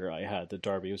fear I had that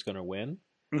Darby was going to win.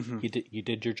 Mm-hmm. You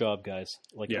did your job, guys.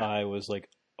 Like, yeah. I was like,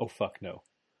 oh, fuck no.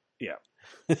 Yeah.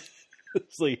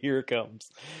 It's like, here it comes.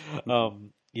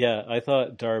 Yeah, I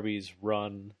thought Darby's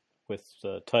run with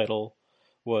the title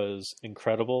was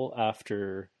incredible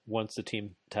once the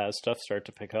Team Taz stuff started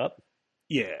to pick up.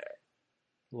 Yeah.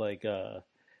 Like,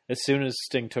 as soon as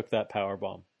Sting took that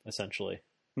powerbomb, essentially,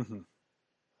 it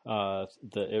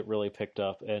really picked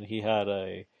up, and he had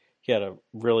a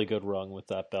really good run with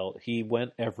that belt. He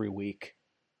went every week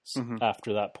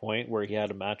after that point where he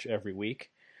had a match every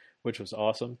week, which was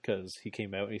awesome because he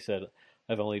came out and he said,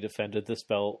 I've only defended this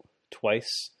belt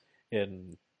twice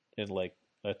in like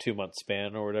a 2-month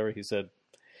span or whatever. He said,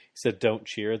 don't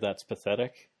cheer. That's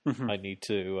pathetic. I need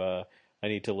to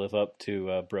live up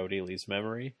to Brody Lee's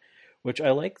memory, which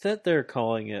I like that they're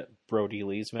calling it Brody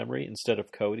Lee's memory instead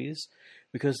of Cody's,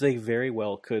 because they very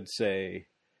well could say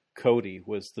Cody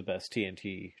was the best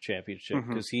TNT championship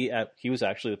because he was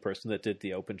actually the person that did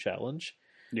the open challenge.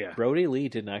 Yeah, Brody Lee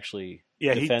didn't actually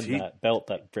defend that belt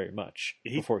that very much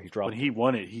before he dropped. When he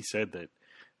won it, he said that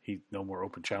he no more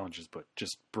open challenges, but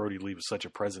just Brody Lee was such a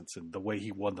presence, and the way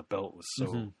he won the belt was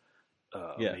so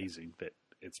amazing that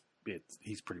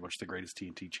he's pretty much the greatest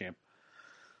TNT champ.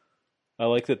 I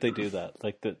like that they do that,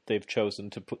 like that they've chosen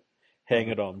to hang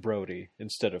it on Brody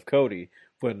instead of Cody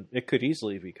when it could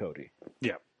easily be Cody.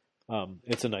 Yeah.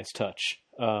 It's a nice touch.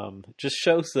 Just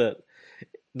shows that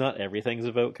not everything's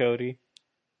about Cody,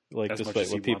 like despite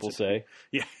what people say.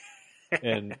 Yeah.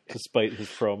 And despite his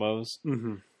promos.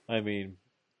 I mean,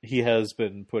 he has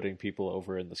been putting people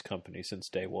over in this company since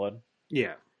day one.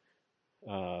 Yeah.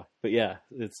 But yeah,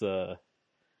 it's a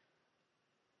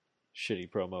shitty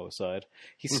promo aside.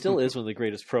 He still is one of the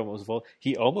greatest promos of all.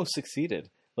 He almost succeeded.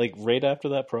 Like right after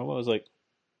that promo, I was like,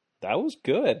 that was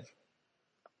good.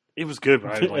 It was good,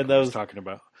 but I didn't like what I was talking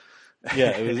about.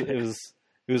 Yeah, it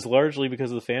was largely because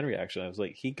of the fan reaction. I was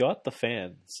like, he got the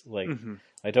fans. Like,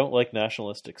 I don't like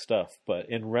nationalistic stuff, but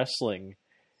in wrestling,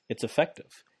 it's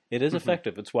effective. It is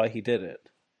effective. It's why he did it.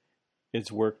 It's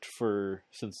worked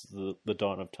since the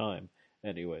dawn of time.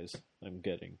 Anyways, I'm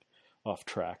getting off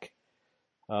track.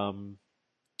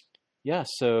 Yeah,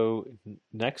 so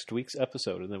next week's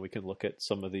episode, and then we can look at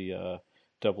some of the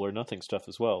Double or Nothing stuff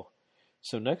as well.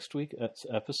 So next week's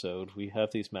episode, we have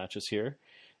these matches here.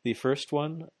 The first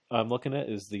one I'm looking at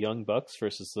is the Young Bucks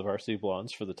versus the Varsity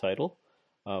Blondes for the title.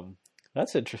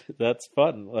 That's interesting. That's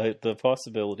fun. Like, the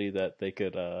possibility that they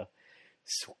could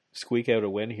squeak out a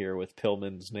win here with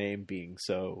Pillman's name being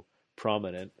so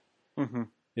prominent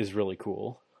is really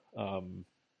cool.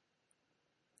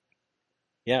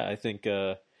 Yeah, I think.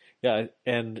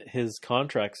 And his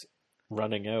contract's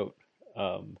running out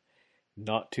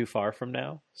not too far from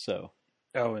now. So.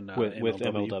 With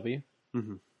MLW.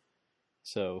 Mm-hmm.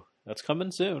 So that's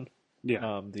coming soon.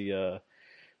 Yeah.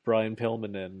 Brian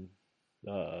Pillman and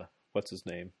what's his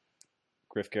name,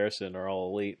 Griff Garrison are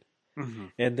all elite,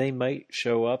 and they might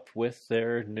show up with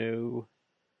their new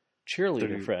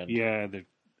cheerleader friend. Yeah,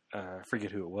 I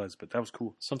forget who it was, but that was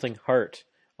cool. Something Hart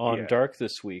on Dark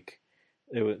this week.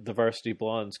 The Varsity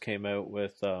Blondes came out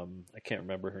with I can't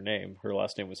remember her name. Her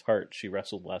last name was Hart. She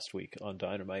wrestled last week on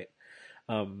Dynamite.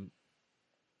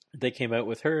 They came out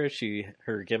with her.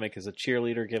 Her gimmick is a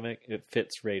cheerleader gimmick. It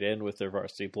fits right in with their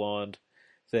Varsity Blonde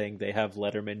thing. They have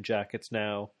Letterman jackets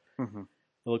now. It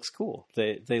looks cool.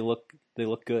 They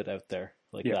look good out there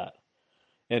like that.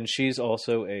 And she's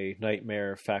also a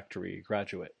Nightmare Factory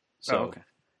graduate. So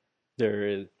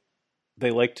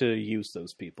they like to use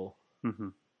those people.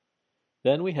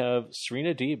 Then we have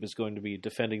Serena Deeb is going to be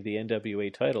defending the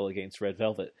NWA title against Red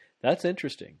Velvet. That's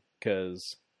interesting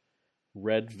because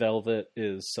Red Velvet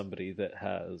is somebody that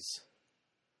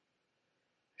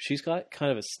she's got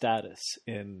kind of a status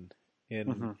in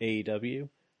AEW.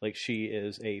 Like she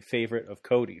is a favorite of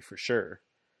Cody for sure.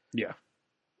 Yeah.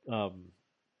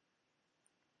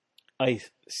 I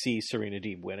see Serena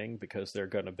Deeb winning because they're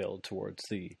going to build towards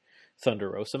the Thunder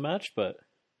Rosa match, but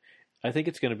I think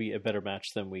it's going to be a better match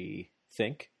than we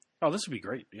think. Oh, this would be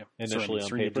great. Yeah. Initially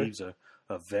Serena on paper. Deeb's a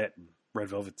vet, and Red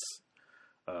Velvet's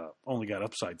only got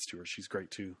upsides to her. She's great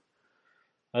too.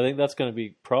 I think that's going to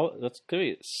be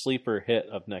a sleeper hit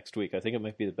of next week. I think it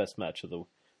might be the best match of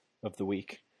the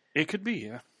week. It could be,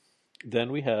 yeah.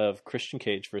 Then we have Christian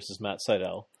Cage versus Matt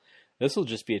Sydal. This will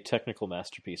just be a technical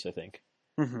masterpiece, I think.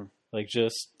 Like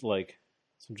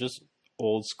some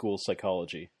old school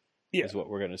psychology is what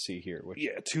we're going to see here.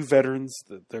 Two veterans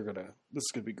that this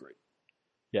is going to be great.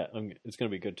 Yeah, it's going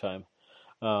to be a good time.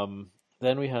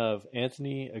 Then we have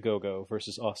Anthony Ogogo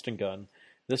versus Austin Gunn.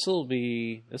 This will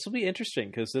be interesting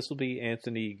because this will be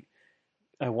Anthony.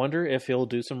 I wonder if he'll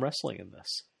do some wrestling in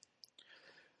this.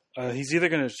 He's either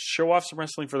going to show off some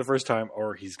wrestling for the first time,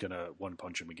 or he's going to one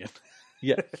punch him again.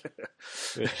 Yeah,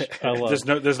 there's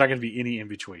not going to be any in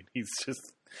between. He's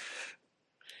just.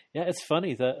 Yeah, it's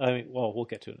funny that we'll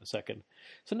get to it in a second.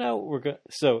 So now we're going.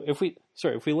 So if we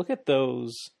look at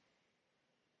those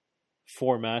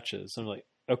 4 matches, I'm like,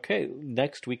 okay,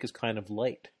 next week is kind of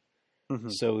light.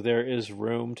 So there is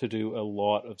room to do a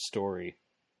lot of story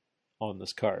on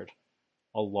this card.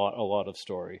 A lot of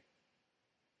story.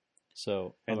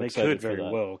 So and I'm they excited could very for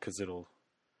that. well because it'll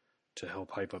to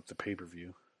help hype up the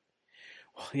pay-per-view.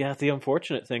 Well, yeah, the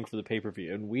unfortunate thing for the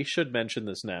pay-per-view, and we should mention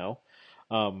this now,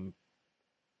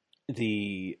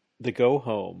 the go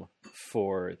home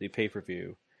for the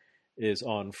pay-per-view is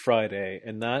on Friday,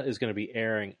 and that is going to be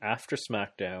airing after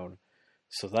SmackDown.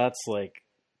 So that's like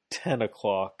 10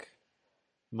 o'clock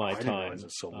my I didn't time. realize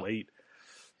it's so late.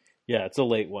 Yeah, it's a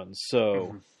late one.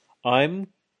 So I'm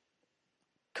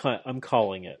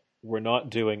calling it. We're not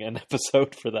doing an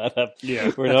episode for that.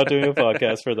 We're not doing a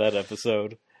podcast for that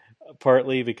episode.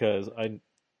 Partly because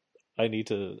I need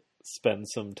to spend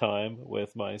some time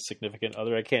with my significant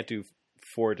other. I can't do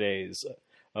 4 days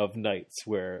of nights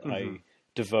where I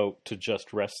devote to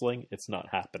just wrestling. It's not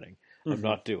happening. I'm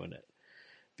not doing it.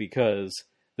 Because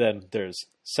then there's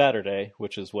Saturday,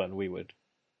 which is when we would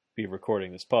be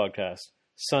recording this podcast.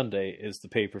 Sunday is the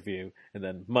pay-per-view, and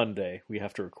then Monday we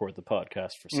have to record the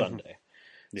podcast for Sunday.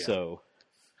 Yeah. So,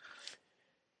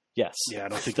 yes. Yeah, I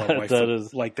don't think my wife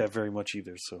would like that very much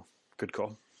either, so good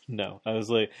call. No, I was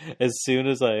like, as soon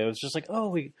as I was just like, oh,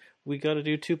 we got to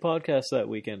do 2 podcasts that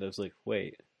weekend. I was like,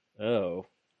 wait,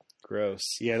 gross.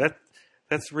 Yeah,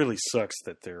 that's really sucks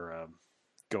that their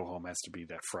go home has to be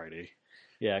that Friday.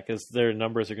 Yeah, because their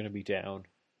numbers are going to be down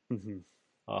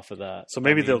off of that. So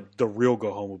maybe the real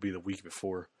go home will be the week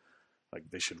before. Like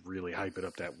they should really hype it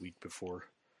up that week before.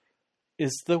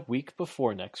 Is the week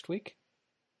before next week?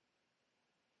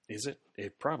 Is it?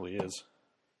 It probably is.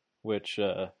 Which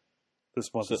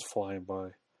this month is flying by.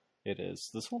 It is.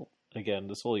 This whole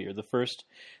year. The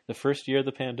first year of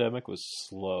the pandemic was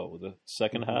slow. The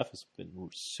second half has been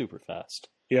super fast.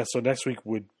 Yeah, so next week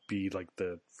would be like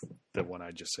the one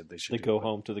I just said they should go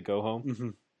home to the go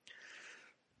home.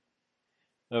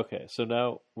 Okay, so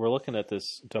now we're looking at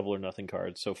this Double or Nothing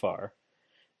card so far,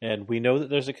 and we know that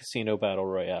there's a casino battle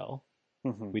royale.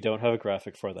 We don't have a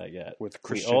graphic for that yet. With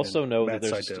Christian we also know Matt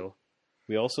that Sydal.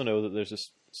 We also know that there's a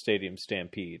stadium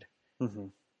stampede.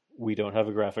 We don't have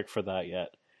a graphic for that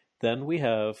yet. Then we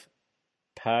have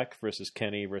Pac versus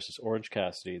Kenny versus Orange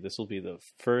Cassidy. This will be the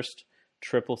first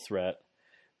triple threat.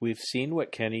 We've seen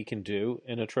what Kenny can do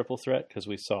in a triple threat because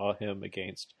we saw him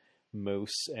against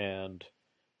Moose and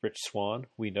Rich Swann.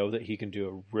 We know that he can do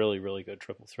a really, really good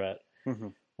triple threat.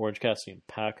 Orange Cassidy and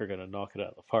Pac are going to knock it out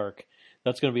of the park.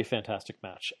 That's going to be a fantastic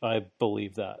match. I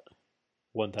believe that.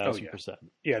 1000%.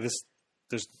 Yeah, there's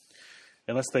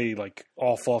unless they like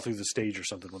all fall through the stage or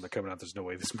something when they're coming out, there's no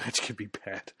way this match can be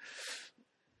bad.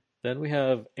 Then we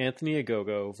have Anthony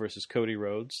Ogogo versus Cody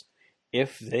Rhodes.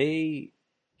 If they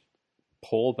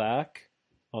pull back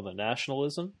on the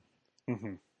nationalism,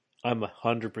 Mm-hmm. I'm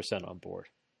 100% on board.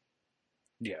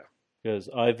 Yeah. Because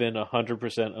I've been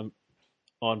 100%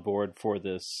 on board for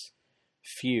this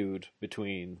feud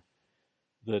between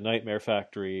the Nightmare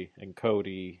Factory and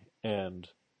Cody, and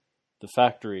the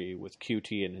Factory with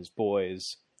QT and his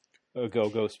boys,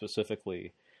 Ogogo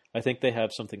specifically. I think they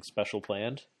have something special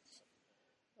planned.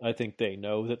 I think they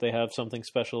know that they have something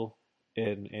special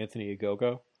in Anthony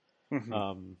Ogogo. Mm-hmm.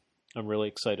 I'm really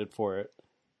excited for it.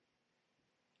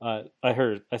 I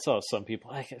saw some people,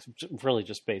 I guess, really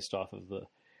just based off of the,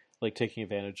 like, taking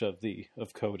advantage of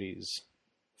Cody's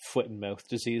foot and mouth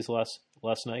disease last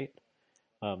night,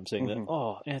 saying Mm-hmm.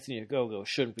 that, Anthony Ogogo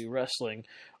shouldn't be wrestling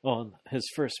on his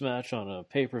first match on a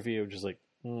pay-per-view. Just like,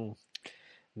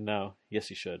 no, yes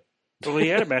he should. Well, he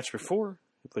had a match before,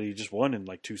 but he just won in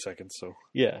like 2 seconds. So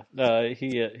Yeah,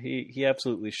 he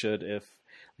absolutely should. If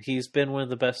he's been one of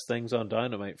the best things on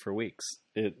Dynamite for weeks,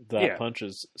 that punch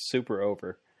is super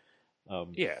over.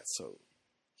 That's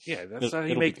how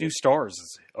you make new stars.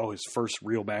 His first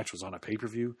real match was on a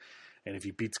pay-per-view, and if he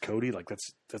beats Cody, like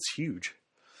that's huge.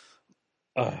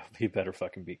 He better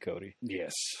fucking beat Cody.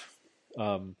 Yes.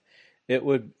 It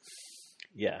would.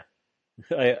 Yeah,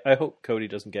 I hope Cody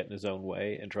doesn't get in his own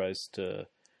way and tries to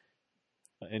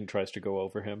go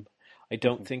over him. I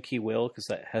don't think he will, because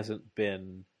that hasn't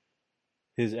been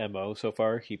his MO so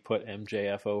far. He put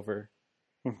MJF over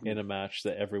in a match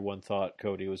that everyone thought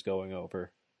Cody was going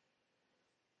over.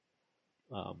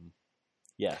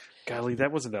 Yeah. Golly,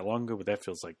 that wasn't that long ago, but that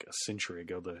feels like a century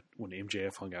ago. When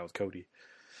MJF hung out with Cody.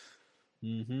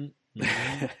 Mm-hmm.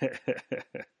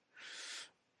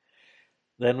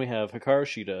 Then we have Hikaru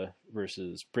Shida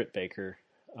versus Britt Baker.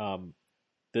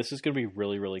 This is going to be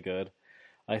really, really good.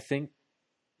 I think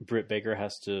Britt Baker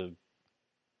has to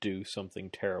do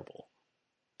something terrible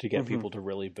to get people to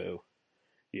really boo.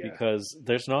 Yeah. Because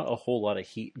there's not a whole lot of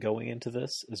heat going into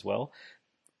this as well.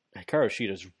 Hikaru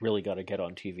Shida's really got to get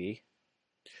on TV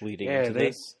leading into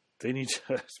this. They need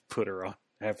to put her on.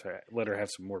 Let her have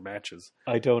some more matches.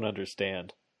 I don't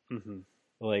understand. Mm-hmm.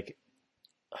 Like,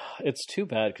 it's too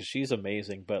bad because she's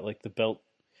amazing, but like the belt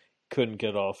couldn't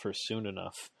get off her soon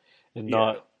enough. And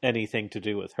not anything to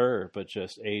do with her, but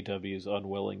just AEW's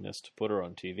unwillingness to put her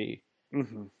on TV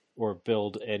or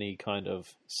build any kind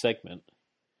of segment.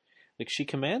 Like, she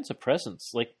commands a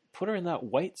presence. Like, put her in that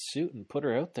white suit and put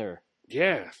her out there.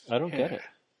 Yeah. I don't get it.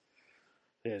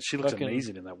 Yeah, she looks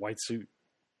amazing in that white suit.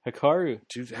 Hikaru.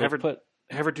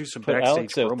 Have her do some put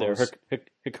backstage Alex promos. Out there.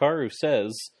 Hikaru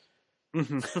says. I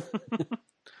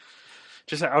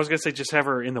was going to say, just have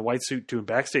her in the white suit doing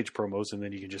backstage promos, and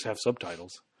then you can just have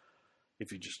subtitles.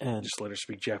 If you just let her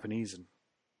speak Japanese.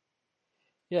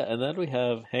 Yeah, and then we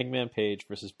have Hangman Page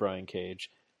versus Brian Cage.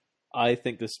 I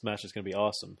think this match is going to be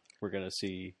awesome. We're going to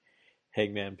see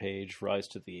Hangman Page rise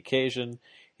to the occasion.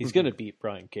 He's going to beat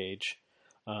Brian Cage.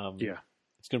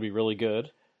 It's going to be really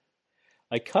good.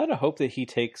 I kind of hope that he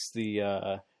takes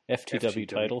the FTW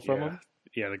title from him.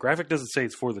 Yeah, the graphic doesn't say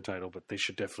it's for the title, but they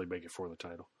should definitely make it for the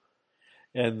title.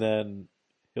 And then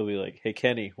he'll be like, "Hey,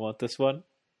 Kenny, want this one?"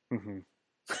 Mm-hmm.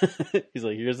 He's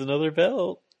like, "Here's another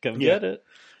belt. Come get it."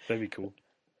 That'd be cool.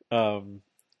 I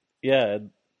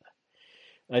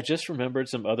just remembered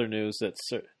some other news that's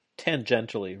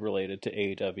tangentially related to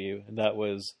AEW, and that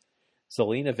was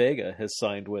Zelina Vega has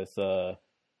signed with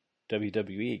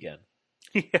WWE again.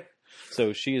 Yeah.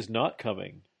 So she is not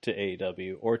coming to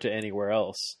AEW or to anywhere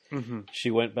else. Mm-hmm.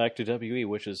 She went back to WWE,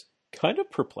 which is kind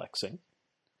of perplexing.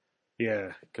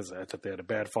 Yeah, because I thought they had a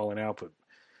bad falling out, but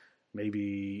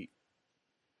maybe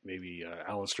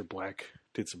Aleister Black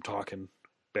did some talking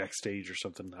backstage or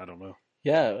something. I don't know.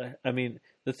 Yeah, I mean,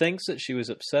 the things that she was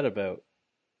upset about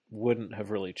wouldn't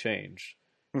have really changed.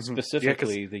 Mm-hmm.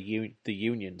 Specifically, the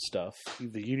union stuff.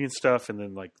 The union stuff, and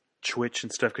then like Twitch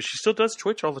and stuff, because she still does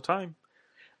Twitch all the time.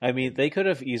 I mean, they could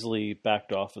have easily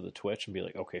backed off of the Twitch and be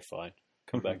like, "Okay, fine,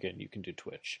 come back in. You can do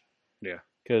Twitch." Yeah,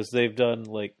 because they've done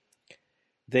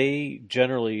they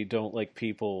generally don't like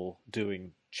people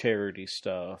doing charity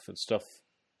stuff and stuff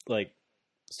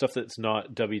that's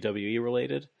not WWE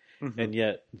related, and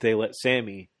yet they let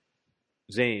Sami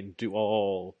Zayn do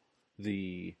all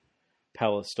the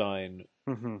Palestine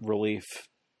relief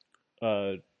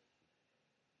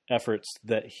efforts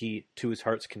that to his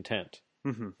heart's content,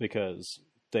 because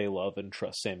they love and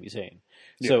trust Sami Zayn.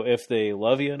 Yeah. So if they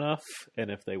love you enough and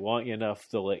if they want you enough,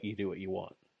 they'll let you do what you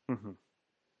want.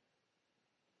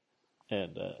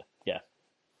 And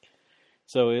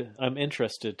So I'm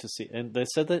interested to see. And they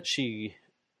said that she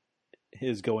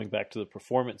is going back to the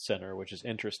Performance Center, which is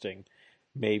interesting.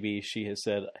 Maybe she has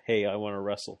said, "Hey, I want to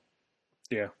wrestle."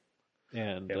 Yeah.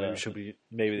 And maybe she'll be.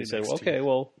 Maybe they say, well, "Okay,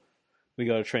 well, we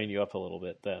got to train you up a little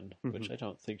bit then," Mhm. which I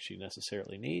don't think she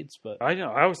necessarily needs. But I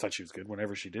know. I always thought she was good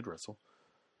whenever she did wrestle.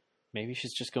 maybe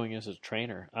she's just going as a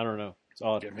trainer. I don't know. It's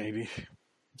odd. Yeah, maybe.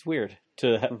 It's weird to,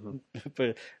 Mhm.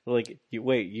 but like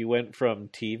you went from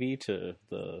TV to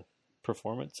the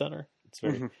Performance Center. It's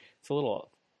very, Mhm. it's a little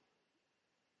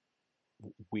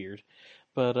weird,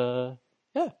 but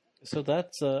yeah. So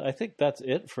that's I think that's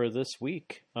it for this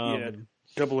week. Yeah.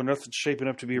 Double or Nothing's shaping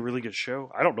up to be a really good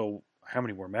show. I don't know how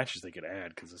many more matches they could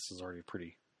add because this is already a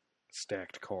pretty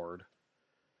stacked card.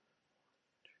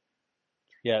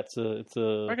 Yeah, it's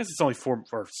a. I guess it's only 4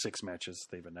 or 6 matches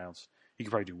they've announced. You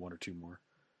could probably do 1 or 2 more.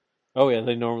 Oh yeah,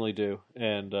 they normally do,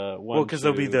 and Well, because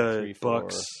there'll be the 3, 4.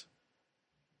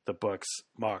 Bucks,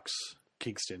 Mox,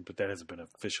 Kingston, but that hasn't been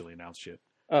officially announced yet.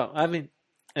 Oh, I mean,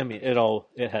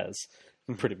 it has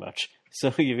pretty much.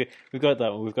 So we've got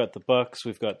that one. We've got the Bucks,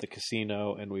 we've got the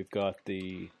Casino, and we've got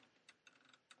the.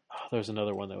 Oh, there's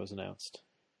another one that was announced.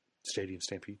 Stadium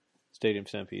Stampede. Stadium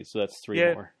Stampede. So that's 3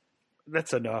 Yeah. more.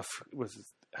 That's enough with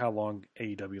how long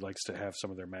AEW likes to have some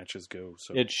of their matches go.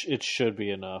 So It should be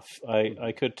enough.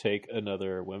 I could take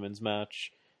another women's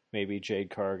match, maybe Jade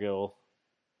Cargill,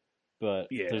 but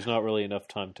Yeah. there's not really enough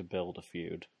time to build a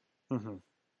feud, mm-hmm.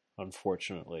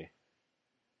 unfortunately.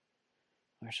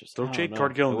 There's just, Throw I don't Jade know.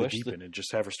 Cargill I in the wish deep end and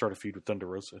just have her start a feud with Thunder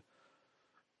Rosa.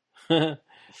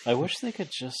 I wish they could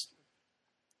just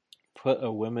put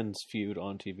a women's feud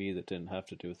on TV that didn't have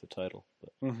to do with the title.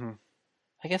 But Mm-hmm.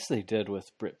 I guess they did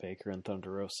with Britt Baker and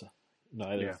Thunder Rosa.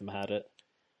 Neither Yeah. of them had it.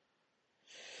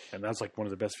 And that's like one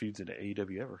of the best feuds in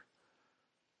AEW ever.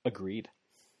 Agreed.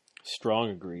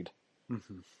 Strong agreed.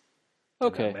 Mm-hmm.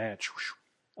 Okay. Match.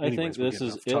 I think this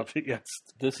is it. Yes.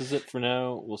 This is it for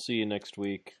now. We'll see you next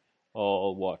week.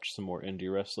 I'll watch some more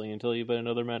indie wrestling until you've got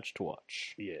another match to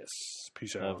watch. Yes.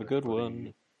 Peace out. Have a good everybody.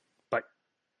 one.